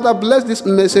 Father, bless this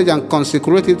message and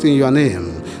consecrate it in your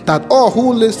name, that all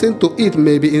who listen to it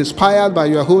may be inspired by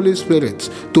your Holy Spirit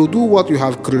to do what you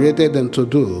have created them to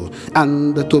do,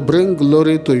 and to bring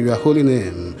glory to your holy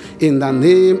name. In the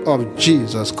name of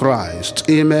Jesus Christ.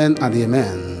 Amen and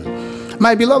amen.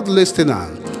 My beloved listener,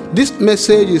 this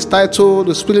message is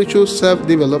titled Spiritual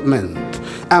Self-Development.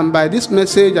 And by this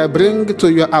message, I bring to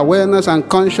your awareness and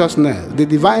consciousness the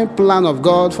divine plan of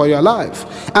God for your life.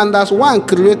 And as one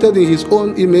created in his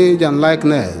own image and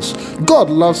likeness, God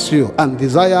loves you and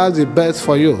desires the best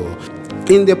for you.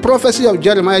 In the prophecy of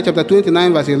Jeremiah chapter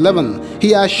 29 verse 11,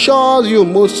 he assures you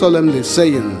most solemnly,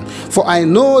 saying, "For I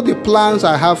know the plans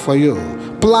I have for you,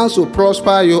 plans to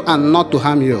prosper you and not to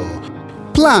harm you,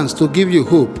 plans to give you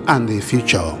hope and a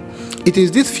future." It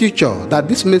is this future that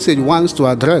this message wants to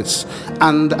address,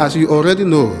 and as you already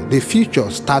know, the future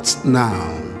starts now.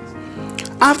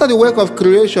 After the work of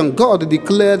creation, God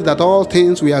declared that all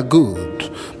things were good.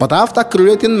 But after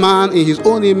creating man in his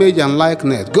own image and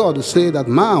likeness, God said that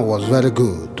man was very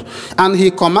good. And he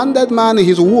commanded man in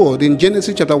his word in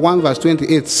Genesis chapter 1 verse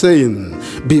 28, saying,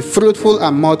 "Be fruitful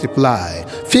and multiply,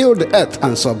 fill the earth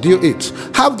and subdue it,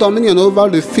 have dominion over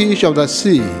the fish of the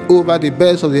sea, over the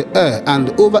birds of the air,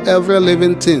 and over every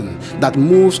living thing that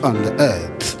moves on the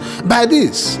earth." By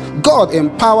this, God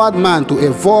empowered man to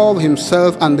evolve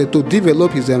himself and to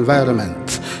develop his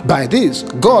environment. By this,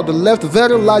 God left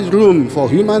very large room for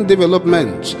human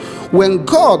development. When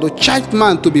God charged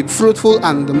man to be fruitful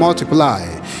and multiply,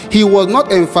 he was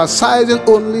not emphasizing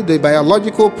only the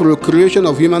biological procreation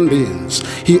of human beings.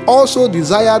 He also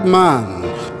desired man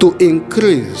to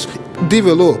increase,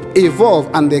 develop, evolve,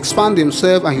 and expand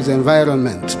himself and his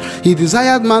environment. He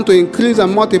desired man to increase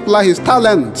and multiply his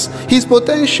talents, his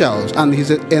potentials, and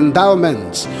his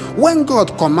endowments. When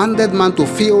God commanded man to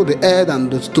fill the earth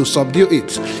and to subdue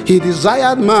it, he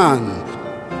desired man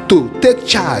to take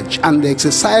charge and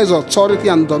exercise authority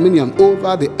and dominion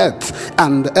over the earth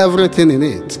and everything in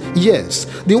it. Yes,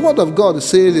 the word of God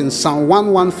says in Psalm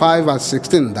 115 verse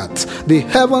 16 that the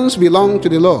heavens belong to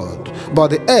the Lord,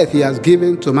 but the earth he has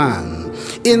given to man.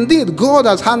 Indeed, God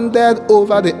has handed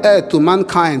over the earth to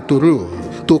mankind to rule,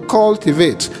 to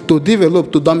cultivate, to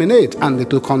develop, to dominate, and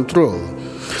to control.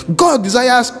 God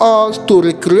desires us to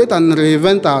recreate and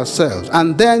reinvent ourselves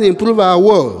and then improve our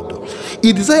world.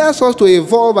 He desires us to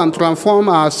evolve and transform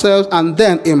ourselves and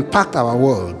then impact our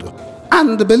world.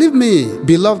 And believe me,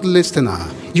 beloved listener,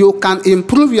 you can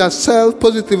improve yourself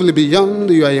positively beyond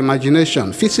your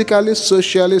imagination, physically,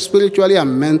 socially, spiritually,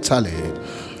 and mentally.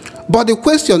 But the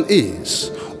question is,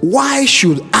 why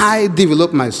should I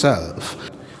develop myself?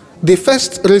 The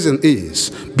first reason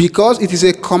is because it is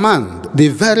a command, the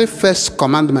very first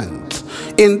commandment.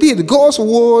 Indeed, God's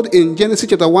word in Genesis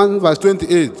chapter 1 verse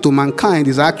 28 to mankind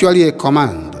is actually a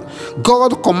command.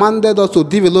 God commanded us to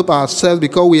develop ourselves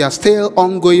because we are still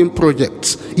ongoing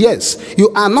projects. Yes,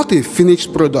 you are not a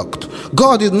finished product.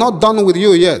 God is not done with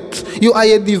you yet. You are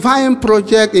a divine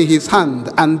project in his hand,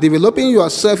 and developing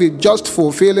yourself is just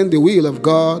fulfilling the will of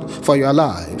God for your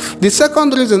life. The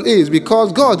second reason is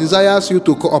because God desires you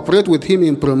to cooperate with him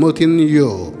in promoting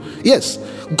you. Yes,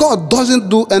 God doesn't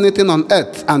do anything on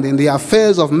earth and in the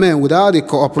affairs of men without the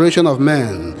cooperation of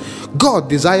men. God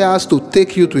desires to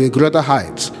take you to a greater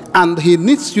height, and he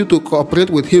needs you to cooperate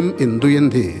with him in doing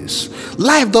this.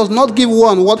 Life does not give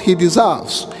one what he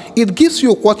deserves. It gives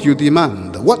you what you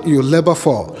demand, what you labor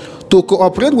for. To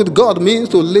cooperate with God means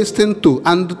to listen to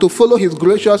and to follow his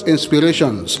gracious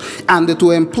inspirations and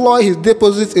to employ his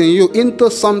deposits in you into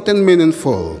something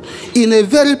meaningful. In a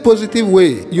very positive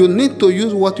way, you need to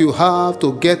use what you have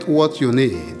to get what you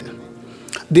need.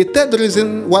 The third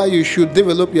reason why you should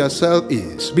develop yourself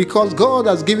is because God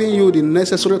has given you the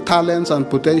necessary talents and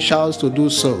potentials to do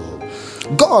so.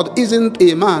 God isn't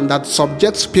a man that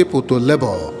subjects people to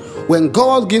labor. when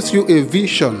God gives you a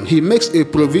vision, He makes a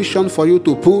provision for you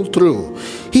to pull through.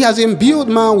 He has imbued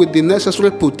man with the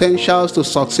necessary potentials to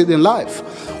succeed in life.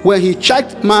 When He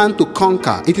charged man to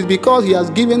conquer, it is because He has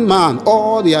given man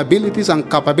all the abilities and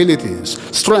capabilities,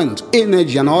 strength,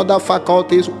 energy, and other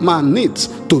faculties man needs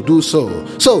to do so.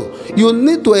 So, you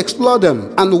need to explore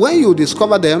them, and when you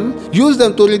discover them, use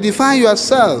them to redefine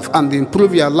yourself and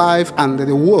improve your life and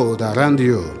the world around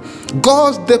you.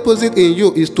 God's deposit in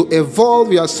you is to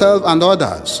evolve yourself and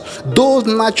others. Those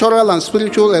natural and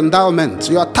spiritual endowments,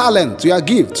 your talent, your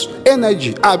gifts,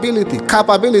 energy, ability,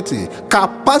 capability,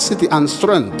 capacity, and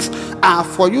strength are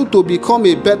for you to become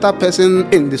a better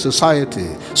person in the society.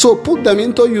 So put them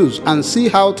into use and see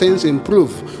how things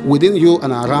improve within you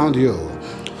and around you.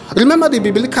 Remember the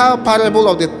biblical parable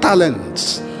of the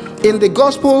talents. In the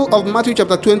Gospel of Matthew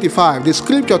chapter 25, the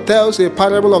scripture tells a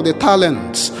parable of the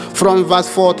talents. From verse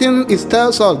 14, it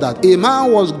tells us that a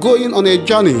man was going on a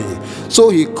journey. So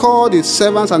he called his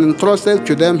servants and entrusted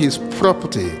to them his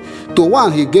property. To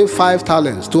one he gave 5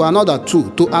 talents, to another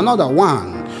 2, to another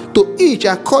 1, to each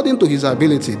according to his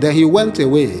ability. Then he went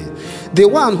away. The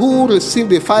one who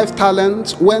received the 5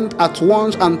 talents went at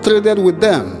once and traded with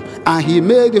them, and he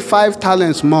made 5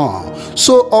 talents more.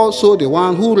 So also the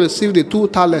one who received the 2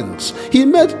 talents, he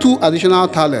made 2 additional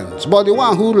talents. But the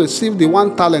one who received the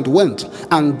 1 talent went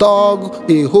and dug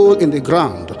a hole in the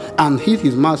ground and hid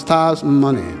his master's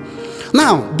money.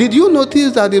 Now, did you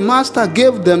notice that the master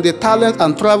gave them the talent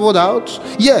and traveled out?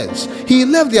 Yes, he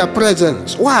left their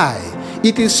presence. Why?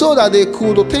 It is so that they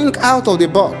could think out of the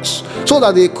box, so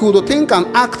that they could think and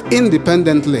act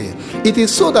independently. It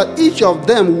is so that each of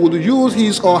them would use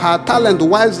his or her talent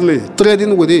wisely,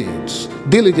 trading with it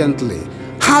diligently.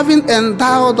 Having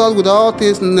endowed us with all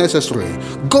things necessary,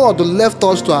 God left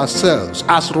us to ourselves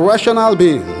as rational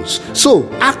beings. So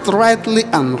act rightly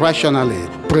and rationally.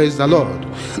 Praise the Lord.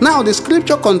 Now the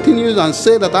scripture continues and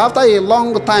says that after a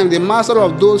long time the master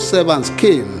of those servants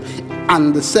came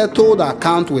and settled the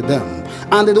account with them.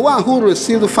 And the one who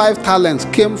received 5 talents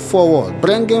came forward,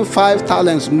 bringing 5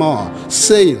 talents more,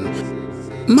 saying,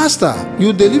 Master,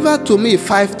 you delivered to me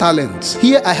 5 talents.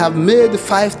 Here I have made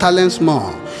 5 talents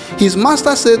more. His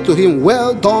master said to him,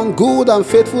 Well done, good and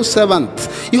faithful servant.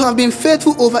 You have been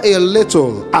faithful over a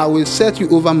little. I will set you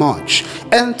over much.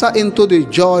 Enter into the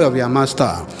joy of your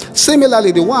master.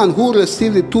 Similarly, the one who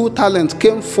received the 2 talents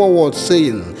came forward,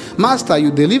 saying, Master,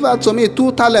 you delivered to me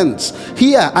 2 talents.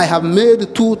 Here I have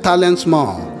made 2 talents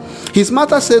more. His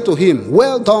master said to him,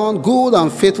 Well done, good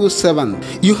and faithful servant.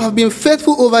 You have been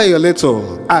faithful over a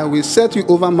little. I will set you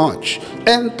over much.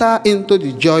 Enter into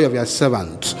the joy of your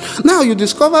servant. Now you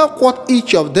discover what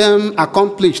each of them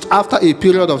accomplished after a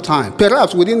period of time,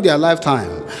 perhaps within their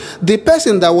lifetime. The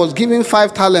person that was given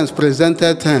 5 talents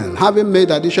presented 10, having made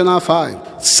additional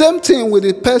 5. Same thing with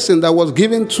the person that was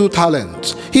given 2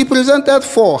 talents. He presented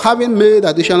 4, having made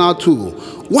additional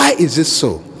 2. Why is this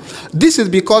so? This is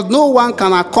because no one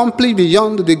can accomplish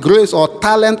beyond the grace or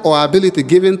talent or ability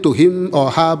given to him or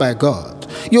her by God.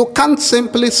 You can't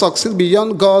simply succeed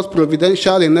beyond God's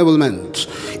providential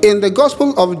enablement. In the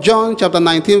Gospel of John chapter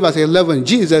 19 verse 11,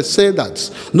 Jesus said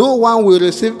that no one will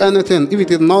receive anything if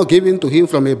it is not given to him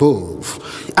from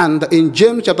above. And in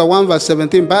James chapter 1 verse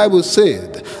 17, Bible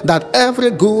said that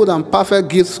every good and perfect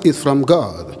gift is from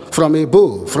God, from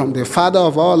above, from the Father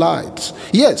of all lights.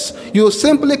 Yes, you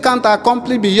simply can't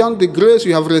accomplish beyond the grace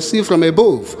you have received from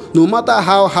above, no matter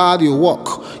how hard you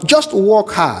work. Just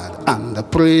work hard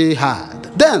and pray hard.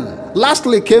 Then,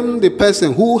 lastly came the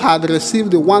person who had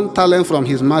received the 1 talent from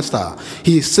his master.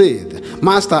 He said,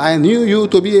 Master, I knew you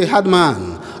to be a hard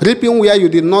man, reaping where you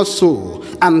did not sow,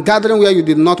 and gathering where you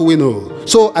did not winnow.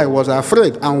 So I was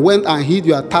afraid and went and hid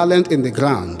your talent in the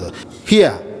ground.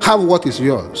 Here, have what is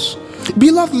yours.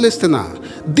 Beloved listener,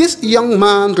 this young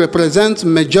man represents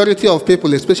majority of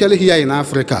people, especially here in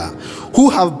Africa, who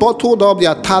have bottled up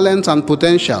their talents and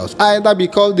potentials, either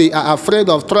because they are afraid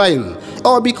of trying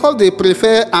or because they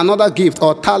prefer another gift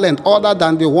or talent other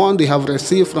than the one they have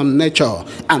received from nature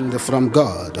and from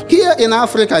God. Here in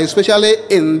Africa, especially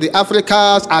in the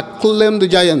Africa's acclaimed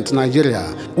giant,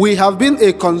 Nigeria, we have been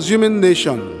a consuming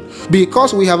nation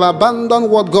because we have abandoned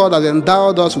what God has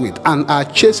endowed us with and are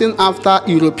chasing after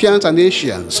Europeans and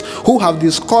Asians who have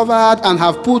discovered and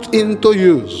have put into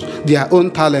use their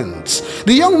own talents.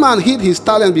 The young man hid his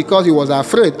talent because he was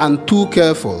afraid and too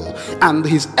careful, and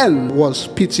his end was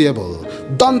pitiable.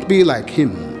 Don't be like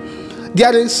him.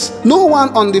 There is no one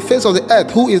on the face of the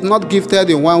earth who is not gifted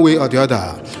in one way or the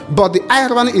other. But the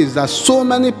irony is that so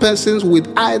many persons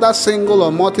with either single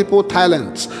or multiple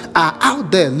talents are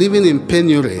out there living in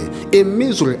penury, in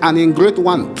misery, and in great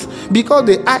want, because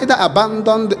they either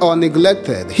abandoned or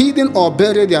neglected, hidden or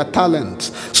buried their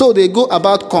talents. So they go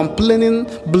about complaining,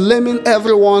 blaming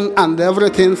everyone and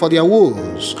everything for their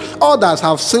woes. Others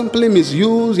have simply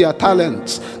misused their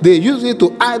talents. They use it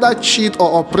to either cheat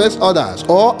or oppress others,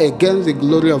 or against the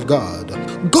glory of God.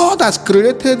 God has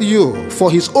created you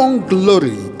for his own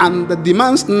glory and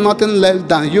demands nothing less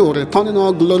than you returning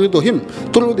all glory to him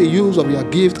through the use of your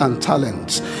gift and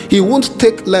talents. He won't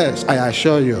take less, I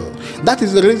assure you. That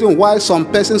is the reason why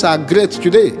some persons are great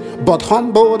today, but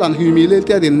humbled and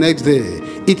humiliated the next day.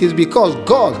 It is because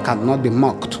God cannot be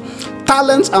mocked.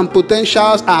 Talents and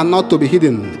potentials are not to be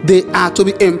hidden. They are to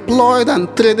be employed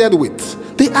and traded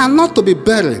with. They are not to be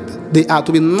buried. They are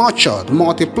to be nurtured,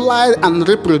 multiplied, and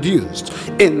reproduced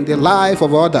in the life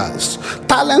of others.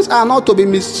 Talents are not to be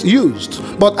misused,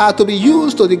 but are to be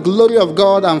used to the glory of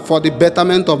God and for the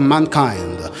betterment of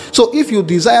mankind. So if you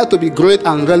desire to be great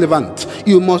and relevant,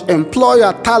 you must employ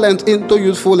your talent into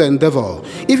useful endeavor.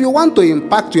 If you want to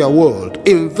impact your world,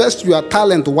 invest your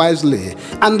talent wisely.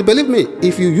 And believe me,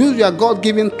 if you use your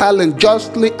God-given talent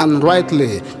justly and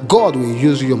rightly, God will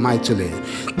use you mightily.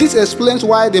 This explains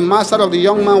why the master of the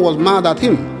young man was mad at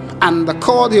him and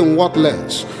called him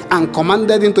worthless and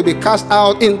commanded him to be cast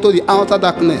out into the outer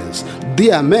darkness.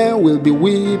 There men will be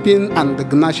weeping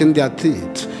and gnashing their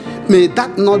teeth. May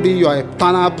that not be your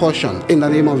eternal portion in the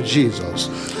name of Jesus.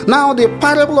 Now, the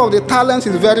parable of the talents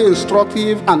is very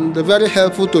instructive and very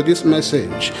helpful to this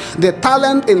message. The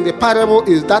talent in the parable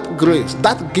is that grace,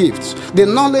 that gift, the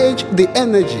knowledge, the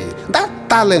energy, that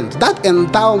talent, that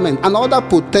endowment, and other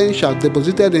potential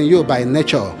deposited in you by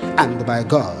nature and by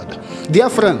God. Dear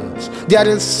friends, there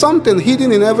is something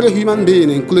hidden in every human being,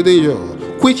 including you,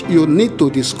 which you need to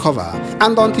discover,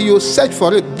 and until you search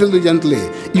for it diligently,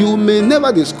 you may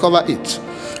never discover it.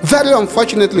 Very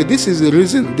unfortunately, this is the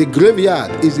reason the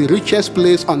graveyard is the richest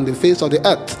place on the face of the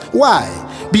earth.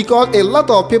 Why? Because a lot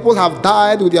of people have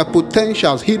died with their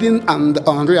potentials hidden and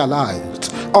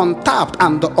unrealized, untapped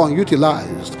and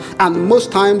unutilized, and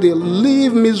most times they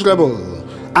live miserable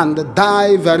and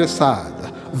die very sad.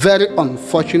 Very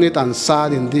unfortunate and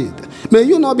sad indeed. May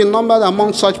you not be numbered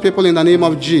among such people in the name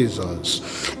of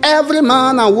Jesus. Every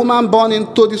man and woman born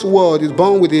into this world is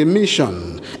born with a mission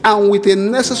and with a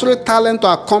necessary talent to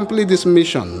accomplish this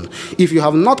mission. If you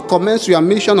have not commenced your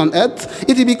mission on earth,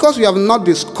 it is because you have not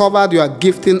discovered your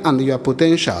gifting and your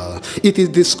potential. It is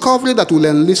discovery that will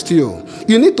enlist you.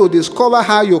 You need to discover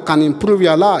how you can improve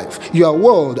your life, your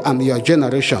world, and your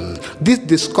generation. This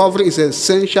discovery is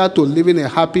essential to living a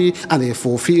happy and a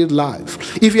fulfilled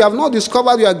life. If you have not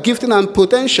discovered your gifting and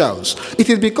potentials, it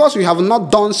is because you have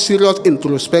not done serious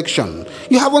introspection.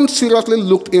 You haven't seriously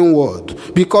looked inward,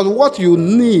 because what you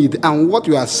need and what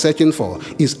you are searching for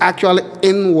is actually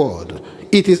inward.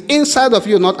 It is inside of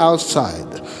you, not outside.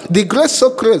 The great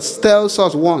Socrates tells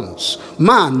us once,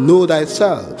 man, know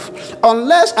thyself.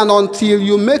 Unless and until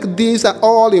you make this an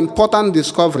all-important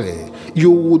discovery,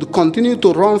 you would continue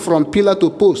to run from pillar to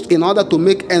post in order to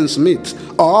make ends meet,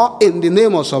 or in the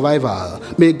name of survival.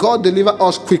 May God deliver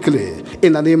us quickly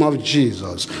in the name of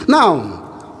Jesus. Now,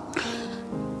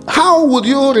 how would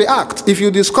you react if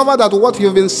you discover that what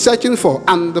you've been searching for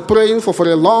and praying for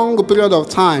a long period of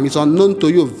time is unknown to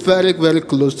you, very, very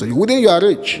close to you, within your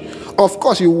reach? Of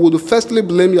course, you would firstly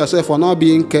blame yourself for not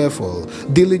being careful,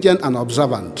 diligent, and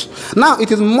observant. Now,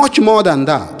 it is much more than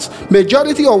that.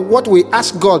 Majority of what we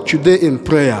ask God today in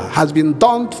prayer has been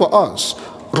done for us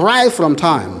right from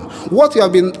time. What you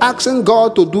have been asking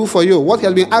God to do for you, what you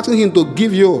have been asking him to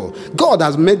give you, God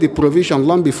has made the provision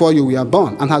long before you were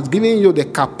born and has given you the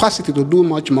capacity to do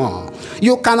much more.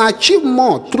 You can achieve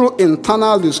more through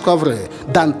internal discovery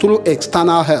than through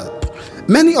external help.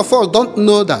 Many of us don't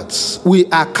know that we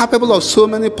are capable of so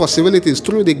many possibilities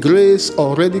through the grace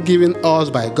already given us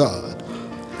by God.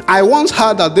 I once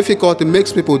heard that difficulty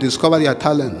makes people discover their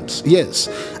talents. Yes,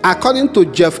 according to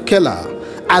Jeff Keller,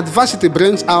 adversity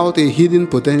brings out a hidden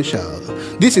potential.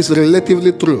 This is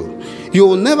relatively true. You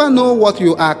will never know what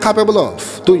you are capable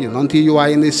of doing until you are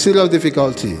in a serious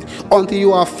difficulty, until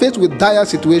you are faced with dire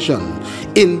situation.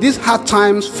 In these hard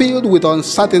times filled with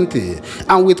uncertainty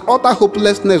and with utter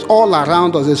hopelessness all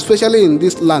around us, especially in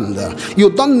this land, you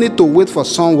don't need to wait for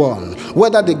someone,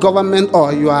 whether the government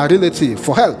or your relative,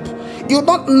 for help. You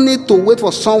don't need to wait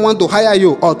for someone to hire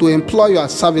you or to employ your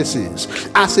services.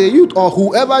 As a youth or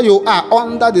whoever you are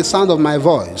under the sound of my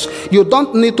voice, you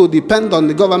don't need to depend on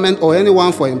the government or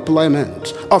anyone for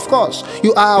employment. Of course,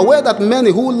 you are aware that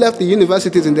many who left the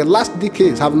universities in the last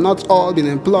decades have not all been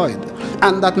employed,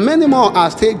 and that many more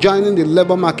are still joining the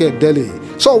labor market daily.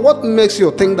 So what makes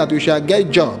you think that you shall get a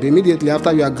job immediately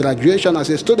after your graduation as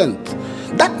a student?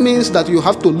 That means that you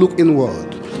have to look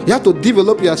inward. You have to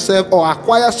develop yourself or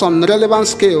acquire some relevant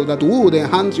skill that would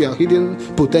enhance your hidden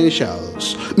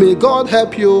potentials. May God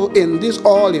help you in this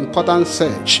all-important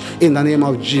search in the name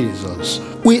of Jesus.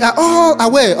 We are all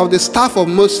aware of the staff of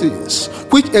Moses,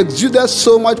 which exuded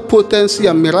so much potency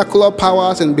and miraculous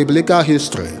powers in biblical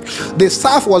history. The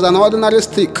staff was an ordinary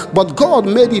stick, but God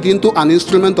made it into an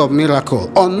instrument of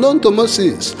miracle, unknown to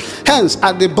Moses. Hence,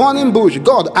 at the burning bush,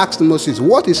 God asked Moses,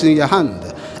 "What is in your hand?"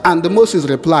 And Moses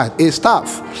replied, "A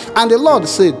staff." And the Lord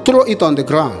said, "Throw it on the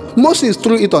ground." Moses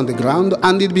threw it on the ground,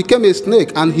 and it became a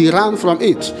snake, and he ran from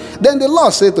it. Then the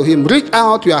Lord said to him, "Reach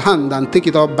out your hand and take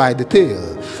it up by the tail."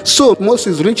 So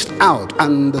Moses reached out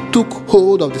and took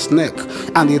hold of the snake,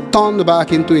 and it turned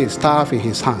back into a staff in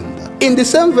his hand. In the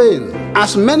same vein,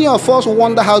 as many of us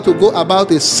wonder how to go about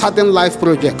a certain life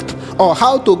project, or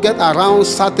how to get around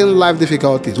certain life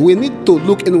difficulties, we need to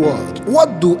look inward.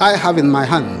 What do I have in my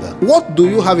hand? What do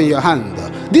you have in your hand?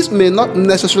 This may not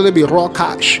necessarily be raw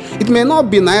cash. It may not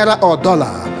be naira or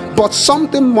dollar, but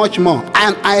something much more,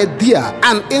 an idea,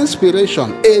 an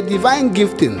inspiration, a divine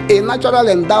gifting, a natural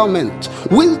endowment,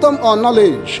 wisdom or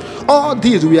knowledge. All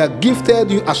these we are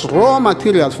gifted you as raw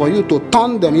materials for you to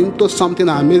turn them into something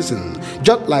amazing,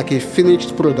 just like a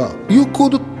finished product. You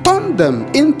could turn them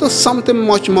into something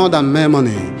much more than mere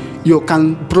money. You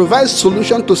can provide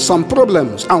solution to some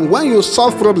problems, and when you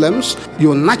solve problems,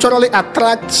 you naturally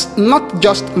attract not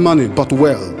just money but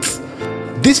wealth.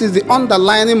 This is the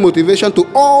underlying motivation to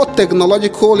all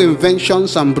technological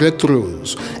inventions and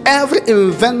breakthroughs. Every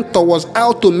inventor was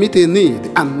out to meet a need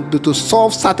and to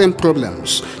solve certain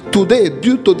problems. Today,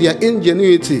 due to their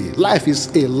ingenuity, life is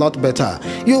a lot better.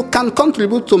 You can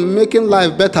contribute to making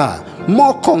life better,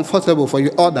 more comfortable for you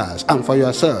others and for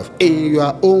yourself in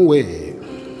your own way.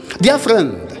 Dear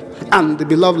friend and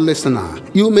beloved listener,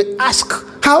 you may ask,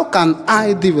 how can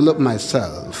I develop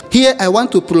myself? Here I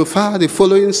want to profile the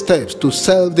following steps to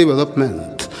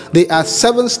self-development. There are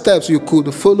 7 steps you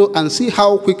could follow and see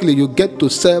how quickly you get to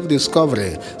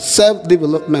self-discovery,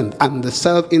 self-development, and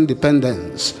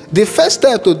self-independence. The first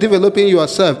step to developing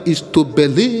yourself is to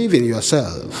believe in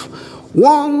yourself.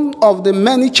 One of the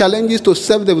many challenges to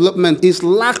self-development is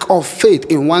lack of faith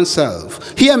in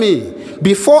oneself. Hear me.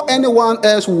 Before anyone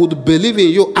else would believe in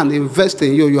you and invest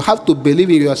in you, you have to believe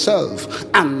in yourself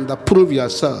and prove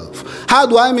yourself. How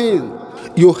do I mean?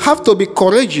 You have to be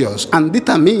courageous and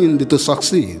determined to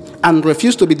succeed, and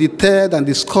refuse to be deterred and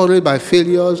discouraged by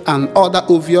failures and other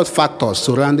obvious factors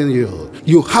surrounding you.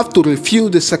 You have to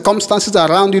refuse the circumstances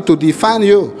around you to define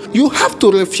you. You have to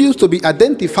refuse to be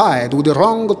identified with the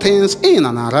wrong things in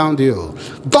and around you.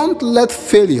 Don't let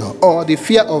failure or the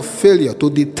fear of failure to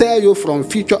deter you from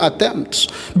future attempts.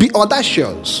 Be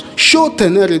audacious, show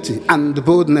temerity and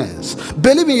boldness.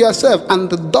 Believe in yourself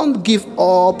and don't give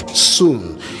up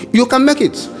soon. You can make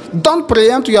it. Don't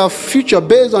preempt your future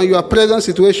based on your present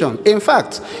situation. In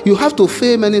fact, you have to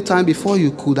fail many times before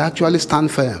you could actually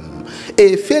stand firm.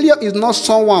 A failure is not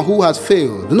someone who has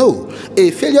failed. No,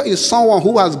 a failure is someone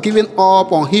who has given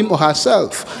up on him or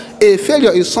herself. A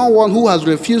failure is someone who has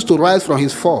refused to rise from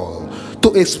his fall.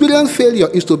 To experience failure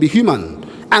is to be human,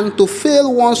 and to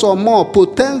fail once or more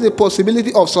portends the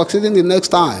possibility of succeeding the next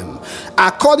time.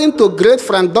 According to great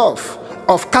Frank Duff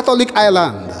of Catholic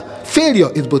Ireland,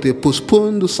 failure is but a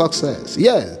postponed success.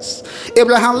 Yes,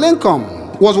 Abraham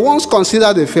Lincoln was once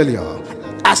considered a failure.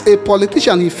 As a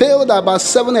politician, he failed about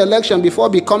 7 elections before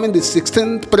becoming the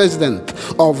 16th president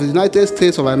of the United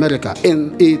States of America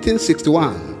in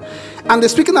 1861. And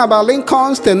speaking about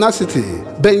Lincoln's tenacity,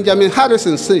 Benjamin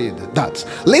Harrison said that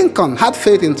Lincoln had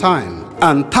faith in time,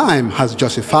 and time has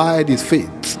justified his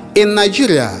faith. In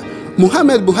Nigeria,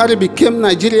 Muhammad Buhari became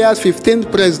Nigeria's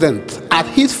 15th president at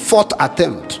his 4th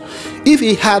attempt. If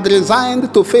he had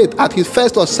resigned to faith at his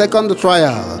first or second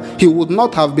trial, he would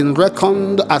not have been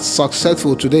reckoned as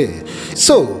successful today.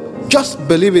 So, just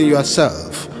believe in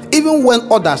yourself. Even when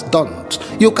others don't,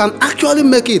 you can actually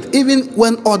make it even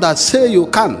when others say you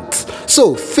can't.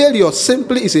 So, failure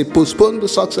simply is a postponed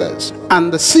success.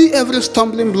 And see every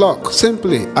stumbling block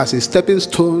simply as a stepping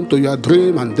stone to your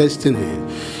dream and destiny.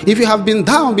 If you have been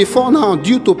down before now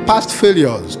due to past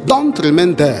failures, don't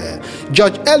remain there.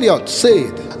 George Eliot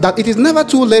said that it is never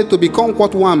too late to become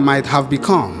what one might have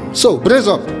become. So, brace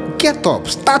up. Get up,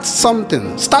 start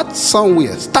something, start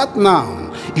somewhere, start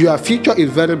now. Your future is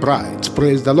very bright.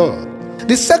 Praise the Lord.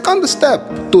 The second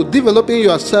step to developing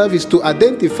yourself is to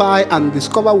identify and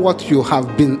discover what you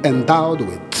have been endowed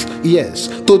with. Yes,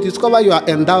 to discover your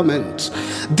endowment.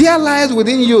 There lies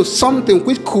within you something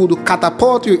which could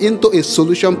catapult you into a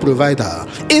solution provider,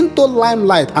 into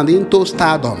limelight and into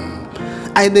stardom.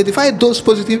 Identify those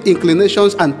positive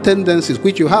inclinations and tendencies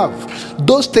which you have,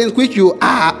 those things which you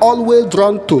are always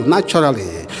drawn to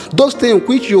naturally, those things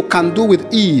which you can do with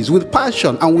ease, with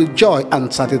passion, and with joy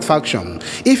and satisfaction.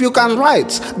 If you can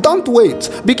write, don't wait.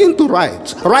 Begin to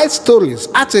write. Write stories,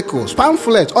 articles,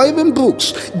 pamphlets, or even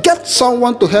books. Get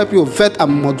someone to help you vet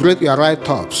and moderate your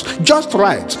write-ups. Just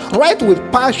write. Write with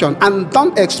passion and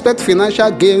don't expect financial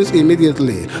gains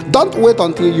immediately. Don't wait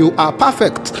until you are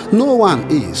perfect. No one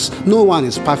is. No one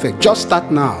is perfect. Just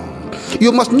start now.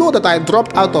 You must know that I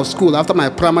dropped out of school after my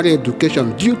primary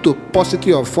education due to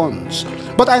paucity of funds.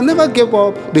 But I never gave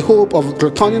up the hope of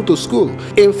returning to school.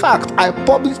 In fact, I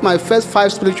published my first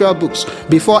 5 spiritual books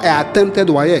before I attempted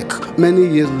WAEC many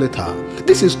years later.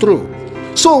 This is true.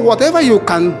 So whatever you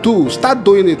can do, start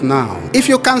doing it now. If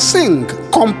you can sing,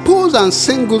 compose and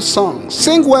sing good songs.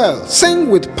 Sing well, sing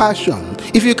with passion.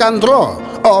 If you can draw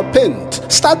or paint,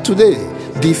 start today.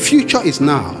 The future is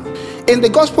now. In the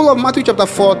Gospel of Matthew chapter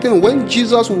 14, when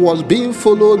Jesus was being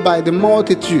followed by the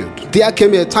multitude, there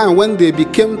came a time when they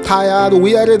became tired,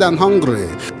 wearied, and hungry.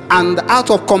 And out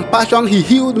of compassion, he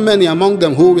healed many among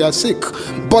them who were sick.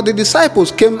 But the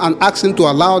disciples came and asked him to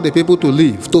allow the people to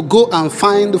leave, to go and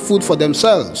find food for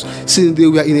themselves, since they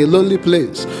were in a lonely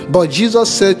place. But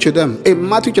Jesus said to them in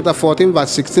Matthew chapter 14,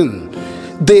 verse 16,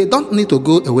 they don't need to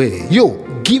go away.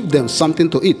 Give them something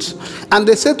to eat. And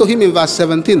they said to him in verse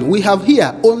 17, we have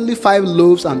here only 5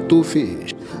 loaves and 2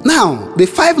 fish. Now, the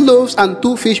 5 loaves and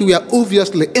 2 fish were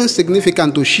obviously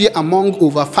insignificant to share among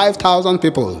over 5,000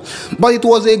 people. But it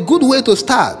was a good way to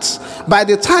start. By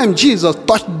the time Jesus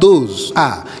touched those,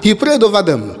 he prayed over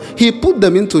them, he put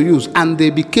them into use, and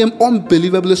they became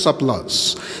unbelievably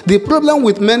surplus. The problem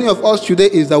with many of us today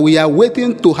is that we are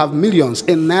waiting to have millions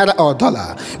in naira or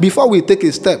dollar before we take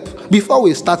a step, before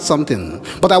we start something.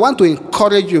 But I want to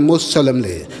encourage you most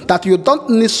solemnly that you don't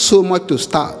need so much to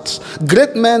start.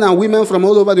 Great men and women from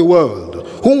all over the world,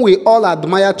 whom we all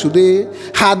admire today,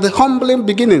 had humbling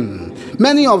beginning.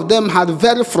 Many of them had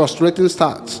very frustrating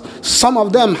starts. Some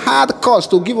of them had cause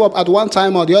to give up at one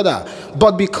time or the other,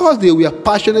 but because they were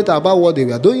passionate about what they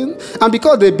were doing and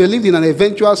because they believed in an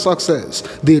eventual success,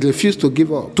 they refused to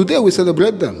give up. Today we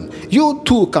celebrate them. You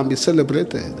too can be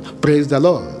celebrated. Praise the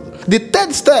Lord. The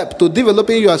third step to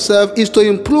developing yourself is to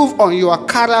improve on your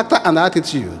character and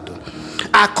attitude.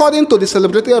 According to the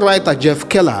celebrated writer Jeff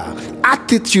Keller,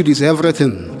 attitude is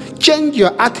everything. Change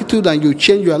your attitude and you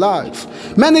change your life.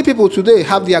 Many people today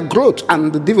have their growth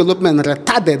and development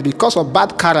retarded because of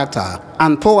bad character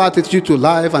and poor attitude to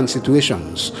life and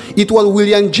situations. It was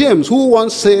William James who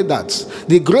once said that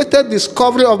the greatest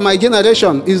discovery of my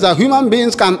generation is that human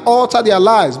beings can alter their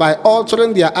lives by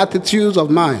altering their attitudes of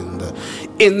mind.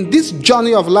 In this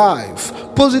journey of life,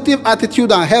 positive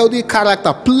attitude and healthy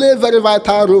character play very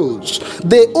vital roles.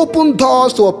 They open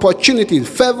doors to opportunities,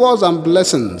 favors, and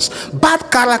blessings.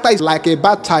 Bad character is like a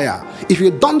bad tire. If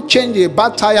you don't change a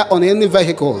bad tire on any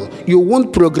vehicle, you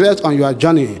won't progress on your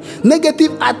journey.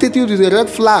 Negative attitude is a red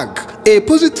flag. A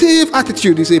positive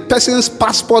attitude is a person's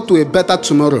passport to a better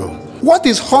tomorrow. What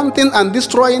is haunting and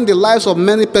destroying the lives of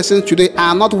many persons today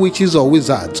are not witches or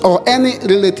wizards or any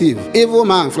relative, evil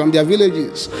man from their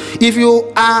villages. If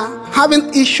you are having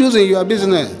issues in your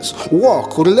business,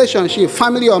 work, relationship,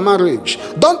 family, or marriage,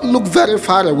 don't look very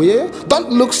far away. Don't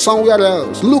look somewhere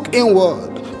else. Look inward.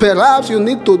 Perhaps you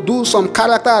need to do some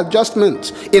character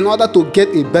adjustments in order to get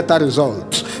a better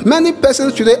result. Many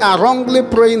persons today are wrongly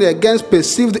praying against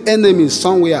perceived enemies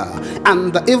somewhere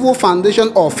and the evil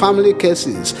foundation of family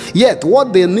cases. Yet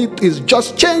what they need is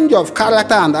just change of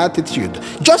character and attitude.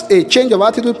 Just a change of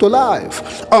attitude to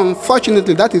life.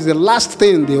 Unfortunately, that is the last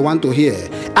thing they want to hear.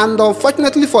 And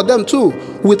unfortunately for them too,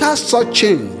 without such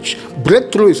change,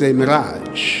 breakthrough is a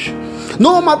mirage.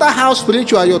 No matter how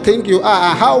spiritual you think you are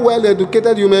and how well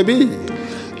educated you may be,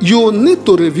 you need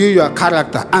to review your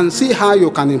character and see how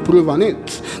you can improve on it.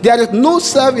 There is no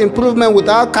self-improvement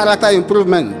without character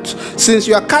improvement. Since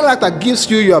your character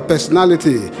gives you your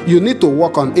personality, you need to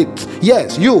work on it.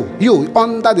 Yes, you,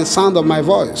 under the sound of my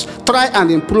voice, try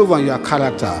and improve on your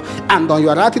character and on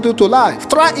your attitude to life.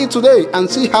 Try it today and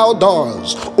see how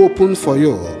doors open for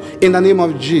you. In the name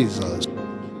of Jesus.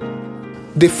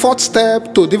 The fourth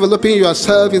step to developing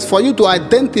yourself is for you to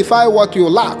identify what you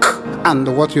lack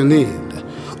and what you need.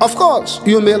 Of course,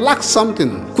 you may lack something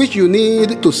which you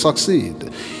need to succeed.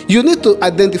 You need to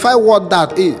identify what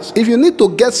that is. If you need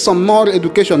to get some more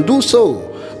education, do so.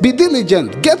 Be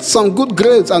diligent, get some good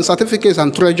grades and certificates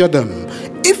and treasure them.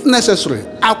 If necessary,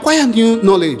 acquire new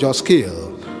knowledge or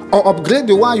skill, or upgrade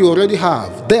the one you already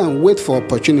have, then wait for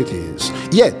opportunities.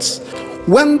 Yet,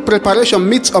 when preparation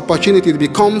meets opportunity, it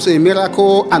becomes a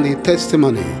miracle and a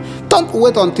testimony. Don't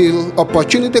wait until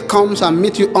opportunity comes and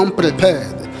meet you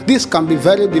unprepared. This can be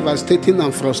very devastating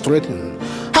and frustrating.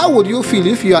 How would you feel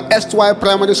if your erstwhile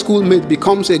primary school mate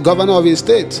becomes a governor of a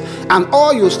state and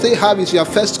all you still have is your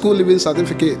first school leaving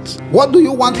certificate? What do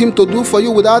you want him to do for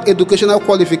you without educational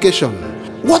qualification?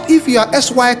 What if your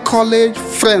SY college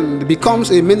friend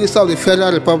becomes a minister of the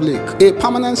Federal Republic, a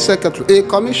permanent secretary, a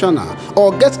commissioner,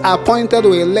 or gets appointed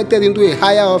or elected into a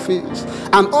higher office,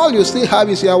 and all you still have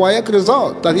is your WAEC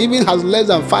result that even has less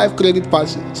than 5 credit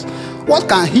passes? What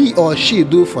can he or she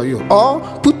do for you? Or,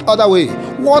 put other way,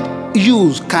 what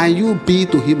use can you be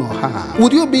to him or her?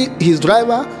 Would you be his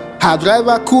driver, her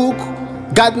driver, cook,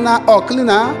 gardener, or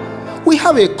cleaner? We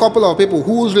have a couple of people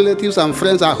whose relatives and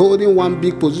friends are holding one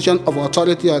big position of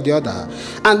authority or the other,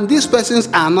 and these persons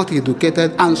are not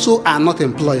educated and so are not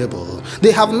employable.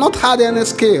 They have not had any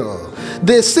skill.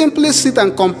 They simply sit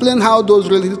and complain how those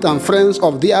relatives and friends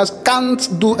of theirs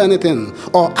can't do anything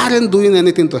or aren't doing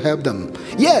anything to help them.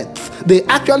 Yet, they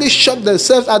actually shot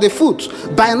themselves at the foot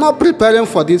by not preparing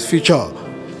for this future.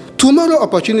 Tomorrow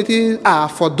opportunities are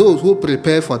for those who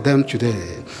prepare for them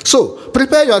today. So,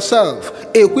 prepare yourself,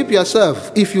 equip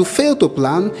yourself. If you fail to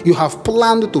plan, you have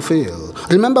planned to fail.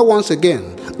 Remember once again,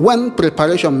 when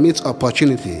preparation meets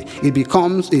opportunity, it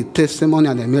becomes a testimony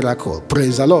and a miracle.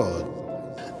 Praise the Lord.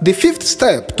 The 5th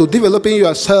step to developing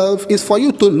yourself is for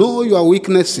you to know your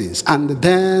weaknesses and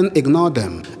then ignore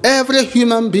them. Every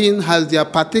human being has their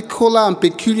particular and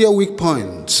peculiar weak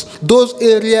points, those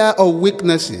areas of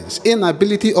weaknesses,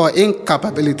 inability or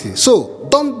incapability. So,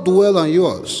 don't dwell on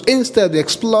yours. Instead,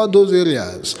 explore those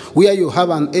areas where you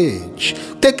have an edge.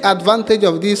 Take advantage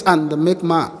of this and make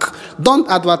mark. Don't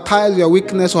advertise your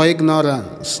weakness or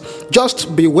ignorance.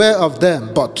 Just beware of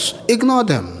them, but ignore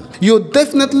them. You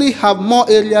definitely have more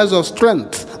areas of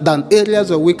strength than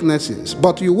areas of weaknesses,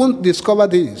 but you won't discover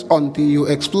this until you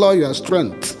explore your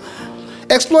strength.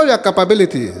 Explore your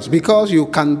capabilities because you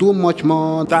can do much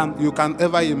more than you can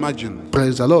ever imagine.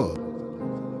 Praise the Lord.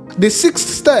 The 6th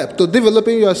step to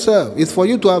developing yourself is for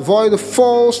you to avoid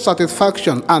false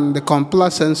satisfaction and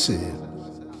complacency.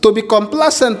 To be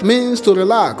complacent means to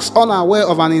relax, unaware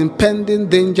of an impending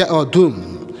danger or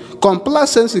doom.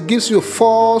 Complacency gives you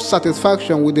false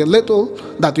satisfaction with the little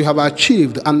that you have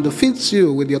achieved and feeds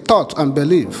you with your thought and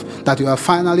belief that you have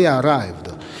finally arrived.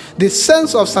 The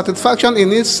sense of satisfaction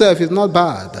in itself is not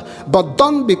bad, but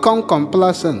don't become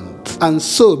complacent and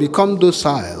so become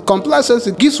docile.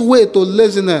 Complacency gives way to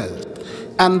laziness.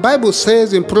 And Bible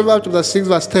says in Proverbs chapter 6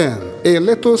 verse 10, a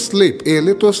little sleep, a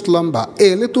little slumber,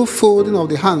 a little folding of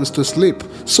the hands to sleep,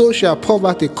 so shall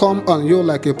poverty come on you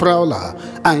like a prowler,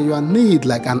 and your need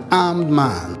like an armed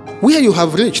man. Where you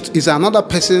have reached is another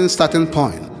person's starting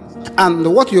point.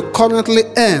 And what you currently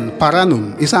earn per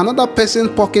annum is another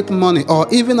person's pocket money or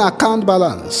even account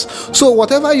balance. So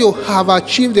whatever you have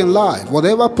achieved in life,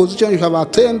 whatever position you have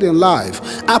attained in life,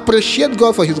 appreciate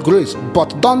God for His grace,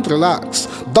 but don't relax,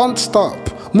 don't stop,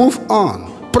 move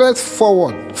on, press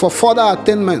forward for further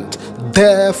attainment,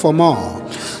 dare for more.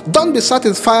 Don't be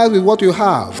satisfied with what you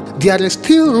have. There is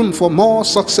still room for more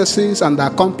successes and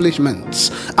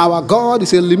accomplishments. Our God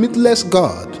is a limitless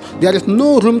God. There is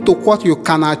no room to what you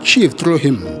can achieve through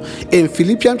Him. In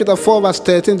Philippians chapter 4 verse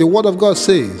 13, the Word of God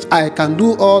says, I can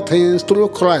do all things through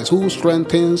Christ who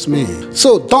strengthens me.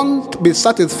 So don't be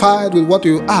satisfied with what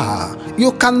you are.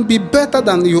 You can be better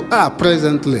than you are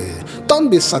presently. Don't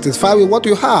be satisfied with what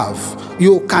you have.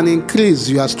 You can increase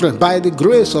your strength by the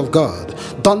grace of God.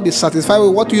 Don't be satisfied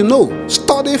with what you know.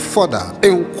 Study further,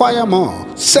 inquire more,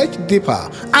 search deeper,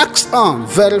 ask on,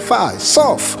 verify,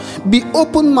 solve, be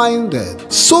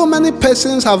open-minded. So many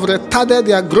persons have retarded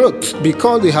their growth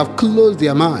because they have closed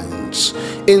their minds.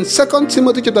 In 2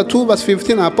 Timothy chapter 2 verse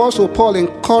 15, Apostle Paul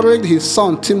encouraged his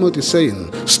son Timothy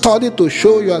saying, study to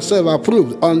show yourself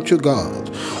approved unto God.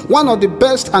 One of the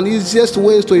best and easiest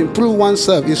ways to improve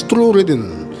oneself is through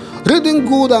reading. Reading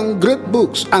good and great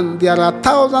books, and there are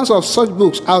thousands of such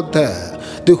books out there.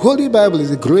 The Holy Bible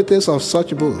is the greatest of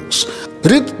such books.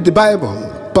 Read the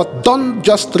Bible, but don't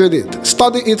just read it.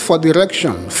 Study it for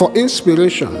direction, for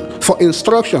inspiration, for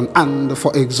instruction, and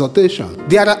for exhortation.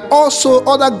 There are also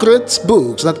other great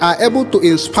books that are able to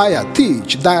inspire,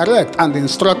 teach, direct, and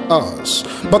instruct us.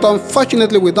 But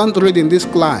unfortunately, we don't read in this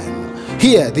climb.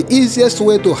 Here, the easiest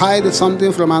way to hide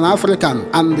something from an African,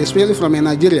 and especially from a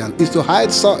Nigerian, is to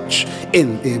hide such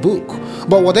in a book.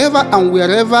 But whatever and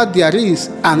wherever there is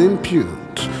an impute,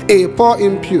 a poor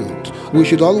impute, we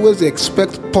should always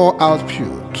expect pour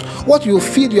output. What you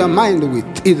feed your mind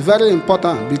with is very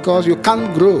important, because you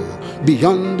can't grow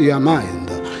beyond your mind.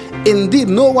 Indeed,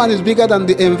 no one is bigger than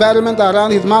the environment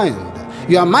around his mind.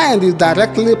 Your mind is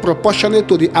directly proportionate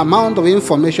to the amount of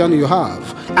information you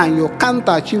have, and you can't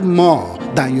achieve more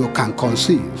than you can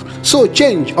conceive. So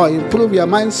change or improve your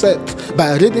mindset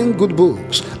by reading good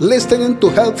books, listening to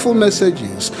helpful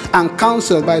messages, and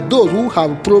counsel by those who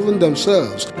have proven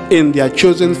themselves in their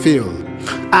chosen field.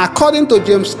 According to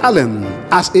James Allen,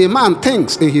 as a man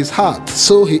thinks in his heart,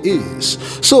 so he is.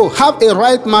 So have a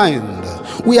right mind.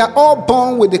 We are all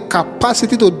born with the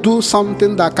capacity to do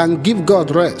something that can give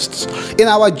God rest. In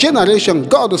our generation,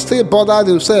 God still bothers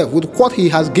himself with what he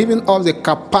has given us the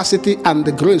capacity and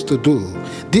the grace to do.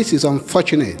 This is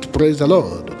unfortunate, praise the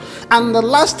Lord. And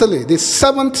lastly, the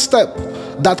seventh step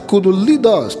that could lead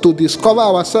us to discover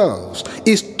ourselves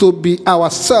is to be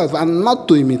ourselves and not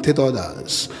to imitate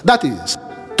others. That is,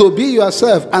 to be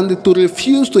yourself and to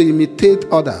refuse to imitate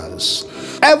others.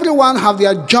 Everyone have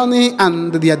their journey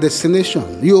and their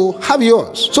destination. You have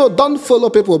yours. So don't follow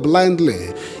people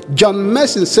blindly. John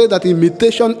Mason said that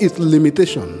imitation is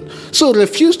limitation. So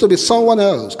refuse to be someone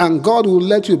else, and God will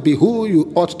let you be who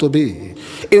you ought to be.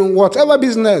 In whatever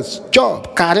business,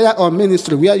 job, career, or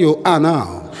ministry where you are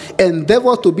now,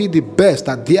 endeavor to be the best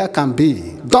that there can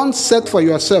be. Don't set for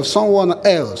yourself someone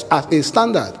else as a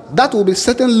standard. That will be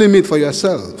setting limit for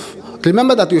yourself.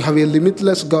 Remember that you have a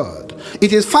limitless God.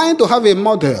 It is fine to have a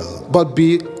model, but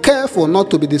be careful not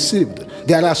to be deceived.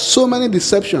 There are so many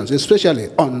deceptions, especially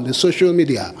on the social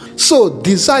media. So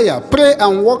desire, pray,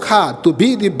 and work hard to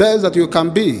be the best that you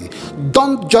can be.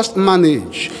 Don't just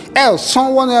manage, else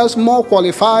someone else more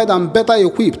qualified and better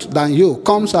equipped than you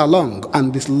comes along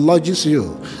and dislodges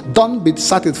you. Don't be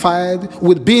satisfied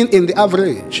with being in the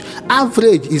average.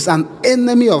 Average is an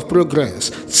enemy of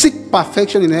progress. Seek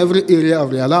perfection in every area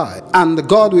of your life, and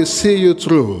God will see you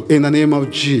through in the name of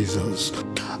Jesus.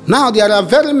 Now, there are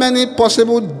very many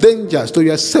possible dangers to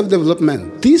your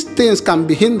self-development. These things can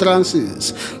be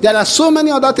hindrances. There are so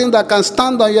many other things that can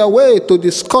stand on your way to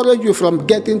discourage you from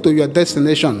getting to your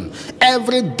destination.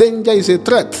 Every danger is a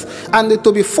threat, and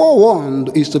to be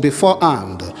forewarned is to be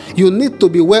forearmed. You need to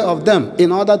be aware of them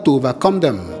in order to overcome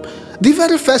them. The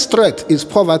very first threat is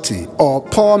poverty or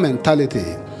poor mentality.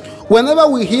 Whenever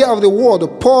we hear of the word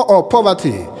poor or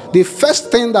poverty, the first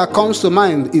thing that comes to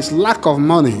mind is lack of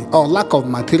money or lack of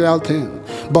material thing.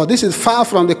 But this is far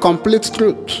from the complete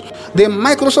truth. The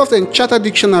Microsoft Encharted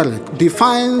Dictionary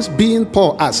defines being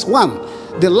poor as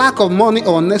 1. The lack of money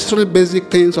or necessary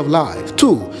basic things of life.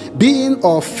 2. Being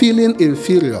or feeling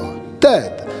inferior.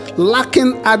 3.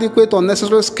 Lacking adequate or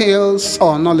necessary skills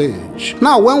or knowledge.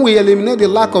 Now, when we eliminate the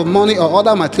lack of money or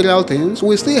other material things,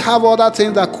 we still have other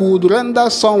things that could render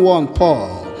someone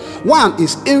poor. 1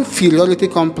 is inferiority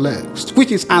complex,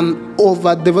 which is an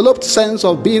overdeveloped sense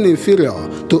of being inferior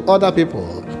to other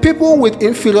people. People with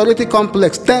inferiority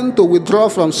complex tend to withdraw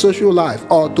from social life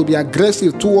or to be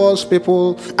aggressive towards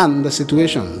people and the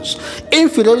situations.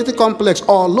 Inferiority complex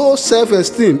or low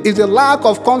self-esteem is a lack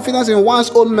of confidence in one's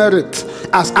own merit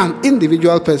as an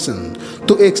individual person.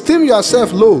 To esteem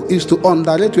yourself low is to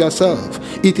underrate yourself.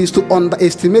 It is to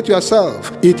underestimate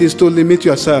yourself. It is to limit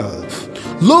yourself.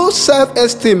 Low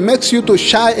self-esteem makes you to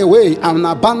shy away and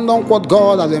abandon what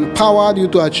God has empowered you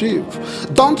to achieve.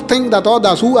 Don't think that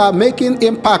others who are making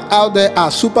impact out there are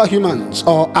superhumans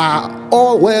or are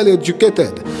all well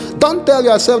educated. Don't tell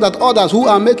yourself that others who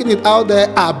are making it out there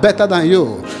are better than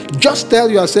you. Just tell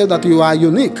yourself that you are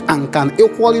unique and can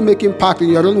equally make impact in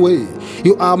your own way.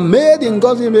 You are made in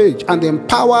God's image and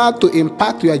empowered to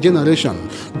impact your generation.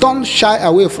 Don't shy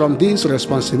away from this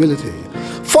responsibility.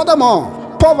 Furthermore,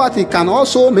 poverty can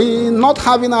also mean not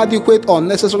having adequate or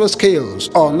necessary skills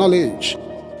or knowledge.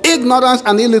 Ignorance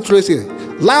and illiteracy,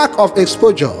 lack of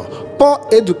exposure, poor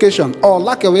education or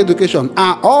lack of education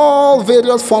are all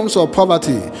various forms of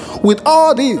poverty. With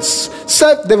all this,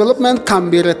 self-development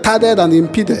can be retarded and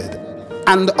impeded,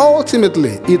 and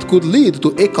ultimately it could lead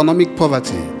to economic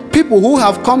poverty. People who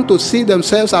have come to see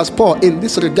themselves as poor in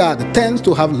this regard tend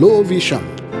to have low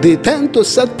vision. They tend to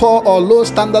set poor or low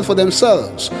standards for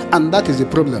themselves, and that is the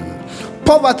problem.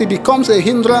 Poverty becomes a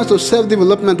hindrance to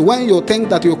self-development when you think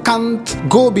that you can't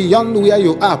go beyond where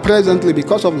you are presently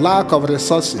because of lack of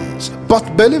resources.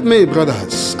 But believe me,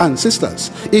 brothers and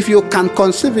sisters, if you can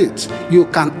conceive it, you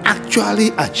can actually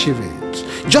achieve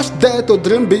it. Just dare to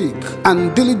dream big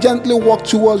and diligently work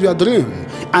towards your dream.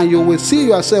 and you will see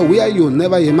yourself where you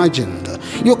never imagined.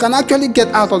 You can actually get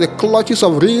out of the clutches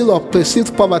of real or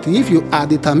perceived poverty if you are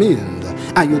determined,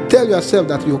 and you tell yourself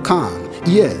that you can.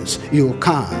 Yes, you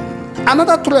can.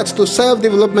 Another threat to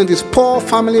self-development is poor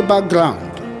family background.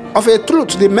 Of a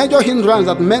truth, the major hindrance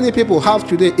that many people have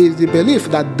today is the belief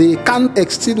that they can't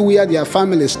exceed where their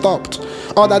family stopped,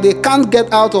 or that they can't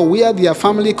get out of where their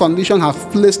family condition has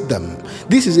placed them.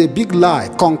 This is a big lie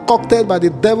concocted by the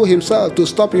devil himself to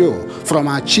stop you from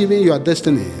achieving your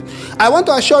destiny. I want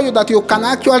to assure you that you can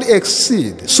actually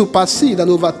exceed, supersede,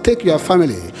 and overtake your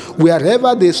family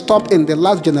wherever they stopped in the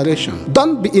last generation.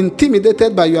 Don't be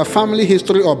intimidated by your family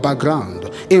history or background.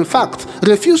 In fact,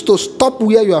 refuse to stop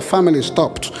where your family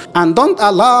stopped, and don't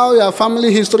allow your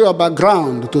family history or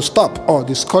background to stop or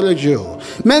discourage you.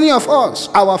 Many of us,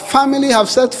 our family have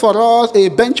set for us a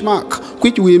benchmark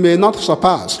which we may not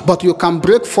surpass, but you can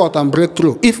break forth and break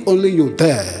through if only you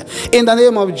dare. In the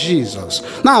name of Jesus.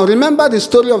 Now, remember the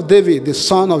story of David, the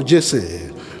son of Jesse.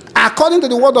 According to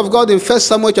the word of God in 1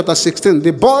 Samuel chapter 16,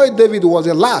 the boy David was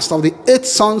the last of the 8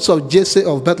 sons of Jesse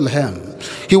of Bethlehem.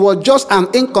 He was just an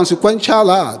inconsequential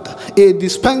lad, a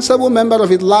dispensable member of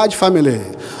his large family.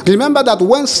 Remember that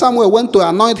when Samuel went to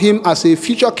anoint him as a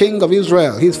future king of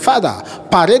Israel, his father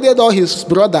paraded all his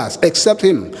brothers except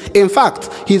him. In fact,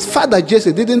 his father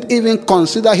Jesse didn't even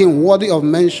consider him worthy of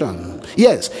mention.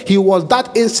 Yes, he was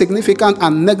that insignificant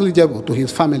and negligible to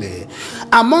his family.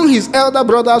 Among his elder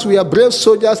brothers were brave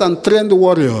soldiers and trained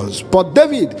warriors, but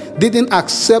David didn't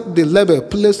accept the label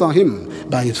placed on him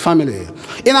by his family.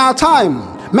 In our time,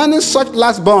 many such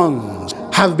lastborns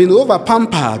have been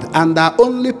over-pampered and are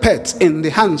only pets in the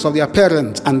hands of their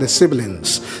parents and the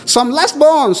siblings. Some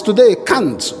lastborns today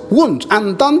can't, won't,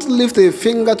 and don't lift a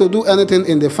finger to do anything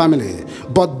in the family.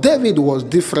 But David was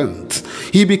different.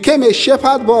 He became a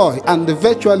shepherd boy and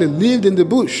virtually lived in the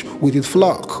bush with his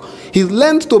flock. He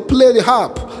learned to play the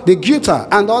harp, the guitar,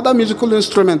 and other musical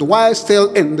instruments while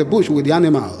still in the bush with the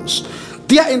animals.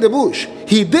 There in the bush,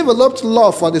 he developed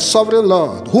love for the sovereign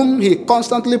Lord, whom he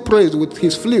constantly praised with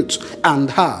his flute and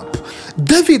harp.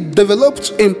 David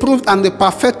developed, improved, and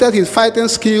perfected his fighting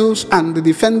skills and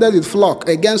defended his flock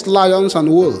against lions and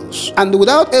wolves. And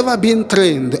without ever being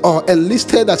trained or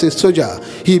enlisted as a soldier,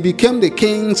 he became the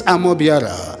king's armor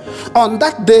bearer. On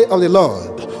that day of the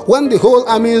Lord, when the whole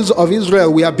armies of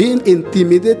Israel were being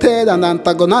intimidated and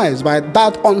antagonized by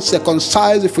that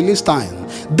uncircumcised Philistine,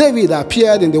 David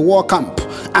appeared in the war camp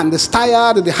and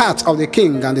stirred the hearts of the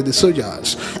king and the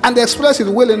soldiers, and expressed his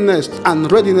willingness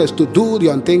and readiness to do the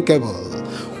unthinkable.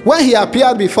 When he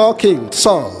appeared before King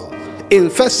Saul in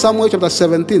 1 Samuel chapter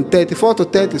 17, 34 to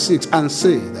 36, and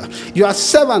said, "Your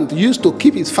servant used to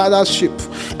keep his father's sheep,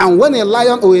 and when a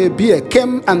lion or a bear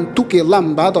came and took a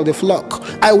lamb out of the flock,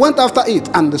 I went after it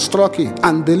and struck it,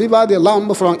 and delivered the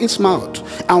lamb from its mouth.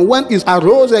 And when it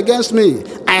arose against me,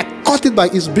 I caught it by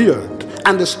its beard,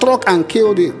 and struck and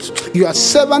killed it. Your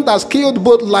servant has killed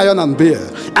both lion and bear,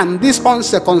 and this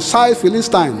uncircumcised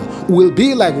Philistine will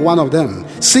be like one of them,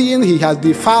 seeing he has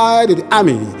defied the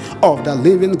army of the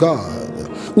living God."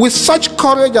 With such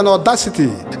courage and audacity,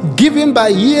 given by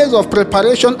years of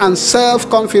preparation and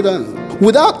self-confidence,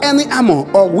 without any armor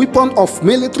or weapon of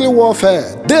military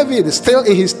warfare, David, still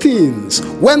in his teens,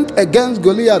 went against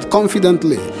Goliath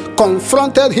confidently,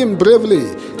 confronted him bravely,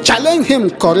 challenged him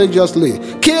courageously,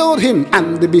 killed him,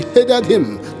 and beheaded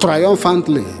him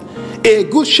triumphantly. A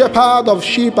good shepherd of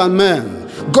sheep and men,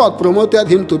 God promoted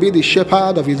him to be the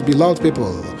shepherd of his beloved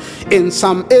people. In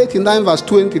Psalm 89 verse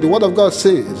 20, the word of God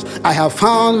says, "I have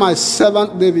found my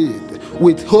servant David,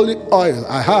 with holy oil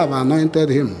I have anointed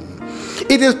him."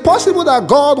 It is possible that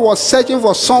God was searching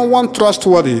for someone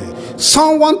trustworthy,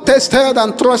 someone tested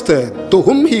and trusted, to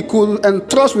whom he could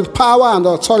entrust with power and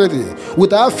authority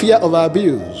without fear of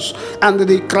abuse. And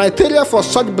the criteria for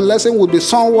such blessing would be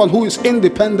someone who is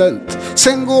independent,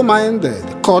 single-minded,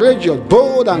 courageous,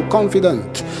 bold, and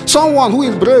confident. Someone who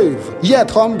is brave, yet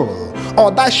humble,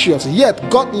 audacious, yet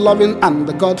God-loving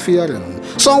and God-fearing.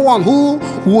 Someone who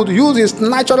would use his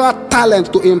natural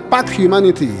talent to impact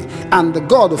humanity. And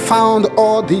God found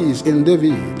all these in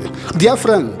David. Dear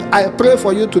friend, I pray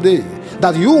for you today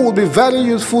that you will be very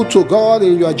useful to God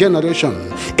in your generation,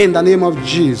 in the name of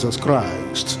Jesus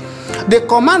Christ. The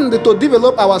command to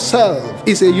develop ourselves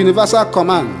is a universal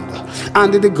command,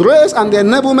 and the grace and the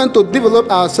enablement to develop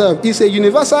ourselves is a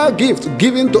universal gift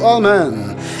given to all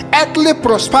men. Earthly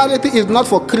prosperity is not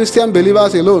for Christian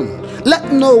believers alone.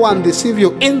 Let no one deceive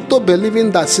you into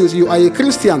believing that since you are a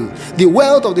Christian, the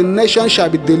wealth of the nation shall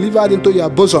be delivered into your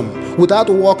bosom without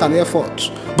work and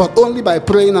effort, but only by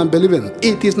praying and believing.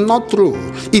 It is not true.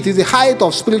 It is the height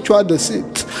of spiritual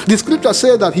deceit. The scripture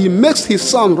says that he makes his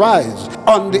sun rise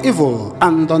on the evil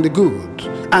and on the good,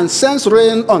 and sends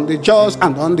rain on the just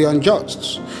and on the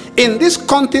unjust. In this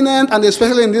continent, and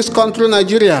especially in this country,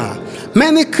 Nigeria,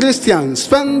 many Christians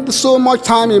spend so much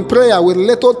time in prayer with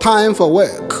little time for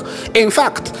work. In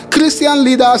fact, Christian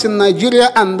leaders in Nigeria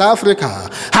and Africa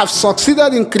have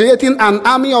succeeded in creating an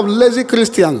army of lazy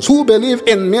Christians who believe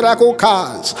in miracle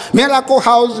cars, miracle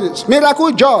houses,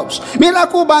 miracle jobs,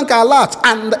 miracle bank alerts,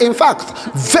 and in fact,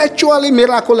 virtually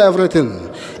miracle everything.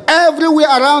 Everywhere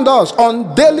around us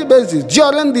on daily basis,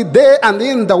 during the day and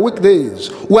in the weekdays,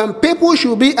 when people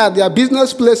should be at their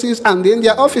business places and in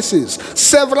their offices,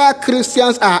 several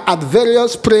Christians are at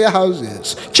various prayer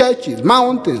houses, churches,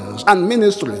 mountains, and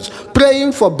ministries,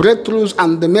 praying for breakthroughs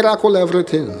and the miracle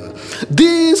everything.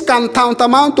 These can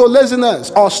tantamount to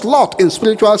laziness or sloth in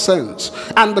spiritual sense,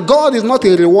 and God is not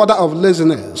a rewarder of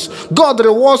laziness. God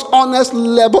rewards honest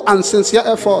labor and sincere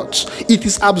efforts. It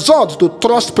is absurd to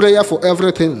trust prayer for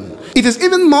everything. It is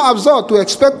even more absurd to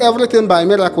expect everything by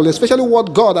miracle, especially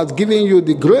what God has given you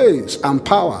the grace and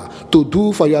power to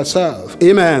do for yourself.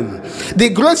 Amen. The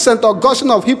great St.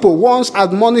 Augustine of Hippo once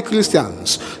admonished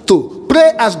Christians to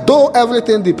pray as though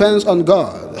everything depends on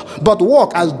God, but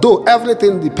walk as though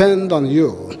everything depends on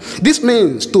you. This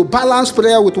means to balance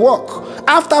prayer with work.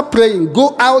 After praying,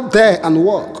 go out there and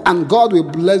work, and God will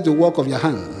bless the work of your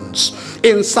hands.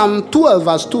 In Psalm 12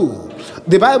 verse 2,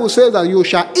 the Bible says that you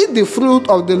shall eat the fruit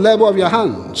of the labor of your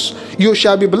hands. You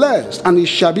shall be blessed, and it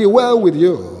shall be well with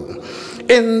you.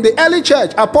 In the early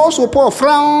church, Apostle Paul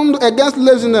frowned against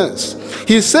laziness.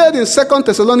 He said in 2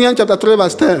 Thessalonians chapter 3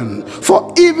 verse 10,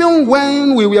 "For even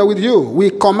when we were with you, we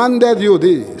commanded you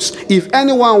this, if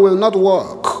anyone will not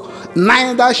work,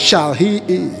 neither shall he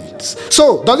eat."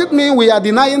 So, does it mean we are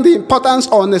denying the importance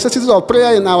or necessity of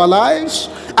prayer in our lives?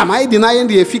 Am I denying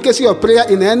the efficacy of prayer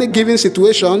in any given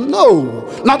situation? No,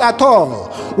 not at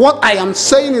all. What I am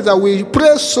saying is that we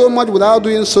pray so much without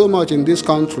doing so much in this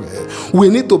country. We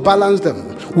need to balance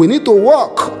them. We need to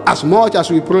work as much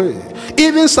as we pray.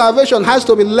 Even salvation has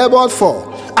to be labored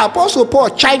for. Apostle Paul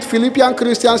chided Philippian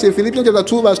Christians in Philippians chapter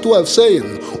 2 verse 12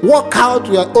 saying, "Work out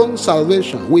your own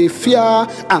salvation with fear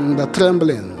and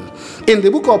trembling." In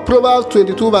the book of Proverbs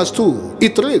 22 verse 2,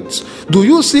 it reads, "Do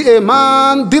you see a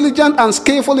man diligent and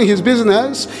skillful in his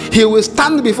business? He will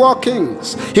stand before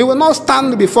kings. He will not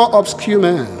stand before obscure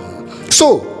men."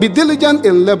 So, be diligent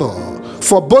in labor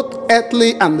for both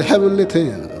earthly and heavenly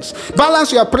things.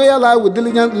 Balance your prayer life with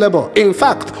diligent labor. In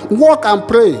fact, work and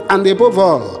pray, and above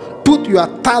all, put your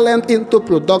talent into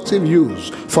productive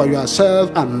use for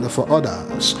yourself and for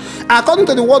others. According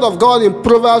to the word of God in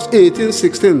Proverbs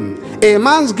 18:16, a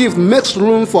man's gift makes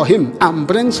room for him and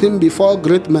brings him before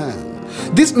great men.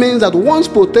 This means that one's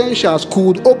potentials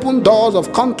could open doors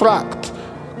of contract,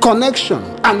 connection,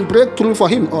 and breakthrough for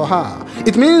him or her.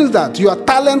 It means that your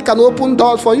talent can open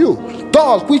doors for you,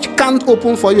 doors which can't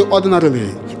open for you ordinarily.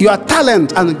 Your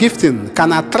talent and gifting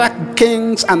can attract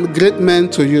kings and great men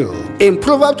to you. In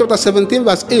Proverbs chapter 17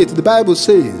 verse 8, the Bible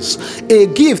says, "A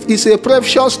gift is a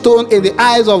precious stone in the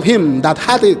eyes of him that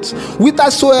hath it.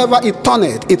 Whithersoever it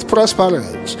turneth, it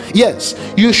prospereth." Yes,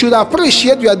 you should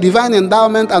appreciate your divine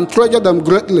endowment and treasure them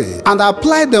greatly, and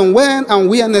apply them when and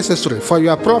where necessary for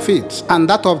your profit and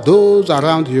that of those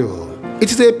around you.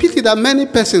 It is a pity that many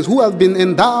persons who have been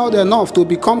endowed enough to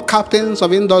become captains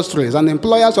of industries and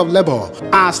employers of labor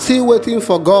are still waiting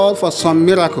for God for some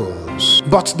miracles.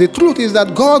 But the truth is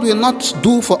that God will not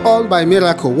do for all by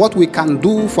miracle what we can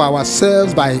do for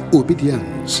ourselves by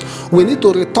obedience. We need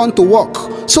to return to work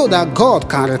so that God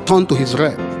can return to his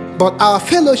rest. But our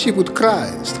fellowship with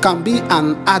Christ can be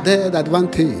an added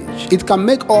advantage. It can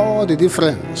make all the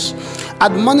difference.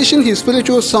 Admonishing his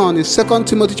spiritual son in 2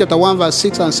 Timothy chapter 1 verse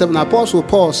 6 and 7, Apostle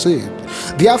Paul said,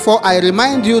 "Therefore I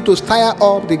remind you to stir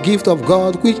up the gift of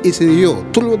God which is in you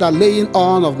through the laying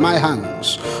on of my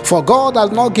hands. For God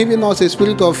has not given us a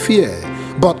spirit of fear,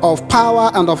 but of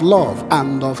power and of love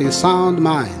and of a sound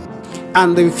mind."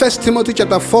 And in 1 Timothy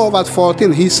chapter 4 verse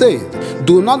 14, he said,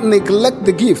 "Do not neglect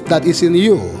the gift that is in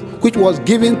you, which was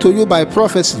given to you by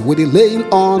prophecy with the laying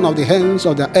on of the hands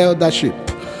of the eldership."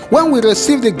 When we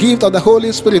receive the gift of the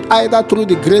Holy Spirit, either through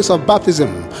the grace of baptism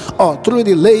or through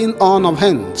the laying on of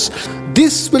hands,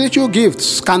 these spiritual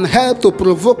gifts can help to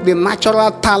provoke the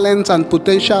natural talents and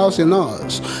potentials in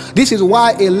us. This is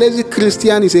why a lazy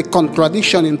Christian is a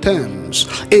contradiction in terms.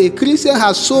 A Christian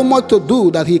has so much to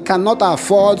do that he cannot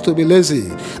afford to be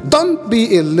lazy. Don't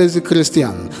be a lazy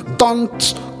Christian.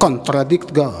 don't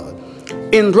contradict God.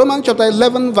 In Romans chapter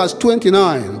 11 verse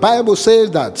 29, Bible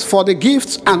says that for the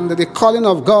gifts and the calling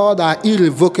of God are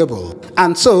irrevocable.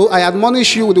 And so I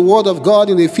admonish you with the word of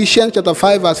God in Ephesians chapter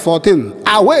 5 verse 14.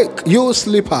 Awake, you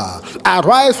sleeper,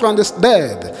 arise from the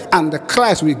dead, and the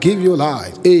Christ will give you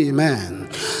light.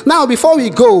 Amen. Now before we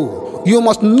go, you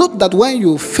must note that when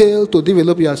you fail to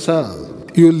develop yourself,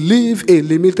 you live a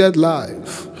limited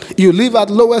life. You live at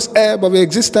lowest ebb of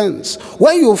existence.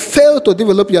 When you fail to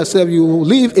develop yourself, you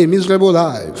live a miserable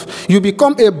life. You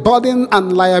become a burden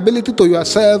and liability to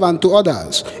yourself and to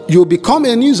others. You become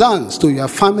a nuisance to your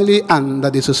family and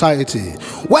the society.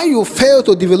 When you fail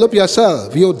to develop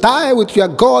yourself, you die with your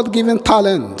God-given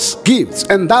talents, gifts,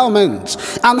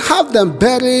 endowments, and have them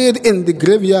buried in the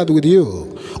graveyard with you.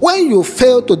 When you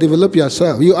fail to develop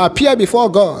yourself, you appear before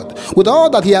God with all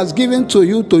that He has given to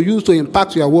you to use to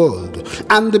impact your world.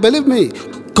 And believe me,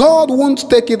 God won't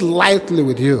take it lightly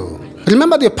with you.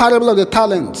 Remember the parable of the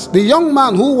talents. The young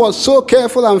man who was so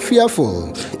careful and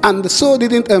fearful and so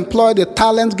didn't employ the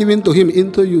talents given to him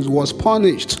into use was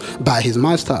punished by his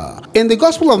master. In the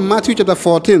Gospel of Matthew chapter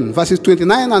 14 verses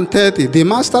 29 and 30, the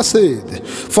master said,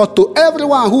 "For to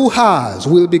everyone who has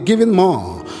will be given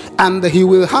more, and he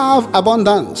will have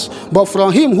abundance. But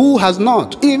from him who has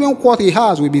not, even what he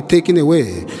has will be taken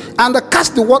away. And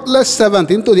cast the worthless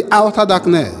servant into the outer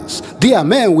darkness. There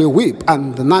men will weep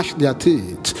and gnash their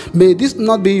teeth. May this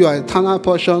not be your eternal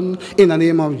portion in the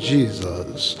name of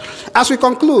Jesus." As we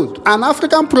conclude, an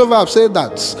African proverb says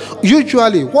that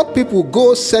usually what people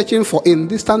go searching for in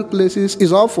distant places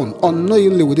is often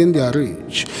unknowingly within their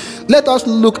reach. Let us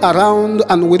look around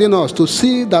and within us to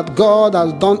see that God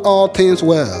has done all things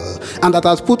well and that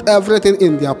has put everything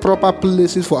in their proper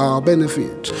places for our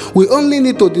benefit. We only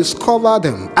need to discover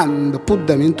them and put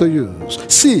them into use.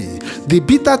 See, the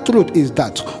bitter truth is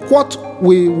that what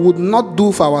we would not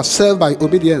do for ourselves by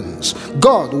obedience,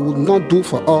 God would not do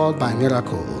for us by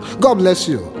miracle. God bless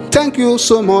you. Thank you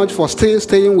so much for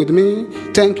staying with me.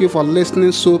 Thank you for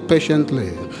listening so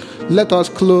patiently. Let us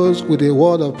close with a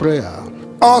word of prayer.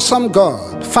 Awesome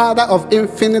God, Father of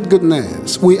infinite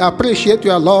goodness, we appreciate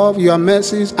your love, your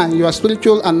mercies, and your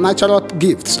spiritual and natural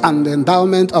gifts and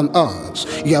endowment on us,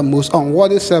 your most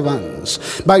unworthy servants.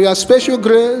 By your special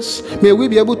grace, may we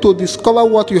be able to discover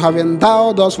what you have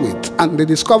endowed us with, and by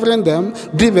discovering them,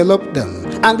 develop them,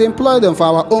 and employ them for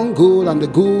our own good and the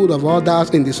good of others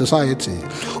in the society.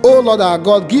 Oh Lord our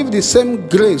God, give the same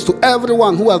grace to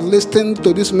everyone who has listened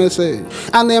to this message,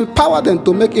 and empower them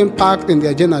to make impact in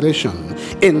their generation.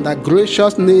 In the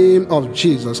gracious name of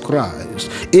Jesus Christ.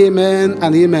 Amen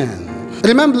and amen.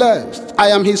 Remain blessed. I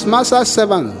am His Master's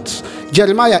servant,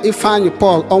 Jeremiah Ifeanyi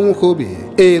Paul Onwukobi,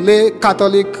 a lay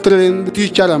Catholic trained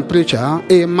teacher and preacher,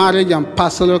 a marriage and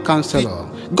pastoral counselor.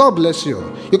 God bless you.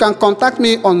 You can contact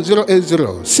me on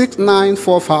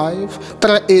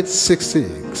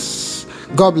 080-6945-3866.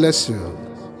 God bless you.